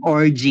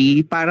orgy.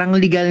 Parang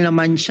legal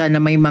naman siya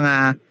na may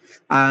mga,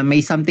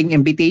 may something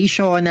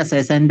invitation na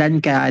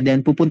sasendan ka,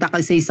 then pupunta ka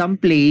sa isang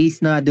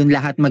place na doon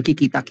lahat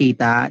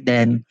magkikita-kita,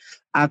 then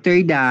after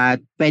that,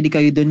 pwede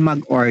kayo doon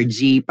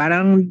mag-orgy.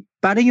 Parang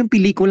yung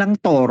pelikulang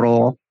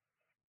Toro,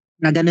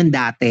 na ganun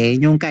dati,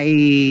 yung kay,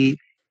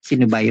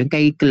 sino ba yun?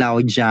 Kay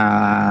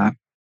Claudia.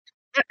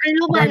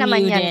 Luma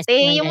naman yan.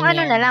 Yung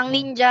na lang,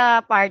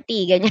 ninja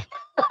party, ganyan.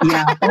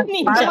 Yeah, parang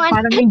ninja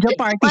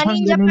party.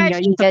 Ninja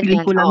party, yung sa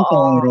pelikulang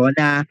Toro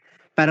na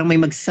parang may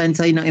mag-send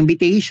sa'yo ng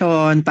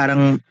invitation,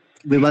 parang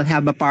we will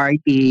have a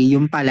party.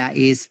 Yung pala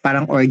is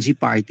parang orgy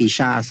party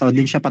siya. So,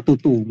 dun siya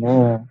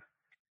patutungo.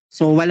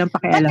 So, walang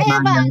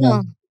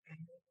pakialaman.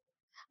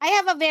 I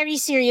have a very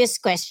serious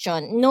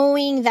question.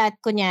 Knowing that,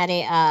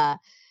 kunyari,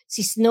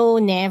 si Snow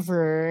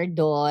never,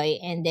 Doy,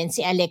 and then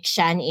si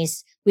Alexian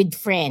is with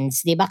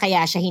friends, 'di ba?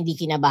 Kaya siya hindi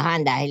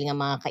kinabahan dahil nga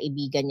mga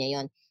kaibigan niya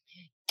 'yon.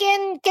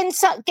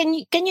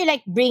 Can you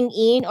like bring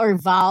in or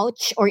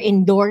vouch or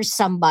endorse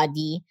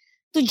somebody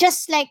to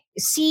just like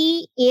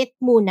see it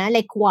muna,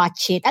 like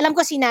watch it? Alam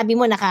ko sinabi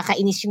mo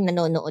nakakainis yung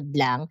nanonood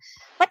lang.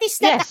 But is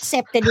that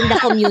accepted in the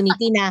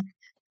community na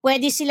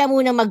pwede sila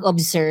muna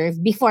mag-observe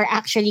before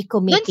actually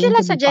committing Doon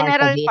sila to sa be general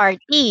part of it?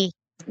 party.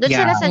 Doon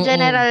sila sa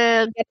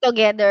general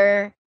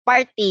get-together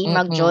party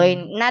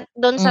mag-join. Not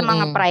doon sa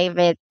mga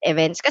private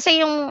events. Kasi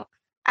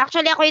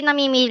actually ako yung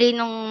namimili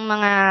ng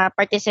mga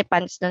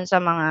participants doon sa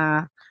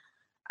mga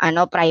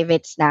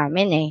privates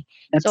namin eh.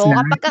 So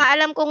kapag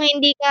alam kong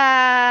hindi ka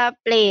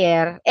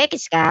player,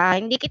 X ka,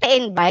 hindi kita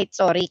invite,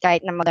 sorry,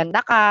 kahit na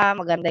maganda ka,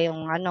 maganda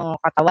yung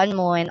katawan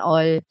mo and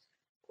all.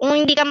 Kung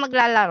hindi ka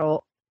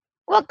maglalaro,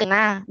 huwag ka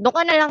na. Doon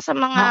ka na lang sa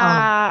mga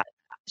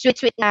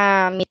sweet-sweet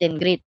na meet and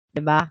greet,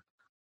 'di ba?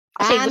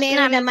 Kasi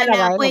meron naman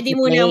na pwede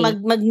mo na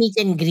mag-meet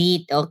and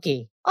greet.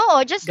 Okay.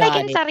 Oo, just like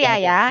in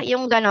Sariaya,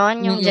 yung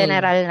ganon, yung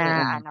general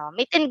na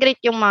meet and greet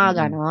yung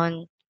mga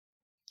ganon.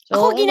 So,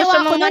 ako ginawa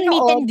ko nun,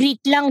 meet and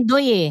greet lang,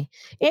 Doy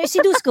eh.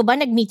 Si Dusko ba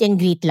nag-meet and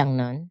greet lang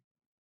nun?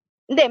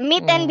 Hindi,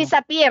 meet and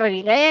disappear.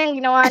 Kaya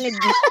yung ginawa ni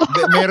Dusko.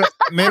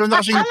 meron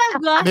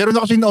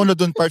na kasing nauna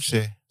doon parts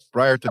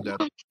prior to that.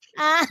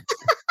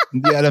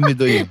 Hindi alam ni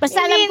Doy.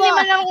 Basta alam ko,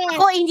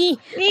 ako hindi.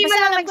 Hindi mo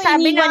lang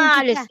nagsabi na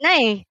alis na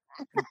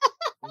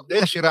Hindi,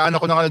 nasiraan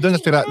ako ng doon.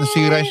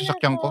 Nasira yung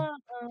sasakyan ko.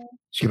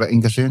 Sirain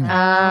kasi yun.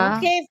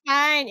 Okay,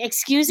 fine.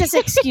 Excuses.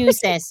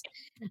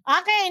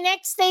 Okay,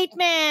 next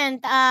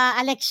statement.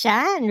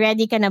 Alexian,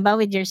 ready ka na ba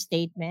with your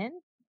statement?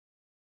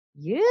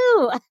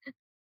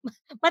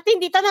 Ba't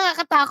hindi ito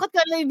nakakatakot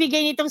kung ano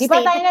ibigay nitong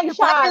statement? Di pa tayo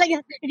nag-shot.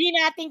 Hindi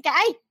natin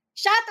ay,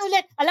 shot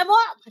ulit. Alam mo,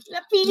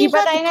 Di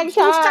pa tayo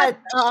nag-shot.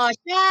 Oo,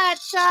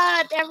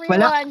 shot.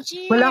 Everyone,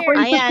 cheers. Wala ko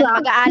yung ayan,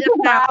 mag-aalak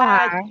na ako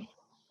ha.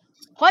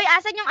 Hoy,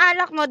 asan yung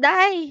alak mo,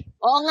 Day?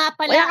 Oo nga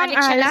pala,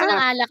 Alexian, asan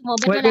ang alak mo?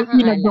 Ba't wala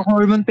kang alak?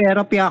 Nag-hormone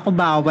therapy ako,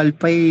 bawal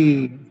pa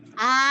eh.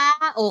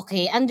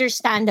 Okay.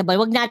 Understandable.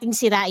 Wag nating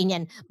sirain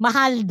yan.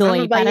 Mahal,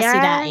 Doy, para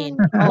sirain.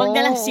 Wag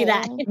na lang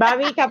sirain.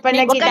 Bawi ka pa,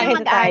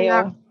 nagkita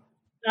tayo.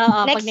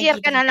 Next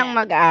year ka na lang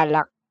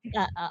mag-alak.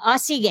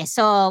 Sige.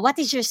 So, what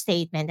is your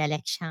statement,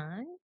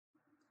 Alexian?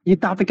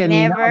 Yung topic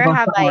kanina. Never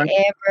have I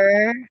ever.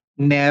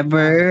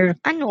 Never.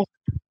 Ano?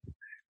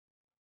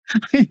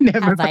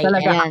 Never pa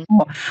talaga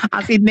ako.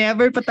 As in,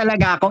 never pa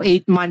talaga ako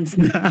 8 months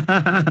na.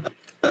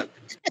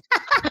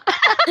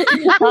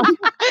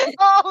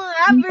 Oo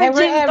nga,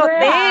 virgin to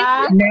din.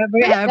 Never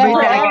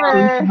talaga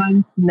 8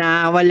 months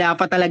na. Wala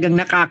pa talagang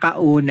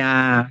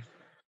nakakauna.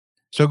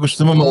 So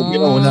gusto mo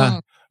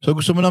mauna? So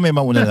gusto mo na may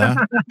mauna na?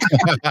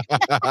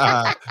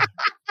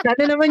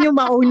 Sana naman yung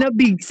mauna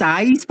big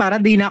size para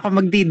di na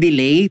ako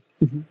magdi-delete.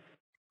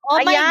 Oh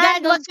my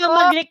Ayan, God, wag kang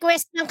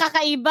mag-request ng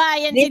kakaiba.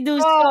 Yan si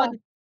Dusko.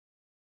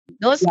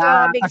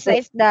 Big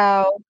size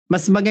daw.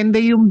 Mas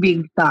maganda yung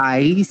big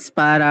size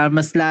para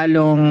mas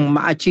lalong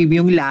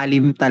ma-achieve yung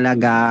lalim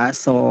talaga.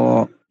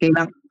 So,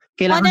 kailangan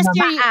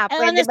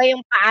Pwede ba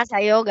yung paa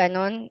sa'yo,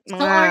 ganun? So,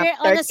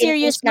 on a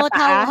serious note,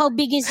 how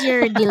big is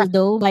your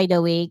dildo, by the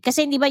way?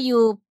 Kasi di ba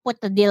you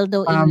put the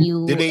dildo in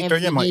you dilator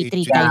every niya,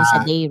 day, 3 times a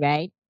day,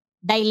 right?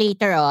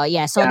 Dilator,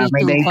 yeah. Sorry to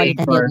call it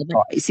a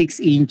dildo. 6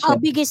 inches. How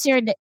big is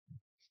your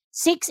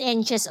 6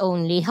 inches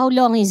only? How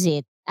long is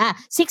it?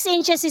 6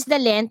 inches is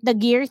the length. The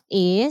girth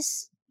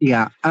is?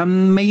 Yeah.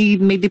 May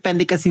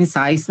depende kasing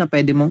size na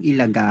pwede mong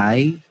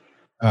ilagay.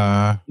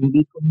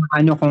 Hindi ko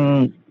ano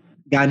kung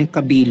gaano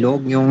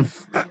kabilog yung...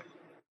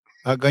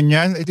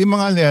 ganyan? Ito yung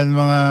mga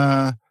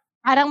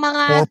parang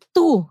mga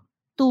 2.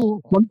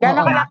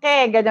 Gano'ng kalaki,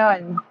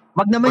 gano'n.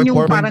 Wag naman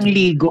yung parang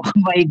ligo.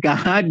 Oh my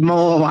God,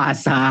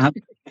 mawawasak.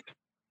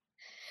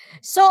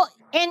 So,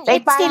 and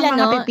it's still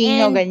mga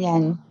pipino,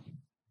 ganyan.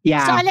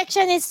 Yeah. So,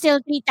 election is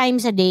still 3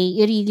 times a day.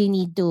 You really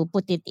need to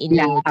put it in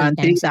you 3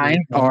 times a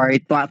day. Or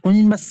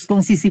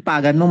kung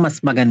sisipagan mo,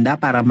 mas maganda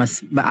para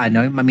mas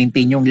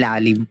ma-maintain yung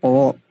lalim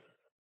po.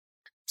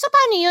 So,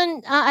 paano yun,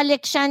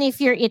 election, if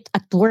you're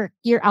at work,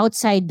 you're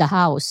outside the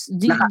house?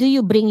 Do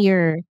you bring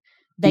your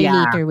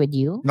dilator with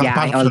you? Yeah,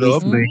 I always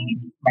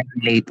bring my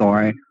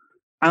dilator.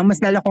 Mas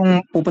lalo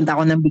kung pupunta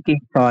ako ng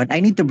vacation, I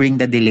need to bring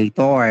the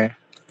dilator.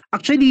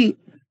 Actually,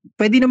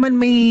 pwede naman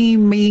may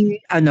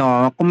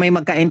kung may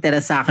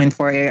magka-interest sa akin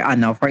for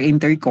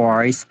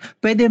intercourse,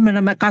 pwede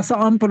naman. Kaso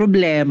ang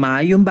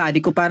problema, yung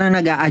body ko parang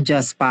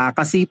nag-a-adjust pa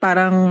kasi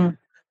parang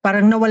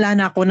nawala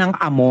na ako ng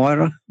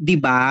amor, 'di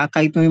ba?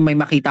 Kahit may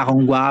makita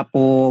akong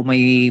gwapo,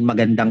 may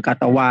magandang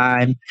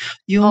katawan,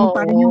 yung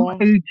parang yung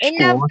urge ko. In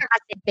love ka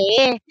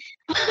kasi,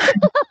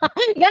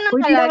 ganun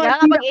talaga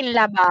kapag in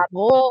love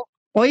ako.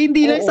 O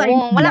hindi lang sa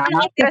iba. Wala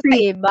kang interest sa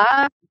iba.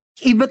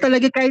 Iba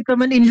talaga kahit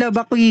naman in love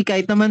ako,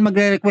 kahit naman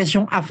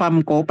magre-request yung afam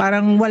ko,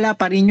 parang wala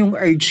pa rin yung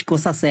urge ko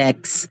sa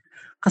sex.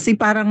 Kasi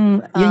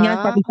parang, yun yan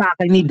sabi sa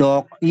akin ni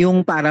Doc,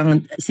 yung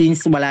parang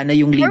since wala na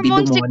yung libido mo.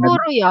 Hormones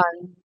siguro yan.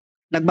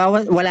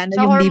 Wala na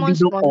yung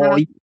libido ko.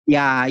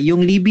 Yeah,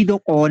 yung libido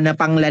ko na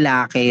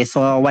panglalaki, so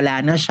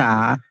wala na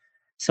siya.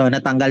 So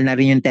natanggal na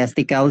rin yung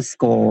testicles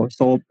ko.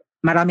 So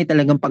marami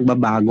talagang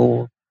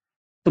pagbabago.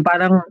 So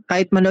parang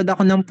kahit manood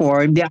ako ng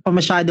porn, hindi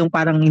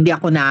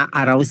ako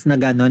na-arouse na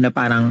gano'n na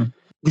parang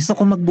gusto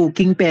ko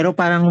mag-booking pero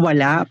parang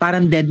wala,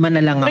 parang dead man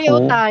na lang ako.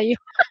 Pareho tayo.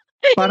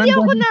 Parang hindi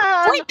ako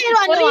na. Wait, pero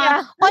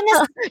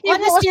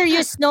on a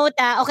serious note,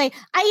 okay,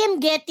 I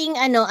am getting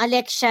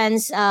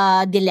Alexian's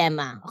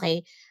dilemma,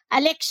 okay?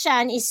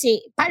 Alexian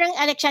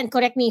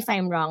correct me if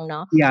I'm wrong,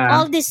 no? Yeah.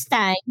 All this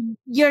time,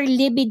 your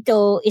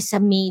libido is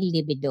a male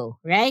libido,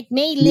 right?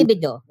 Male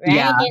libido, right?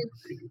 Yeah. And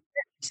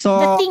so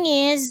the thing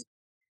is,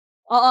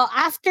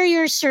 after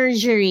your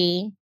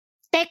surgery,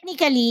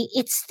 technically,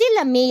 it's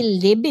still a male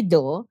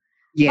libido,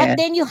 but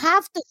then you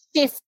have to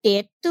shift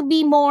it to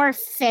be more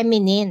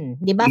feminine,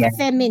 di ba? Yeah.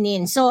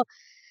 Feminine. So,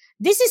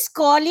 this is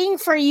calling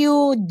for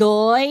you,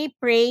 Doy,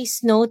 Praise,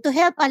 to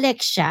help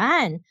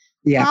Alexian.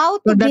 Yeah. How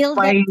to build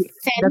that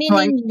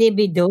feminine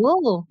libido.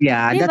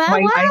 Yeah, diba? that's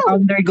why I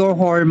undergo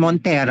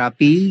hormone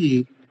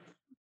therapy.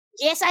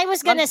 Yes, I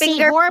was gonna say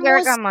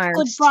hormones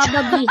could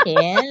probably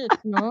help,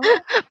 no?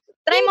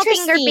 Try mo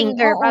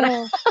finger.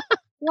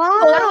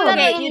 Wow.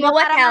 Okay, you know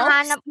what helps?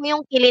 Hanap mo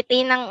yung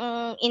kiliti ng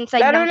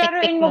inside ng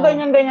tiktik mo.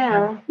 Laruin mo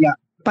ganyan. Yeah.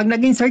 Pag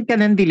nag-insert ka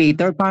ng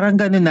dilator, parang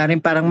gano'n na rin,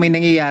 parang may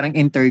nangyayaring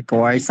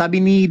intercourse. Sabi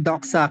ni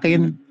Doc sa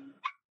akin,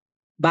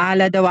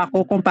 bahala daw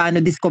ako kung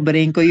paano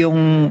discoverin ko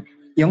yung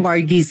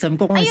orgasm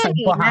ko, kung saan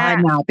ko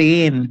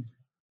hahanapin.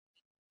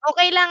 O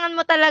kailangan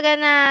mo talaga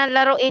na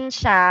laruin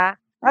siya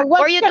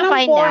for you to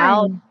find porn.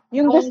 out.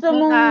 Yung gusto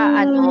mong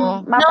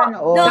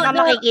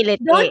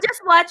mapanood. Don't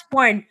just watch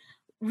porn.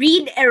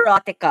 Read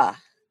erotica.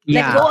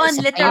 Yeah. Like, go on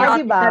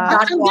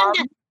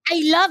literotica.com. I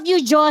love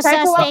you,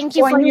 Dyosas. Thank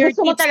you for your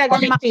tips.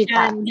 Talagang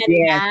makita.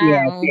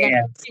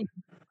 Yes.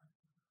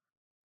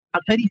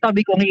 Actually,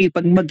 sabi ko ngayon,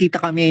 pag magkita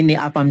kami ni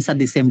Apam sa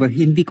December,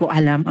 hindi ko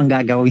alam ang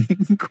gagawin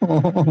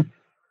ko.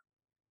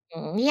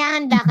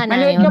 Handa ka na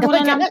Manood yun. ka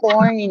muna ng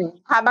porn.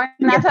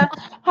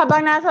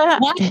 Habang nasa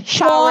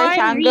shower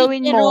siya, ang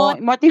gawin mo,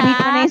 motivate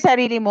mo na yung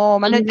sarili mo.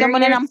 Manood ka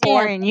muna ng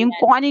porn. Yung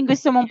kung ano yung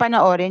gusto mong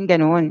panoorin,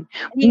 ganun.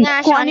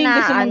 Kung ano yung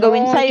gusto mong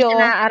gawin sa'yo,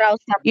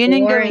 yun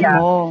yung gawin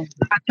mo.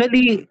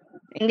 Actually,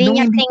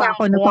 hindi pa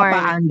ako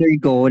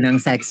napapa-undergo ng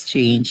sex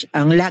change,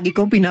 ang lagi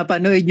kong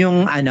pinapanood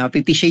yung 50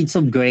 Shades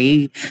of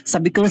Grey.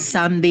 Sabi ko,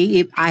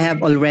 someday if I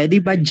have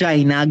already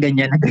vagina,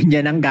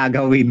 ganyan ang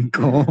gagawin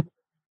ko.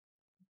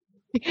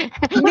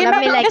 Hindi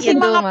ba kasi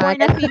mga porn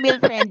na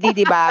female friendly,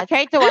 di ba?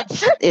 Try to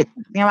watch it.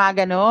 Yung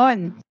mga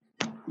ganun.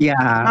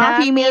 Yeah. Mga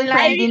female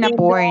friendly na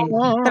porn.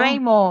 Try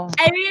mo.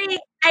 I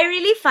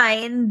really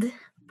find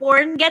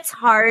porn gets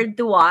hard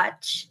to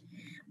watch.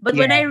 But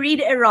when I read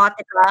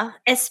erotica,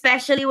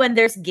 especially when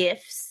there's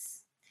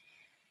gifs,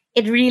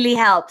 it really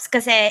helps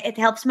kasi it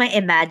helps my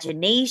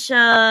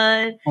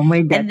imagination. Oh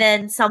my God. And then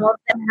some of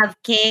them have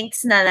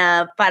kinks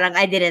na parang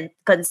I didn't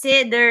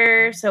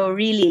consider. So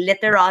really,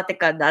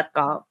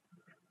 literotica.com.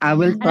 I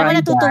will Alam mo, try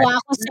natutuwa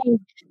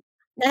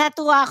that.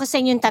 ako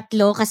sa inyong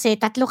tatlo kasi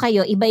tatlo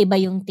kayo, iba-iba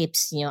yung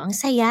tips nyo. Ang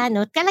saya,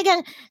 no?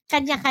 Talagang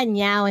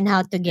kanya-kanya on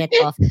how to get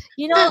off.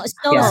 You know,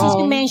 so Yeah. since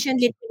you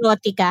mentioned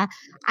Literotica,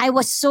 I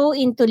was so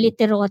into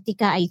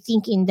Literotica, I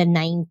think in the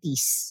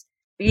 90s.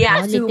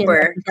 Yeah,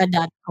 super.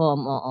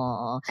 Literotica.com,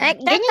 oo.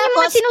 Ganyan yung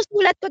mga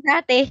sinusulat ko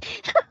dati.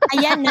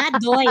 Ayan na,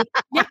 Doy.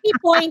 Let me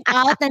point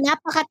out na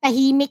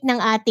napakatahimik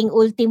ng ating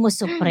Ultimo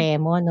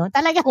Supremo, no?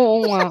 Talaga.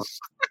 Oo nga.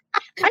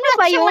 Ano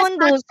ba yun,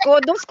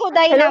 Dusko? Dusko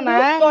dahil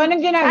naman. Dusko,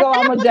 anong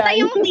ginagawa mo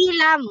dyan? yung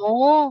dila mo.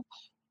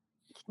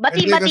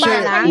 Bati-bati Hindi, na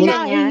lang. kasi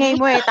Ang ingay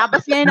mo eh.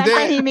 Tapos ngayon ang Hindi.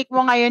 tahimik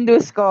mo ngayon,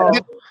 Dusko.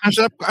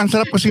 Ang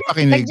sarap kasi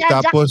makinig.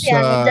 Tapos,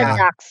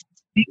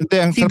 hindi,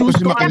 ang Si sarap kasi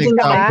Dusko makinig.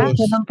 kasi Tapos,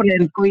 ako ng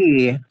friend ko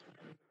eh.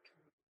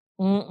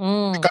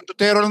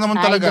 kantutero lang naman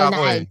talaga Idol na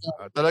ako eh.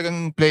 idol. Talagang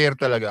player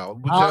talaga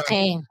ako.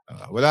 Okay.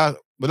 Wala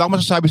akong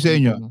masasabi sa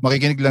inyo.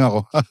 Makikinig lang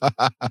ako.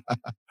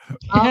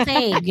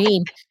 Okay,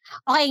 game.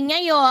 Okay,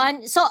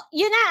 ngayon, so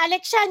yun na,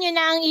 Alexian, yun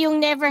na ang iyong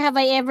never have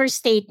I ever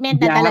statement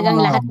na talagang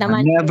lahat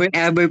naman. Never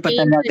ever pa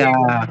talaga.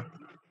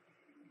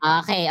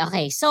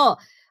 Okay.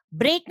 So,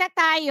 break na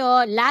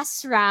tayo,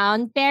 last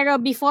round. Pero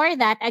before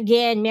that,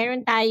 again,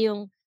 meron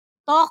tayong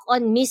talk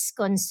on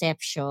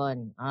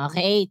misconception.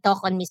 Okay, talk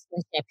on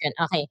misconception.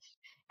 Okay.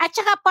 At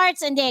saka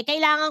parts, hindi,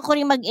 kailangan ko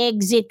rin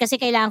mag-exit kasi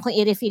kailangan ko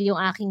i-refill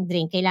yung aking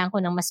drink. Kailangan ko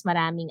ng mas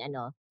maraming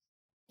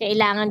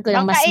Kailangan ko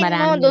ng mas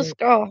maraming. Mo,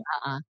 Dusko.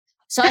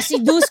 So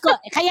si Dusko,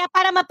 kaya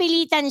para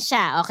mapilitan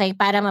siya, okay?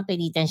 Para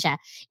mapilitan siya.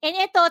 And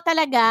ito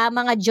talaga,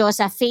 mga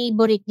Diyosa,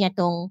 favorite niya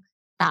tong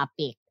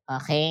topic.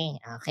 Okay?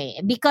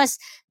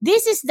 Because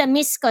this is the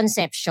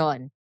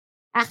misconception.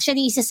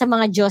 Actually, isa sa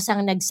mga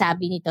Diyosang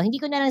nagsabi nito. Hindi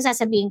ko na lang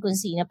sasabihin kung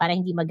sino para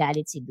hindi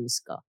magalit si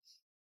Dusko.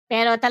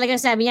 Pero talagang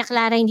sabi niya,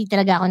 Clara, hindi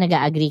talaga ako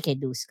nag-agree kay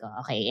Dusko.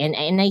 Okay? And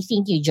I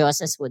think you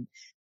Diosas would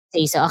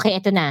say so.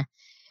 Okay, ito na.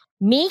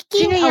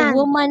 Making a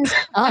woman's...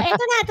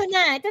 ito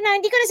na.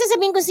 Hindi ko na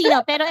sasabihin kung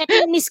sino, pero ito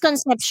yung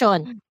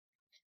misconception.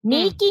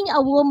 Making a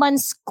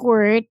woman's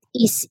squirt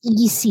is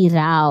easy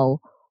raw.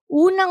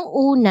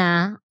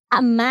 Unang-una,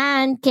 a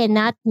man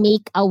cannot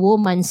make a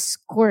woman's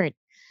squirt.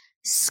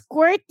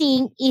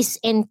 Squirting is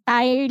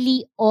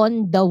entirely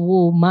on the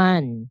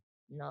woman.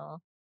 No?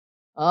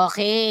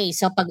 Okay,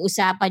 so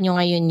pag-usapan nyo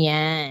ngayon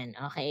yan.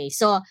 Okay,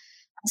 so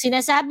ang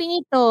sinasabi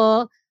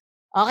nito...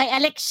 Okay,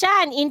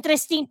 Alexian,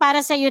 interesting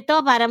para sa iyo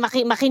to, para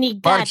makinig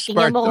ka.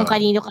 Tingnan mo kung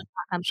kanino ka.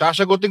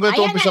 Sasagutin ko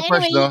ito umpisa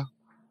first, no?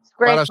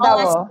 Squirt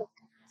daw.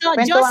 So,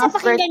 Joseph,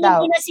 pakinggan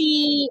niyo muna si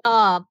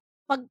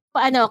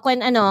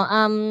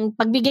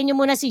pagbigyan niyo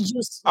muna si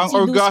Juice. Ang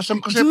orgasm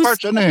kasi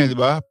parts di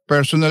ba?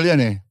 Personal yan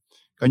eh.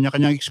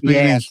 Kanya-kanyang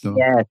experience, no?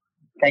 Yes.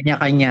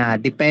 Kanya-kanya.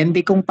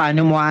 Depende kung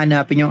paano mo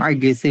hanapin yung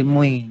orgasm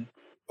mo eh.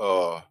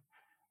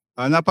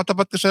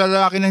 Napatapat ka sa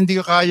lalaki na hindi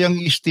ka kayang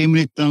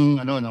i-stimulate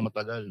ng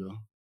matagal, no?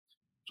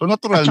 So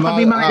natural. At saka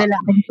may mga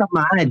lalaking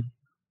tamad.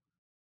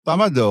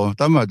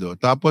 Tamad.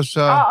 Tapos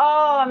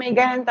oo, may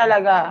ganun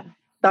talaga.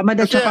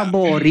 Tamad at saka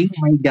boring.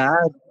 Oh my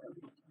God.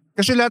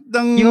 Kasi lahat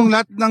ng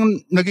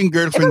naging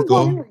girlfriend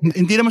ko,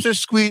 hindi naman sila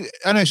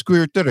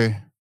squirter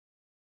eh.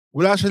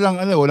 Wala silang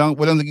walang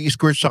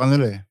nag-i-squirt sa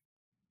kanila eh.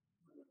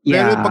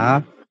 Yeah. Pero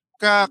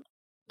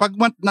pag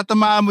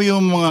natamaan mo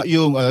yung mga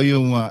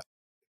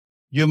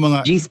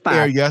G-spot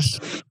areas,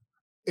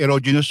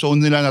 erogenous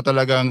zone nila na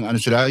talagang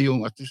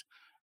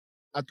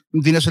at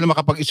hindi na sila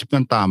makapag-isip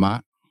ng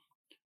tama,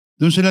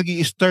 doon sila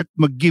nag-i-start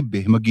mag-give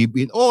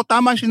in.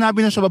 Tama ang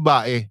sinabi na sa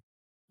babae.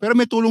 Pero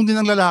may tulong din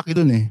ng lalaki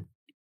doon eh.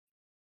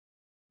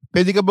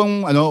 Pwede ka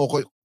bang,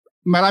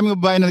 maraming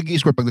babae na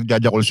nag-i-squirt pag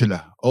nagjajakol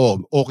sila.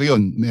 Okay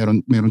yun.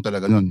 Meron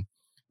talaga nun.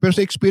 Pero sa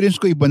experience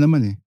ko, iba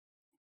naman eh.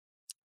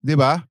 Di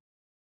ba?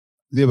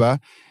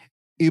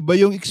 Iba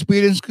yung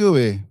experience ko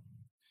eh.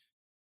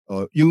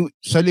 Yung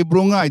sa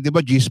libro nga, di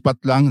ba,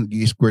 G-spot lang,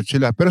 nag-i-squirt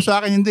sila. Pero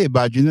sa akin hindi,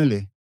 vaginal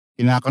eh.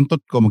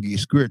 Kinakantot ko,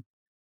 mag-i-squirt.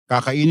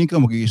 Kakainin ko,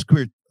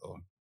 mag-i-squirt.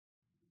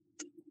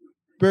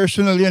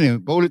 Personal yan eh.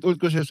 Paulit-ulit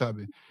ko siya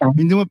sabi.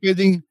 Hindi mo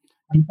pwedeng,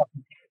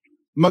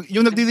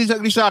 yung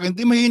nagdi-disagree sa akin,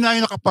 di mahina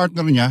yung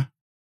nakapartner niya.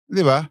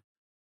 Di ba?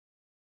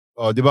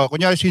 Di ba?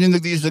 Kunyari, sino yung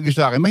nagdi-disagree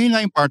sa akin, mahina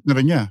yung partner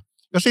niya.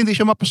 Kasi hindi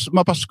siya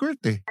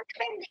mapasquirt eh.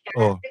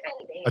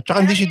 At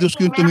saka hindi si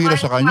Dusko yung tumira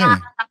sa kanya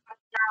eh.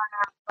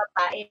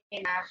 Babae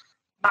na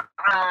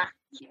baka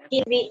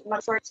hindi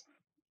mag-sort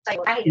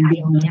sa'yo dahil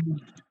ayaw niya.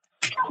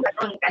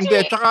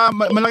 Hindi, tsaka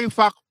malaking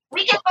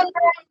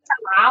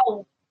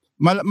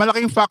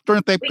malaking factor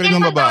na type ka rin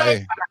ng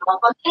babae.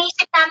 Pag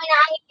inisip namin na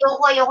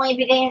ayoko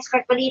ibigay yung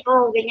skirt ko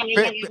dito, ganyan.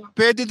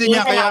 Pwede din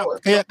niya,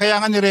 kaya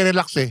nga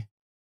nire-relax eh.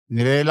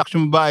 Nire-relax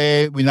yung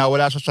babae,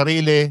 winawala sa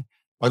sarili.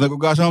 Pag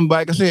nag-ugasa ng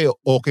babae kasi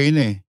okay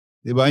na eh.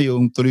 Diba?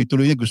 Yung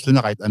tuloy-tuloy niya gusto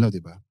na kahit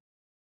diba?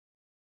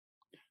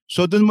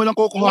 So doon mo lang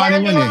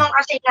kukuhanin yun eh.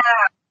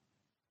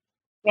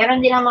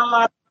 Meron din naman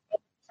mga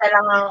isa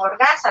lang ang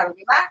orgasm,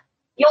 di ba?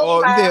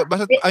 Yung Hindi.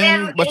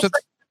 Basta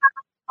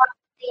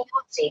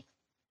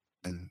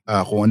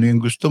kung ano yung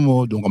gusto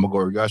mo, doon ka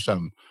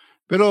mag-orgasm.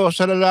 Pero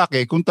sa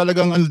lalaki, kung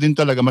talagang ano din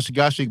talaga,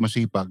 masigasig,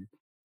 masipag,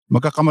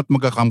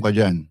 magkakam ka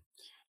dyan.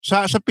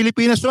 Sa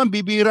Pilipinas naman,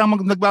 bibirang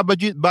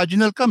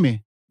nagvaginal cam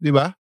eh. Di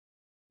ba?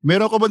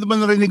 Meron ka ba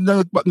naman narinig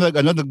na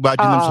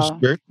nagvaginal sa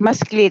skirt?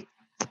 Mas clit.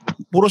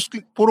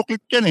 Puro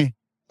clit yan eh.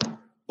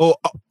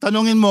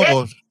 Tanungin mo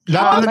ko,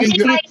 lahat mas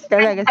naging... clit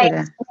talaga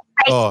sila.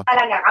 Size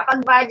talaga. Kapag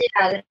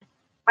vaginal,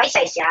 may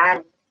size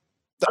yan.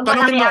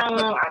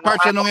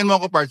 Tanungin mo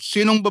ako, Parts,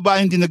 sinong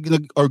babae hindi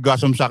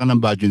nag-orgasm sa akin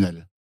ng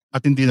vaginal at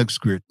hindi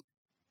nag-squirt?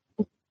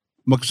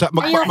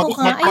 Ayoko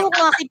nga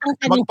kitang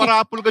tanong.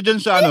 Magparapol ka dyan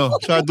sa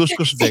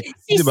Duskos deck.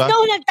 Si diba?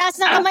 Snow nagtaas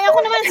ng kamay. Ako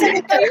naman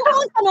sagot ko. Ayoko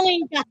kang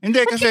tanungin ka.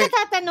 Hindi,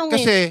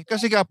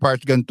 kasi ka,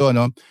 Parts, ganito,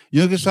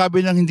 yung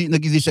sabi ng hindi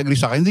nag-disagree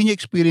sa akin, hindi niya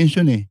experience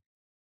yun eh.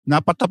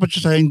 Napatapat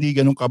siya sa hindi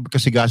ganun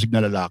kasigasig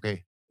na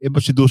lalaki.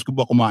 Ba si Dusko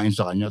ba kumain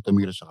sa kanya,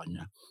 tumira sa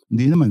kanya?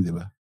 Hindi naman, di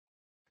ba?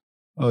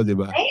 Di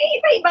ba?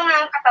 Iba-iba nga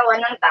ang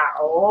katawan ng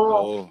tao.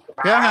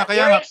 Diba?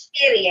 Kaya nga.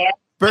 Experience.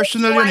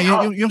 Personal yun eh.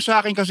 Yung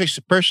sa akin kasi,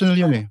 personal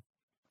yun eh.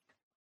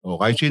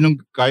 Kahit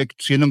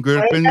sinong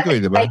girlfriend ko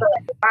eh, di ba?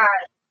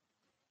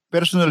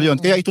 Personal yun.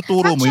 Kaya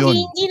ituturo mo yun.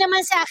 Actually,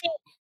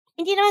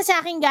 hindi naman sa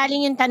akin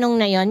galing yung tanong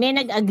na yun. May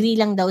nag-agree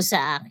lang daw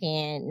sa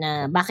akin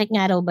na bakit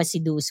nga raw ba si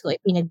Dusko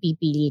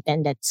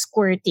pinagpipilitan that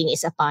squirting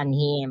is upon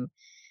him.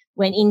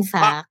 When in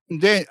fact...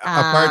 Hindi.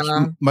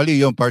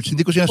 Mali yung Parts.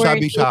 Hindi ko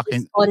sinasabi sa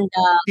akin.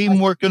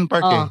 Teamwork yun,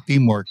 Part eh.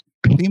 Teamwork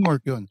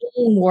yun.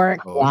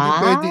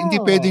 Wow.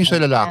 Hindi pwedeng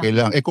sa lalaki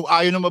lang. Kung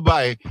ayaw ng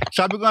babae,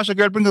 sabi ko nga sa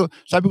girlfriend ko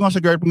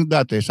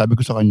dati, sabi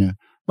ko sa kanya,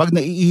 pag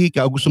naiihi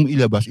ka o gusto mong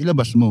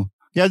ilabas mo.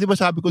 Kaya di ba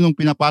sabi ko nung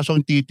pinapasok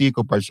yung titi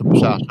ko Parts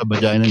sa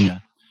vagina niya,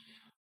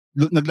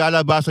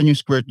 naglalabasan yung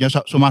squirt niya,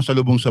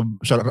 sumasalubong sa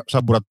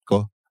burat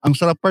ko. Ang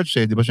sarap Parts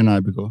di ba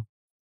sinabi ko?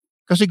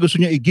 Kasi gusto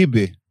niya i-give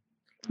eh.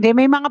 Hindi,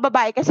 may mga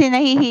babae kasi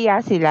nahihiya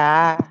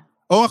sila.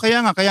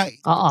 Kaya nga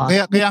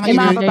may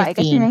mga babae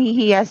kasi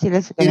nahihiya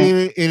sila sa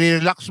kanila.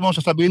 I-relax mo,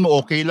 sasabihin mo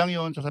okay lang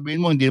yun, sasabihin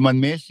mo hindi naman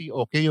messy,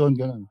 okay yun,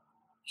 ganun.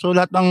 So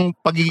lahat ng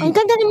pagiging... Ang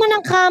ganda naman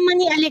ng kama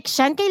ni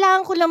Alexian.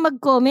 Kailangan ko lang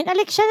mag-comment.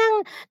 Alexian,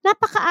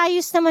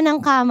 napakaayos naman ng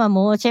kama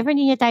mo. Siyempre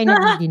hindi niya tayo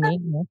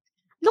nadidinig. No?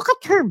 Look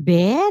at her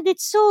bed.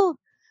 It's so...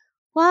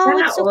 Wow,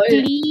 it's so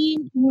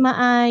clean.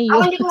 Maayos.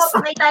 Hindi ko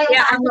mapakita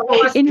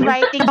yung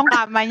inviting yung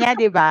kama niya,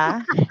 di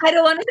ba? I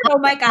don't want to show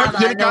my kama.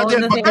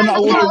 Nautog ang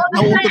ulo.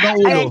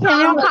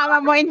 Yung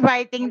kama mo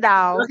inviting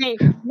daw. Okay.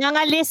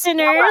 Mga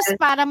listeners,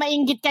 para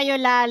mainggit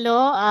kayo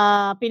lalo,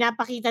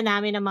 pinapakita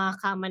namin ang mga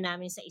kama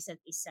namin sa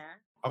isa't isa.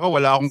 Ako,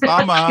 wala akong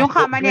kama. Yung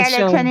kama ni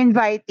Alexian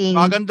inviting.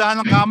 Magandahan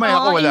ng kama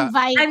ako wala.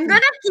 I'm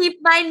gonna keep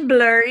mine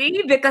blurry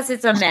because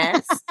it's a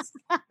mess.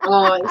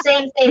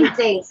 Same.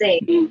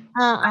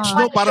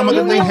 Snow, para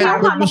maganda yung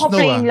headboard mo, Snow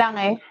plain lang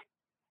eh.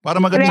 Para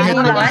maganda yung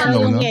headboard mo,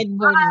 Snow, no?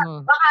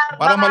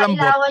 Para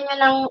malambot. Baka ilawan nyo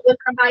ng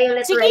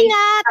ultraviolet Sige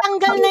na,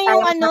 tanggal na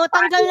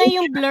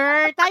yung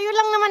blur. Tayo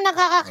lang naman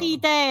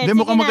nakakakita eh. Hindi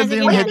mo ka maganda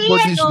yung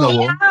headboard ni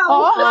Snow.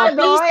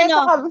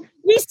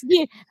 Please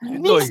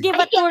give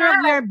a tour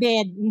of your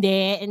bed.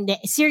 Hindi.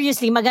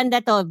 Seriously, maganda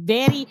to.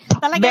 Very,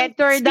 talagang... Bed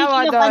tour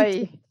daw,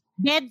 Adoy.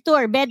 Bed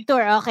tour.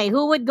 Okay,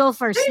 who would go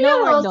first?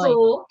 Snow or Doy?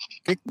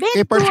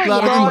 Kay Parts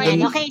Clara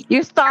din. Okay.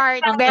 You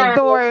start, bed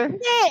tour.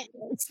 Hindi.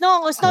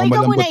 Snow,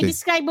 ikaw muna.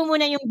 I-describe mo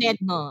muna yung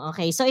bed mo.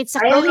 Okay, so it's a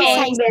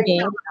queen-size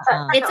bed.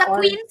 It's a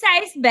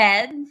queen-size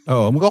bed.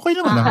 Okay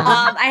naman.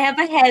 I have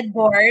a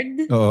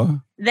headboard.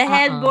 The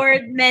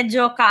headboard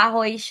medyo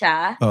kahoy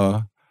siya.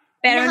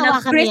 Pero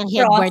nahawakan mo yung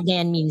headboard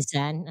na yan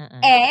minsan.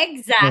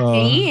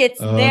 Exactly.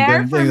 It's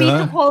there for me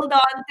to hold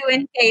on to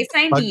in case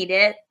I need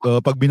it.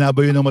 Pag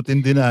binabayo ng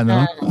matindi na,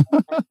 no?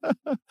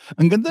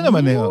 Ang ganda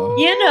naman eh.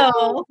 You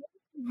know.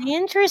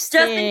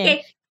 Interesting. Just in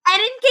case. And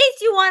in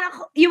case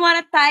you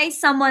wanna tie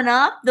someone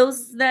up, the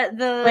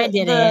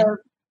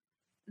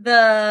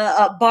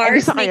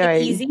bars make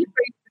it easy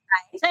for you to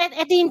tie. So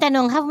ito yung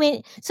tanong,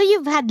 so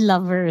you've had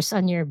lovers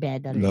on your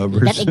bed already?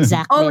 Lovers. That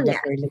exactly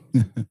that we're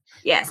looking.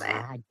 Yes.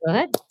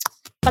 Good.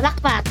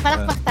 Palakpak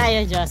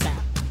tayo, Diyosa.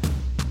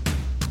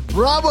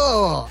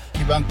 Bravo!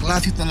 Ibang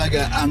klase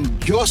talaga ang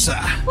Diyosa.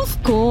 Of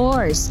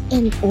course,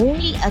 and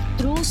only a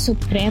true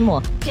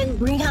supremo can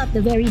bring out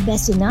the very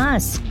best in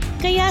us.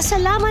 Kaya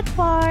salamat,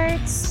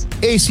 Parts!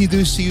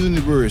 AC2C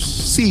Universe.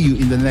 See you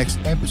in the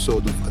next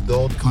episode of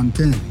Adult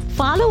Content.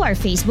 Follow our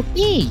Facebook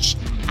page,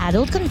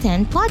 Adult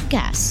Content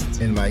Podcast.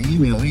 And my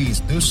email is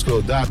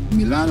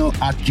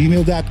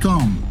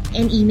dusko.milano@gmail.com.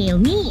 And email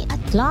me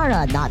at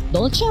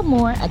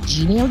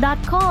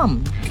clara.dolceamor@gmail.com.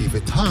 Keep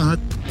it hot,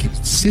 keep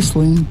it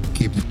sizzling,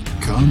 keep it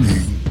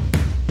coming.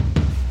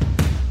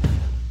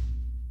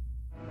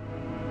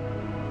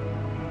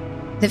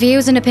 The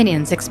views and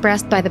opinions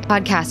expressed by the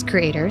podcast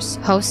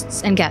creators,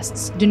 hosts, and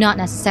guests do not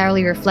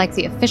necessarily reflect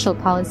the official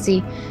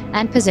policy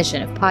and position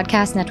of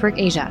Podcast Network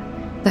Asia,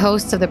 the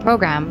hosts of the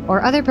program,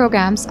 or other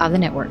programs of the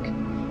network.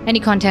 Any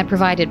content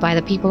provided by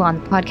the people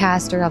on the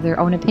podcast are of their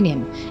own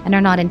opinion and are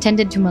not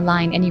intended to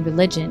malign any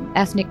religion,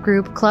 ethnic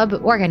group, club,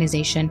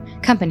 organization,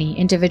 company,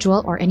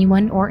 individual, or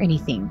anyone or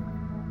anything.